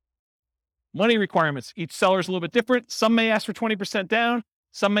it is. Money requirements. Each seller is a little bit different. Some may ask for 20% down.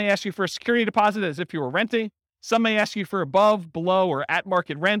 Some may ask you for a security deposit as if you were renting. Some may ask you for above, below, or at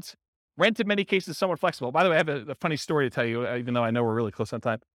market rent. Rent in many cases is somewhat flexible. By the way, I have a funny story to tell you, even though I know we're really close on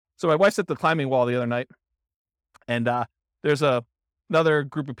time. So my wife's at the climbing wall the other night, and there's another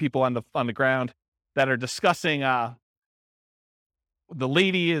group of people on the ground that are discussing. The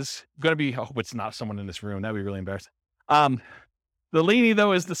lady is going to be. I hope it's not someone in this room. That'd be really embarrassing. The lady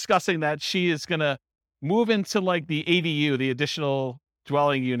though is discussing that she is going to move into like the ADU, the additional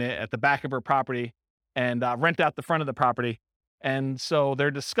dwelling unit at the back of her property, and rent out the front of the property. And so they're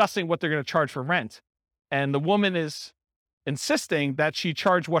discussing what they're going to charge for rent. And the woman is insisting that she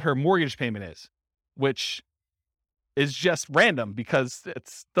charge what her mortgage payment is, which is just random because it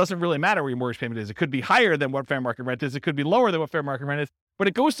doesn't really matter what your mortgage payment is. It could be higher than what fair market rent is. It could be lower than what fair market rent is. But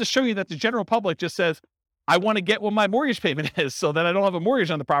it goes to show you that the general public just says, I want to get what my mortgage payment is so that I don't have a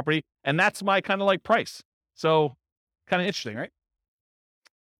mortgage on the property. And that's my kind of like price. So kind of interesting, right?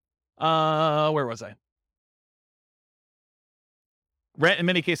 Where was I? Rent in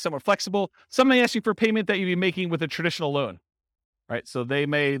many cases somewhat flexible. Some may ask you for payment that you'd be making with a traditional loan, right? So they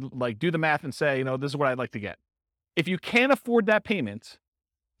may like do the math and say, this is what I'd like to get. If you can't afford that payment,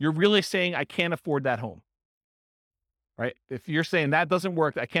 you're really saying I can't afford that home, right? If you're saying that doesn't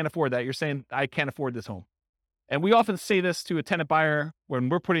work, I can't afford that, you're saying I can't afford this home. And we often say this to a tenant buyer when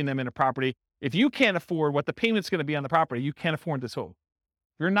we're putting them in a property. If you can't afford what the payment's going to be on the property, you can't afford this home.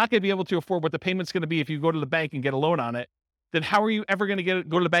 You're not going to be able to afford what the payment's going to be if you go to the bank and get a loan on it. Then how are you ever going to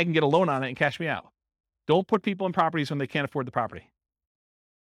go to the bank and get a loan on it and cash me out? Don't put people in properties when they can't afford the property.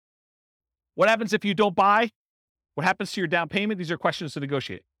 What happens if you don't buy? What happens to your down payment? These are questions to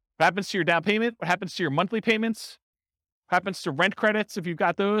negotiate. What happens to your down payment? What happens to your monthly payments? What happens to rent credits if you've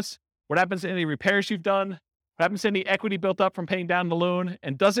got those? What happens to any repairs you've done? What happens to any equity built up from paying down the loan?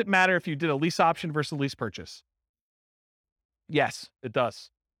 And does it matter if you did a lease option versus a lease purchase? Yes, it does,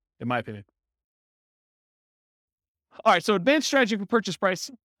 in my opinion. All right, so advanced strategy for purchase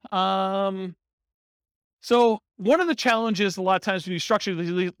price. So one of the challenges a lot of times when you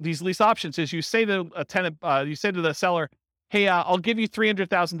structure these lease options is you say to a tenant, you say to the seller, hey, I'll give you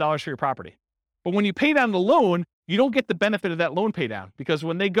 $300,000 for your property. But when you pay down the loan, you don't get the benefit of that loan pay down because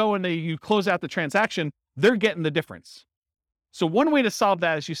when they go and you close out the transaction, they're getting the difference. So one way to solve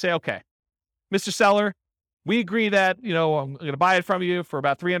that is you say, okay, Mr. Seller, we agree that, I'm going to buy it from you for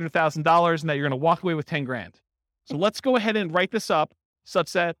about $300,000 and that you're going to walk away with 10 grand. So let's go ahead and write this up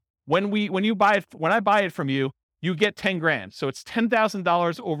such that when I buy it from you, you get 10 grand. So it's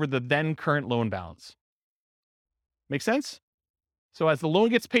 $10,000 over the then current loan balance. Make sense? So as the loan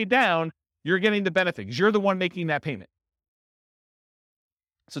gets paid down, you're getting the benefit because you're the one making that payment.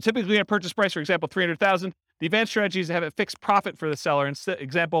 So typically a purchase price, for example, $300,000, the advanced strategy is to have a fixed profit for the seller.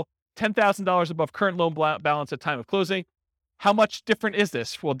 Example, $10,000 above current loan balance at time of closing. How much different is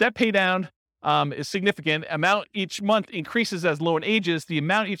this? Well, debt pay down is significant. Amount each month increases as loan ages. The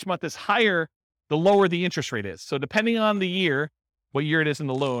amount each month is higher, the lower the interest rate is. So depending on the year, what year it is in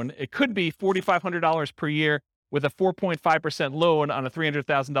the loan, it could be $4,500 per year with a 4.5% loan on a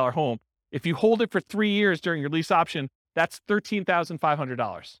 $300,000 home. If you hold it for 3 years during your lease option, that's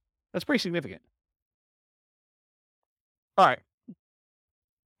 $13,500. That's pretty significant. All right.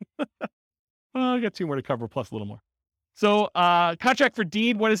 I got 2 more to cover, plus a little more. So contract for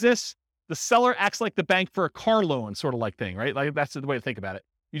deed, what is this? The seller acts like the bank for a car loan, sort of like thing, right? Like that's the way to think about it.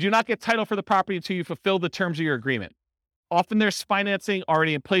 You do not get title for the property until you fulfill the terms of your agreement. Often there's financing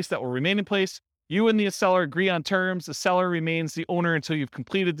already in place that will remain in place. You and the seller agree on terms. The seller remains the owner until you've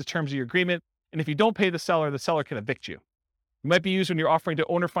completed the terms of your agreement. And if you don't pay the seller can evict you. It might be used when you're offering to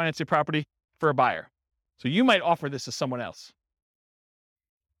owner finance your property for a buyer. So you might offer this to someone else.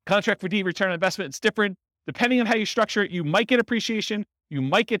 Contract for deed return on investment, it's different. Depending on how you structure it, you might get appreciation, you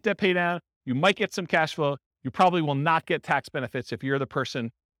might get debt pay down, you might get some cash flow. You probably will not get tax benefits if you're the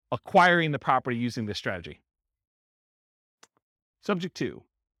person acquiring the property using this strategy. Subject 2.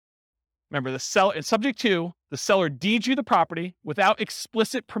 Remember, subject 2, the seller deeds you the property without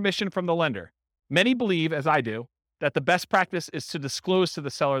explicit permission from the lender. Many believe, as I do, that the best practice is to disclose to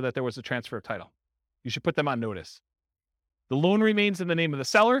the seller that there was a transfer of title. You should put them on notice. The loan remains in the name of the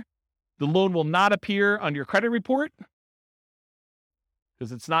seller. The loan will not appear on your credit report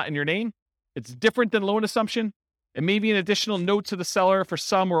because it's not in your name. It's different than loan assumption. It may be an additional note to the seller for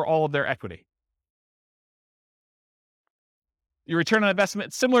some or all of their equity. Your return on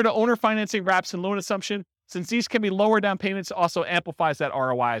investment, similar to owner financing, wraps, and loan assumption. Since these can be lower down payments, also amplifies that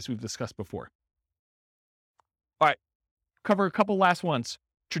ROI as we've discussed before. All right, cover a couple last ones.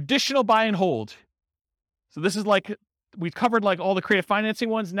 Traditional buy and hold. So this is like, we've covered like all the creative financing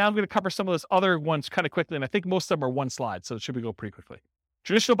ones. Now I'm going to cover some of those other ones kind of quickly. And I think most of them are one slide, so it should go pretty quickly.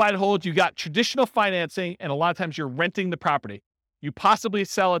 Traditional buy and hold, you got traditional financing, and a lot of times you're renting the property. You possibly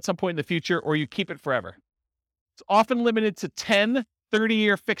sell at some point in the future, or you keep it forever. It's often limited to 10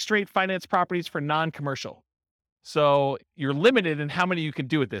 30-year fixed rate finance properties for non-commercial. So you're limited in how many you can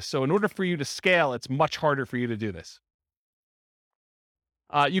do with this. So in order for you to scale, it's much harder for you to do this.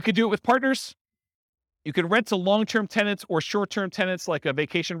 You could do it with partners. You can rent to long-term tenants or short-term tenants like a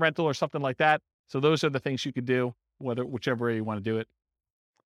vacation rental or something like that. So those are the things you could do, whichever way you want to do it.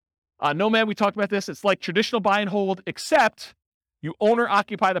 Nomad, we talked about this. It's like traditional buy and hold, except you owner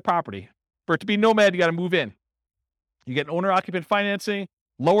occupy the property. For it to be Nomad, you got to move in. You get owner occupant financing,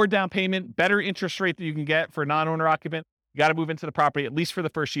 lower down payment, better interest rate that you can get for a non-owner occupant. You got to move into the property at least for the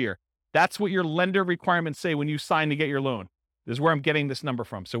first year. That's what your lender requirements say when you sign to get your loan. This is where I'm getting this number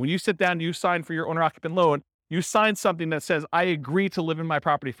from. So when you sit down and you sign for your owner occupant loan, you sign something that says, I agree to live in my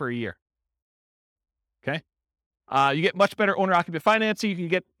property for a year. Okay. You get much better owner occupant financing. You can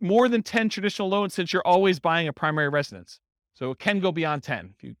get more than 10 traditional loans since you're always buying a primary residence. So it can go beyond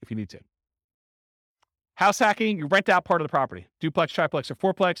 10 if you need to. House hacking, you rent out part of the property, duplex, triplex, or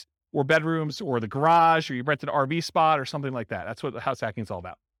fourplex, or bedrooms, or the garage, or you rent an RV spot or something like that. That's what the house hacking is all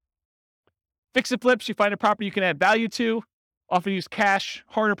about. Fix and flips, you find a property you can add value to, often use cash,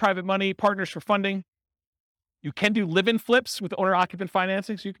 hard or private money, partners for funding. You can do live-in flips with owner-occupant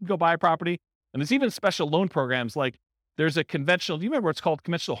financing, so you can go buy a property. And there's even special loan programs, like there's a conventional, do you remember what's called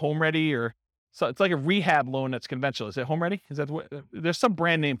conventional Home Ready? Or so it's like a rehab loan that's conventional. Is it Home Ready? Is that what, there's some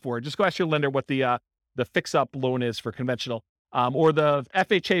brand name for it. Just go ask your lender what the fix-up loan is for conventional. Or the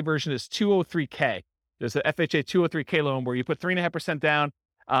FHA version is 203K. There's the FHA 203K loan where you put 3.5% down,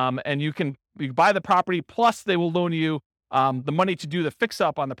 and you can buy the property, plus they will loan you the money to do the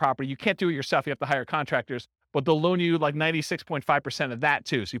fix-up on the property. You can't do it yourself. You have to hire contractors, but they'll loan you like 96.5% of that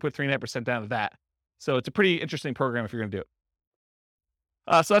too. So you put 3.5% down of that. So it's a pretty interesting program if you're going to do it.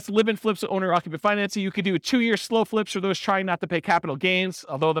 So that's live-in flips with owner-occupant financing. You could do a 2-year slow flips for those trying not to pay capital gains,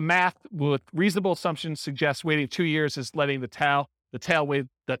 although the math with reasonable assumptions suggests waiting 2 years is letting the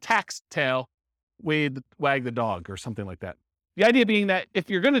tax tail wag the dog or something like that. The idea being that if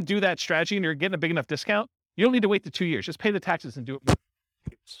you're going to do that strategy and you're getting a big enough discount, you don't need to wait the 2 years. Just pay the taxes and do it.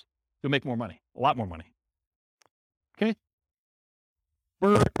 You'll make more money, a lot more money. Okay.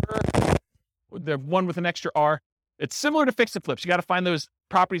 The one with an extra R. It's similar to fix and flips. You got to find those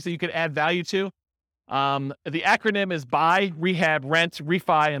properties that you could add value to. The acronym is buy, rehab, rent,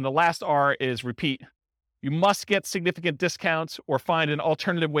 refi, and the last R is repeat. You must get significant discounts or find an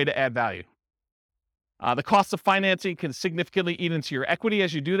alternative way to add value. The cost of financing can significantly eat into your equity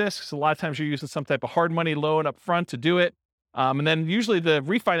as you do this, because a lot of times you're using some type of hard money loan up front to do it. And then usually the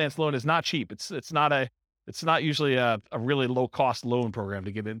refinance loan is not cheap. It's not usually a really low cost loan program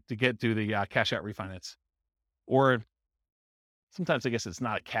to get to the cash out refinance. Or sometimes I guess it's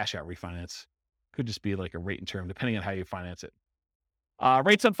not a cash out refinance. Could just be like a rate and term, depending on how you finance it.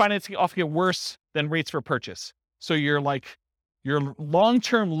 Rates on financing often get worse than rates for purchase. So your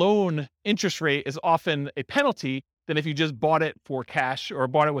long-term loan interest rate is often a penalty than if you just bought it for cash or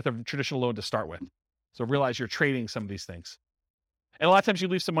bought it with a traditional loan to start with. So realize you're trading some of these things. And a lot of times you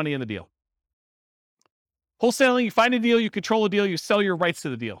leave some money in the deal. Wholesaling, you find a deal, you control a deal, you sell your rights to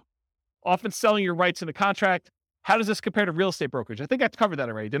the deal. Often selling your rights in a contract. How does this compare to real estate brokerage? I think I covered that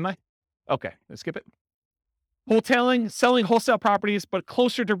already, didn't I? Okay, let's skip it. Wholesaling, selling wholesale properties, but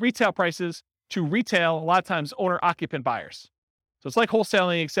closer to retail prices to retail, a lot of times owner-occupant buyers. So it's like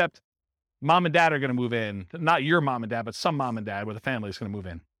wholesaling, except mom and dad are going to move in. Not your mom and dad, but some mom and dad with a family is going to move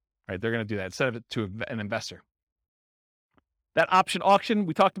in. Right? They're going to do that instead of it to an investor. That option auction,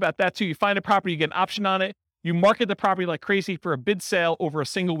 we talked about that too. You find a property, you get an option on it. You market the property like crazy for a bid sale over a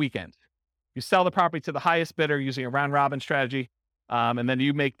single weekend. You sell the property to the highest bidder using a round robin strategy. And then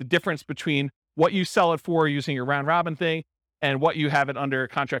you make the difference between what you sell it for using your round robin thing and what you have it under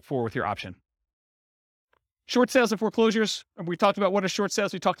contract for with your option. Short sales and foreclosures. We talked about what are short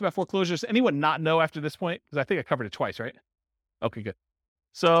sales. We talked about foreclosures. Anyone not know after this point? Because I think I covered it twice, right? Okay, good.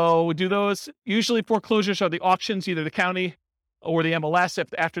 So we do those. Usually foreclosures are the auctions, either the county or the MLS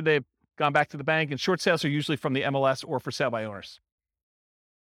after they've gone back to the bank. And short sales are usually from the MLS or for sale by owners.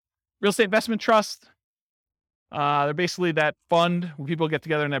 Real estate investment trust. They're basically that fund where people get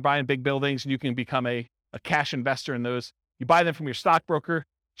together and they're buying big buildings and you can become a cash investor in those. You buy them from your stockbroker.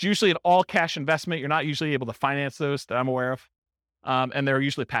 It's usually an all cash investment. You're not usually able to finance those that I'm aware of. And they're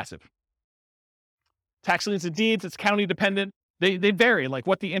usually passive. Tax liens and deeds, it's county dependent. They vary, like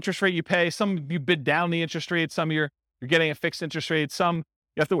what the interest rate you pay. Some you bid down the interest rate. Some you're getting a fixed interest rate. Some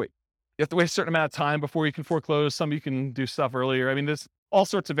you have to wait. You have to wait a certain amount of time before you can foreclose. Some you can do stuff earlier. I mean, there's all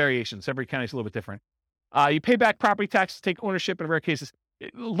sorts of variations. Every county's a little bit different. You pay back property taxes, take ownership in rare cases. A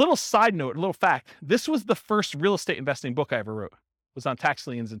little side note, a little fact. This was the first real estate investing book I ever wrote. It was on tax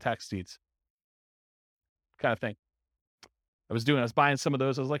liens and tax deeds. Kind of thing. I was buying some of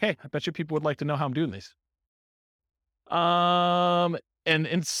those. I was like, hey, I bet you people would like to know how I'm doing these. And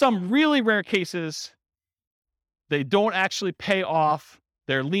in some really rare cases, they don't actually pay off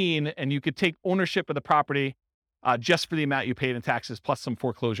their lien and you could take ownership of the property just for the amount you paid in taxes, plus some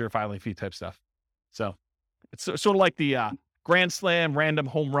foreclosure filing fee type stuff. So it's sort of like the grand slam random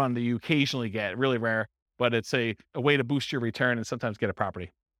home run that you occasionally get, really rare, but it's a way to boost your return and sometimes get a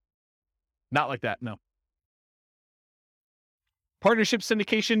property. Not like that, no. Partnership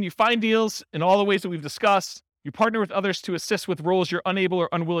syndication, you find deals in all the ways that we've discussed. You partner with others to assist with roles you're unable or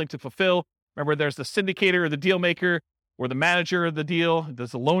unwilling to fulfill. Remember, there's the syndicator or the deal maker or the manager of the deal.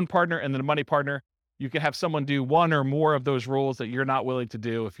 There's the loan partner and then the money partner. You can have someone do one or more of those roles that you're not willing to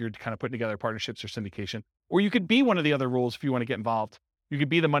do if you're kind of putting together partnerships or syndication. Or you could be one of the other roles if you want to get involved. You could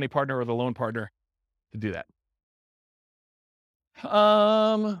be the money partner or the loan partner to do that.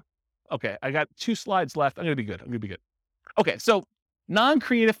 Okay, I got 2 slides left. I'm going to be good. Okay, so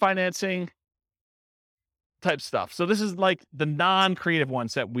non-creative financing type stuff. So this is like the non-creative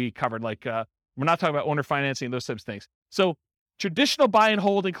ones that we covered. Like we're not talking about owner financing and those types of things. So traditional buy and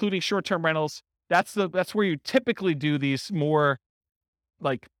hold, including short-term rentals, that's where you typically do these more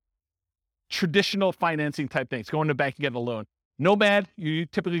like traditional financing type things. Going to the bank and getting a loan. Nomad, you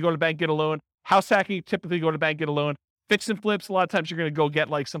typically go to the bank, get a loan. House hacking, you typically go to the bank, get a loan. Fix and flips, a lot of times you're going to go get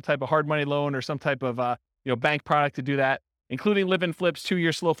like some type of hard money loan or some type of bank product to do that, including live-in flips,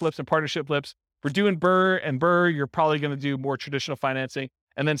 2-year slow flips, and partnership flips. For doing BRRRR and BRRRR, you're probably going to do more traditional financing.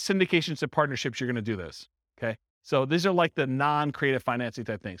 And then syndications and partnerships, you're going to do those. Okay. So these are like the non-creative financing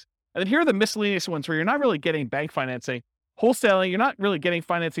type things. And then here are the miscellaneous ones where you're not really getting bank financing. Wholesaling, you're not really getting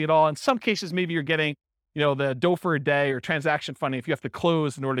financing at all. In some cases, maybe you're getting, the dough for a day or transaction funding if you have to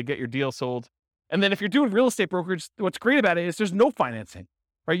close in order to get your deal sold. And then if you're doing real estate brokerage, what's great about it is there's no financing,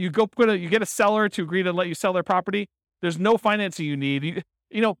 right? You get a seller to agree to let you sell their property. There's no financing you need.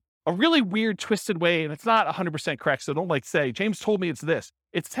 A really weird, twisted way, and it's not 100% correct, so don't say, James told me it's this.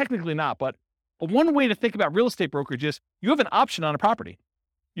 It's technically not, but one way to think about real estate brokerage is you have an option on a property.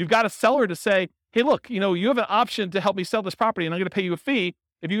 You've got a seller to say, hey, look, you have an option to help me sell this property, and I'm going to pay you a fee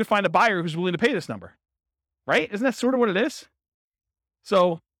if you can find a buyer who's willing to pay this number, right? Isn't that sort of what it is?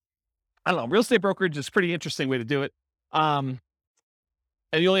 So, I don't know, real estate brokerage is a pretty interesting way to do it. And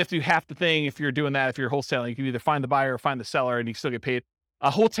you only have to do half the thing if you're doing that. If you're wholesaling, you can either find the buyer or find the seller and you still get paid.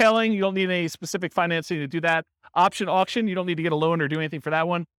 Wholetailing, you don't need any specific financing to do that. Option auction, you don't need to get a loan or do anything for that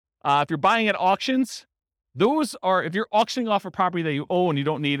one. If you're buying at auctions, if you're auctioning off a property that you own, you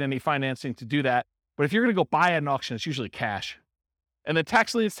don't need any financing to do that. But if you're going to go buy at an auction, it's usually cash. And then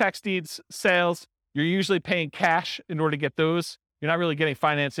tax liens, tax deeds, sales, you're usually paying cash in order to get those. You're not really getting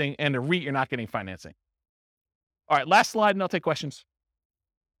financing, and a REIT, you're not getting financing. All right, last slide, and I'll take questions.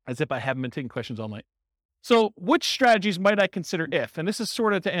 As if I haven't been taking questions all night. So which strategies might I consider if, and this is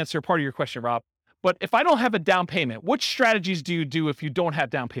sort of to answer part of your question, Rob, but if I don't have a down payment, which strategies do you do if you don't have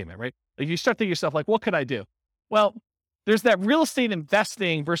down payment, right? Like you start thinking to yourself, like, what could I do? Well, there's that real estate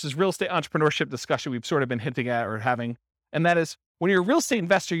investing versus real estate entrepreneurship discussion we've sort of been hinting at or having. And that is when you're a real estate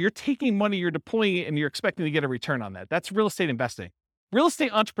investor, you're taking money, you're deploying it, and you're expecting to get a return on that. That's real estate investing. Real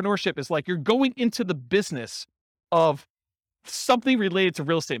estate entrepreneurship is like you're going into the business of something related to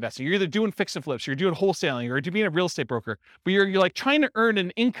real estate investing. You're either doing fix and flips, you're doing wholesaling, or you're being a real estate broker, but you're like trying to earn an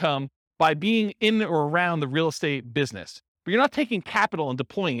income by being in or around the real estate business. But you're not taking capital and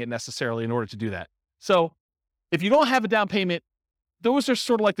deploying it necessarily in order to do that. So if you don't have a down payment, those are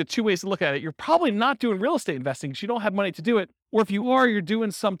sort of like the 2 ways to look at it. You're probably not doing real estate investing because you don't have money to do it. Or if you are, you're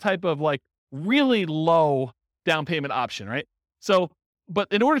doing some type of like really low down payment option, right? So, but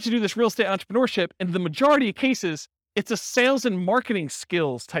in order to do this real estate entrepreneurship, in the majority of cases, it's a sales and marketing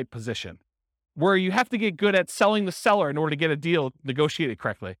skills type position where you have to get good at selling the seller in order to get a deal negotiated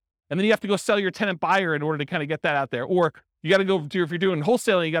correctly. And then you have to go sell your tenant buyer in order to kind of get that out there. Or you got to go do, if you're doing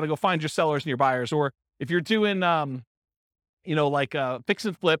wholesaling, you got to go find your sellers and your buyers. Or if you're doing, fix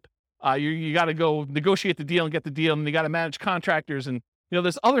and flip, you got to go negotiate the deal and get the deal. And you got to manage contractors. And,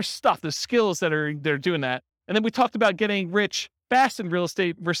 there's other stuff, there's skills they're doing that. And then we talked about getting rich fast in real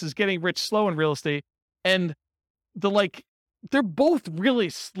estate versus getting rich slow in real estate. And they're both really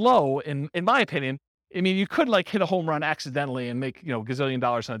slow in my opinion. I mean, you could hit a home run accidentally and make, gazillion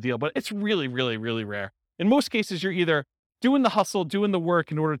dollars on a deal, but it's really, really, really rare. In most cases, you're either doing the hustle, doing the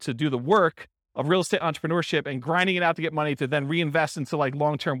work in order to do the work of real estate entrepreneurship and grinding it out to get money to then reinvest into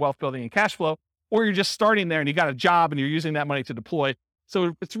long-term wealth building and cash flow, or you're just starting there and you got a job and you're using that money to deploy.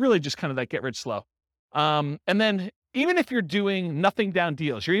 So it's really just kind of that get rich slow. And then even if you're doing nothing down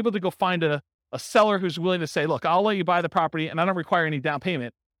deals, you're able to go find a seller who's willing to say, look, I'll let you buy the property and I don't require any down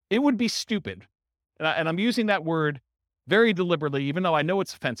payment. It would be stupid. And I'm using that word very deliberately, even though I know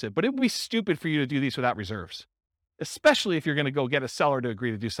it's offensive, but it would be stupid for you to do these without reserves, especially if you're going to go get a seller to agree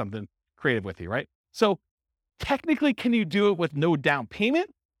to do something creative with you, right? So technically, can you do it with no down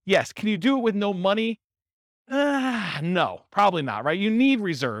payment? Yes. Can you do it with no money? No, probably not, right? You need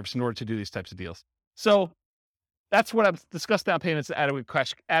reserves in order to do these types of deals. So that's what I've discussed, down payments and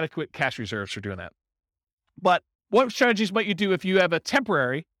adequate cash reserves for doing that. But what strategies might you do if you have a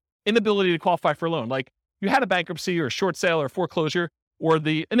temporary inability to qualify for a loan? Like you had a bankruptcy or a short sale or foreclosure, or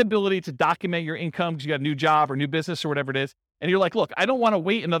the inability to document your income because you got a new job or new business or whatever it is. And you're like, look, I don't want to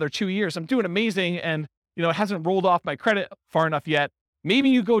wait another 2 years. I'm doing amazing. And, it hasn't rolled off my credit far enough yet. Maybe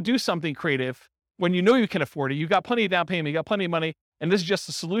you go do something creative when you know you can afford it. You've got plenty of down payment, you got plenty of money. And this is just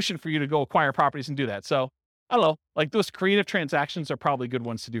a solution for you to go acquire properties and do that. So I don't know, like those creative transactions are probably good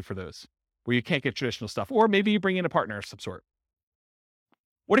ones to do for those where you can't get traditional stuff. Or maybe you bring in a partner of some sort.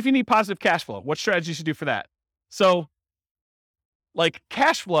 What if you need positive cash flow? What strategies you do for that? So like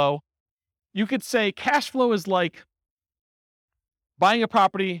cash flow, you could say cash flow is like buying a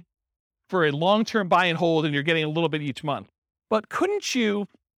property for a long-term buy and hold, and you're getting a little bit each month. But couldn't you,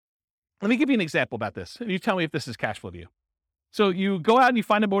 let me give you an example about this. And you tell me if this is cash flow to you. So you go out and you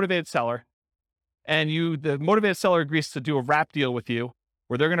find a motivated seller, and the motivated seller agrees to do a wrap deal with you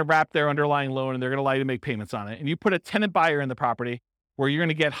where they're going to wrap their underlying loan and they're going to allow you to make payments on it. And you put a tenant buyer in the property where you're going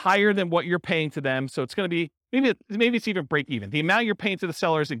to get higher than what you're paying to them. So it's going to be, maybe it's even break even. The amount you're paying to the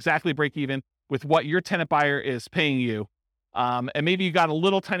seller is exactly break even with what your tenant buyer is paying you. And maybe you got a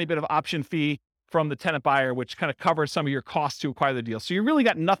little tiny bit of option fee from the tenant buyer, which kind of covers some of your costs to acquire the deal. So you really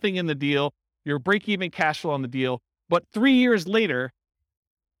got nothing in the deal. You're break even cash flow on the deal. But 3 years later,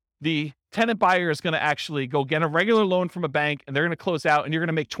 the tenant buyer is going to actually go get a regular loan from a bank and they're going to close out and you're going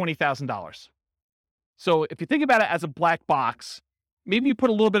to make $20,000. So if you think about it as a black box, maybe you put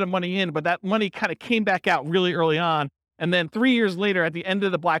a little bit of money in, but that money kind of came back out really early on. And then 3 years later, at the end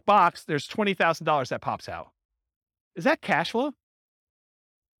of the black box, there's $20,000 that pops out. Is that cash flow?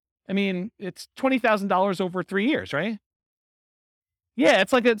 I mean, it's $20,000 over 3 years, right? Yeah,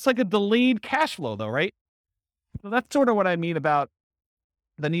 it's like a delayed cash flow though, right? So that's sort of what I mean about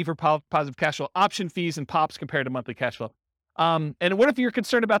the need for positive cash flow, option fees and pops compared to monthly cash flow. And what if you're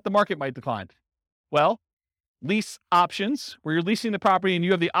concerned about the market might decline? Well, lease options where you're leasing the property and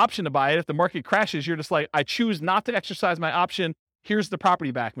you have the option to buy it. If the market crashes, you're just like, I choose not to exercise my option. Here's the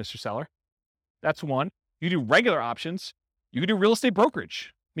property back, Mr. Seller. That's one. You do regular options. You can do real estate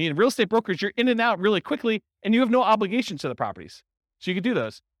brokerage. I mean, real estate brokerage, you're in and out really quickly and you have no obligation to the properties. So you can do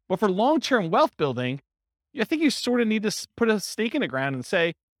those. But for long-term wealth building, I think you sort of need to put a stake in the ground and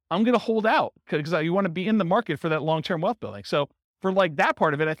say, I'm going to hold out because you want to be in the market for that long-term wealth building. So for like that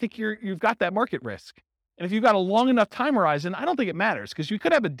part of it, I think you've got that market risk. And if you've got a long enough time horizon, I don't think it matters because you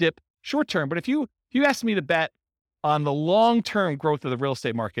could have a dip short-term. But if you asked me to bet on the long-term growth of the real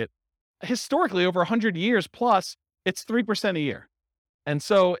estate market, historically over 100 years plus, it's 3% a year. And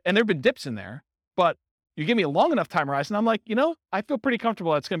there've been dips in there, but you give me a long enough time horizon, I'm like, I feel pretty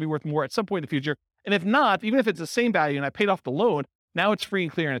comfortable it's going to be worth more at some point in the future. And if not, even if it's the same value and I paid off the loan, now it's free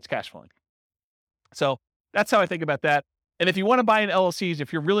and clear and it's cash flowing. So that's how I think about that. And if you want to buy in LLCs,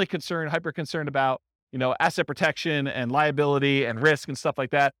 if you're really hyper concerned about, asset protection and liability and risk and stuff like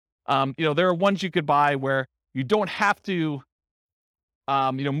that, there are ones you could buy where you don't have to,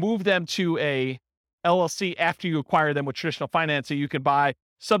 move them to a LLC after you acquire them with traditional financing. You could buy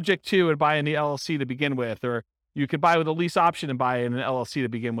subject to and buy in the LLC to begin with, or you could buy with a lease option and buy in an LLC to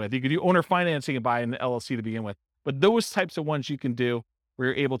begin with. You could do owner financing and buy in an LLC to begin with. But those types of ones you can do where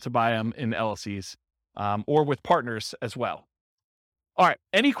you're able to buy them in LLCs or with partners as well. All right.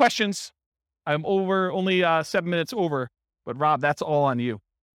 Any questions? I'm only 7 minutes over, but Rob, that's all on you.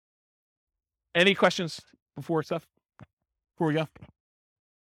 Any questions before we go?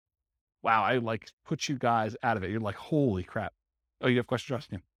 Wow. I put you guys out of it. You're like, holy crap. Oh, you have questions,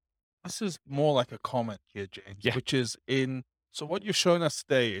 Justin? This is more like a comment here, James, Yeah. which is so what you're showing us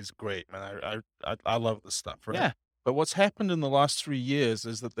today is great, man. I love this stuff, right? Yeah. But what's happened in the last 3 years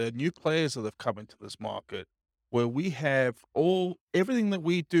is that there are new players that have come into this market where we have everything that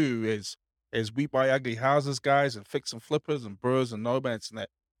we do is we buy ugly houses, guys, and fix and flippers and burrs and nomads and that.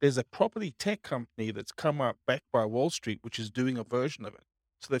 There's a property tech company that's come up backed by Wall Street, which is doing a version of it.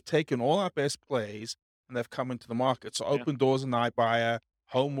 So they've taken all our best plays and they've come into the market. So Open Doors an iBuyer,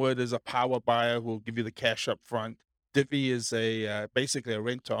 Homeward is a power buyer who will give you the cash up front. Divvy is basically a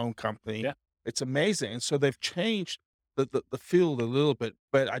rent-to-own company. Yeah. It's amazing. And so they've changed the field a little bit.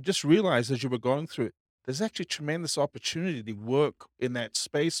 But I just realized as you were going through it, there's actually tremendous opportunity to work in that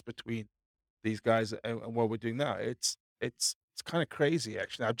space between these guys and what we're doing now. It's kind of crazy,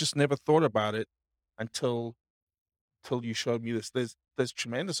 actually. I've just never thought about it until you showed me this. There's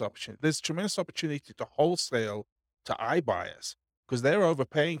tremendous opportunity. There's tremendous opportunity to wholesale to iBuyers because they're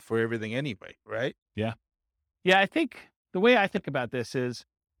overpaying for everything anyway, right? Yeah. Yeah. I think the way I think about this is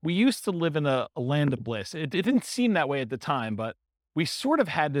we used to live in a land of bliss. It didn't seem that way at the time, but we sort of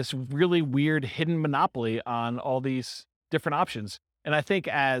had this really weird hidden monopoly on all these different options. And I think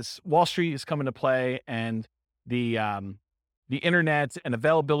as Wall Street is coming to play and the the internet and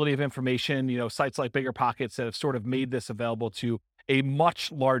availability of information, sites like BiggerPockets that have sort of made this available to a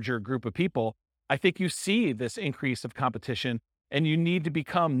much larger group of people, I think you see this increase of competition, and you need to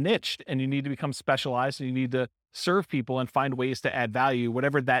become niched, and you need to become specialized, and you need to serve people and find ways to add value,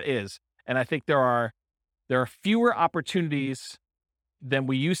 whatever that is. And I think there are fewer opportunities than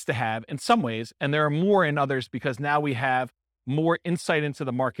we used to have in some ways, and there are more in others because now we have more insight into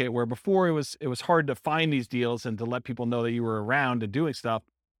the market, where before it was hard to find these deals and to let people know that you were around and doing stuff.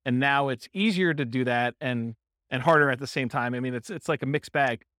 And now it's easier to do that and harder at the same time. I mean, it's like a mixed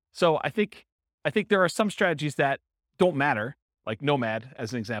bag. So I think there are some strategies that don't matter, like Nomad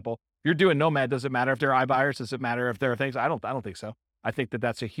as an example. If you're doing Nomad, does it matter if there are iBuyers? Does it matter if there are things? I don't think so. I think that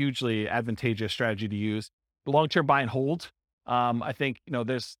that's a hugely advantageous strategy to use. Long-term buy and hold. I think,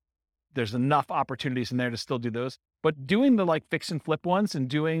 there's enough opportunities in there to still do those, but doing the like fix and flip ones and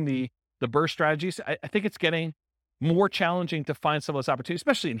doing the burst strategies, I think it's getting more challenging to find some of those opportunities,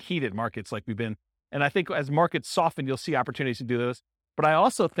 especially in heated markets like we've been. And I think as markets soften, you'll see opportunities to do those. But I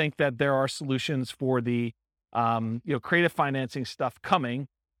also think that there are solutions for the, creative financing stuff coming.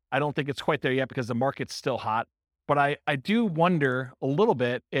 I don't think it's quite there yet because the market's still hot, but I do wonder a little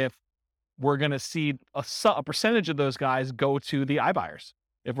bit if we're going to see a percentage of those guys go to the iBuyers.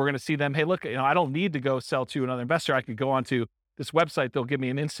 If we're going to see them, hey, look, I don't need to go sell to another investor. I could go onto this website. They'll give me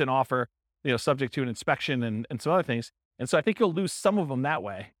an instant offer, subject to an inspection and some other things. And so I think you'll lose some of them that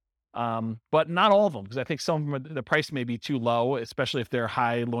way, but not all of them, because I think some of them, the price may be too low, especially if they're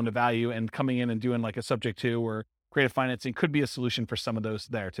high loan to value, and coming in and doing like a subject to or creative financing could be a solution for some of those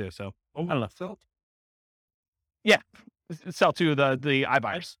there too. So I don't know. Yeah. Sell to the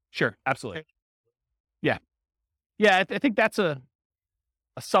iBuyers. Sure. Absolutely. Yeah. Yeah. I think that's a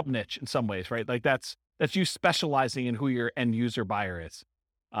sub niche in some ways, right? Like that's you specializing in who your end user buyer is.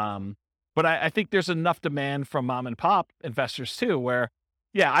 But I think there's enough demand from mom and pop investors too, where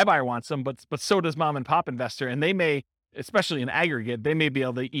iBuyer wants them, but so does mom and pop investor. And they may, especially in aggregate, they may be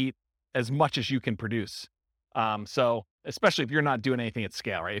able to eat as much as you can produce. So especially if you're not doing anything at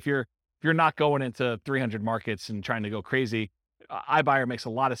scale, right? If you're not going into 300 markets and trying to go crazy, iBuyer makes a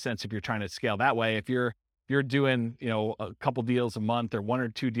lot of sense if you're trying to scale that way. If you're doing, a couple deals a month or one or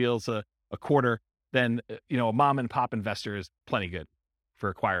two deals a quarter, then, a mom and pop investor is plenty good for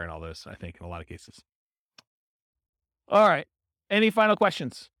acquiring all those, I think, in a lot of cases. All right. Any final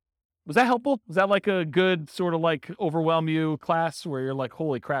questions? Was that helpful? Was that like a good sort of like overwhelm you class where you're like,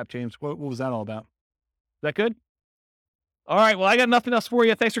 holy crap, James, what was that all about? Is that good? All right. Well, I got nothing else for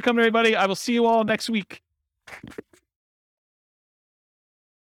you. Thanks for coming, everybody. I will see you all next week.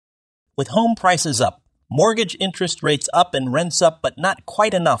 With home prices up, mortgage interest rates up, and rents up, but not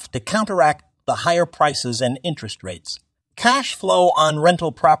quite enough to counteract the higher prices and interest rates, cash flow on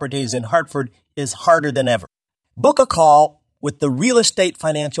rental properties in Hartford is harder than ever. Book a call with the Real Estate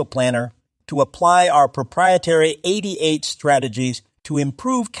Financial Planner to apply our proprietary 88 strategies to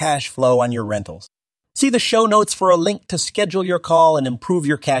improve cash flow on your rentals. See the show notes for a link to schedule your call and improve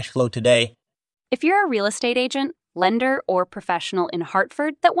your cash flow today. If you're a real estate agent, lender, or professional in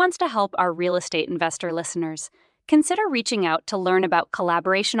Hartford that wants to help our real estate investor listeners, consider reaching out to learn about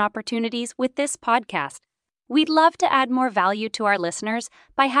collaboration opportunities with this podcast. We'd love to add more value to our listeners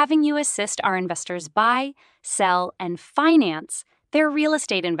by having you assist our investors buy, sell, and finance their real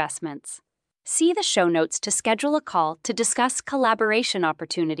estate investments. See the show notes to schedule a call to discuss collaboration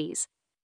opportunities.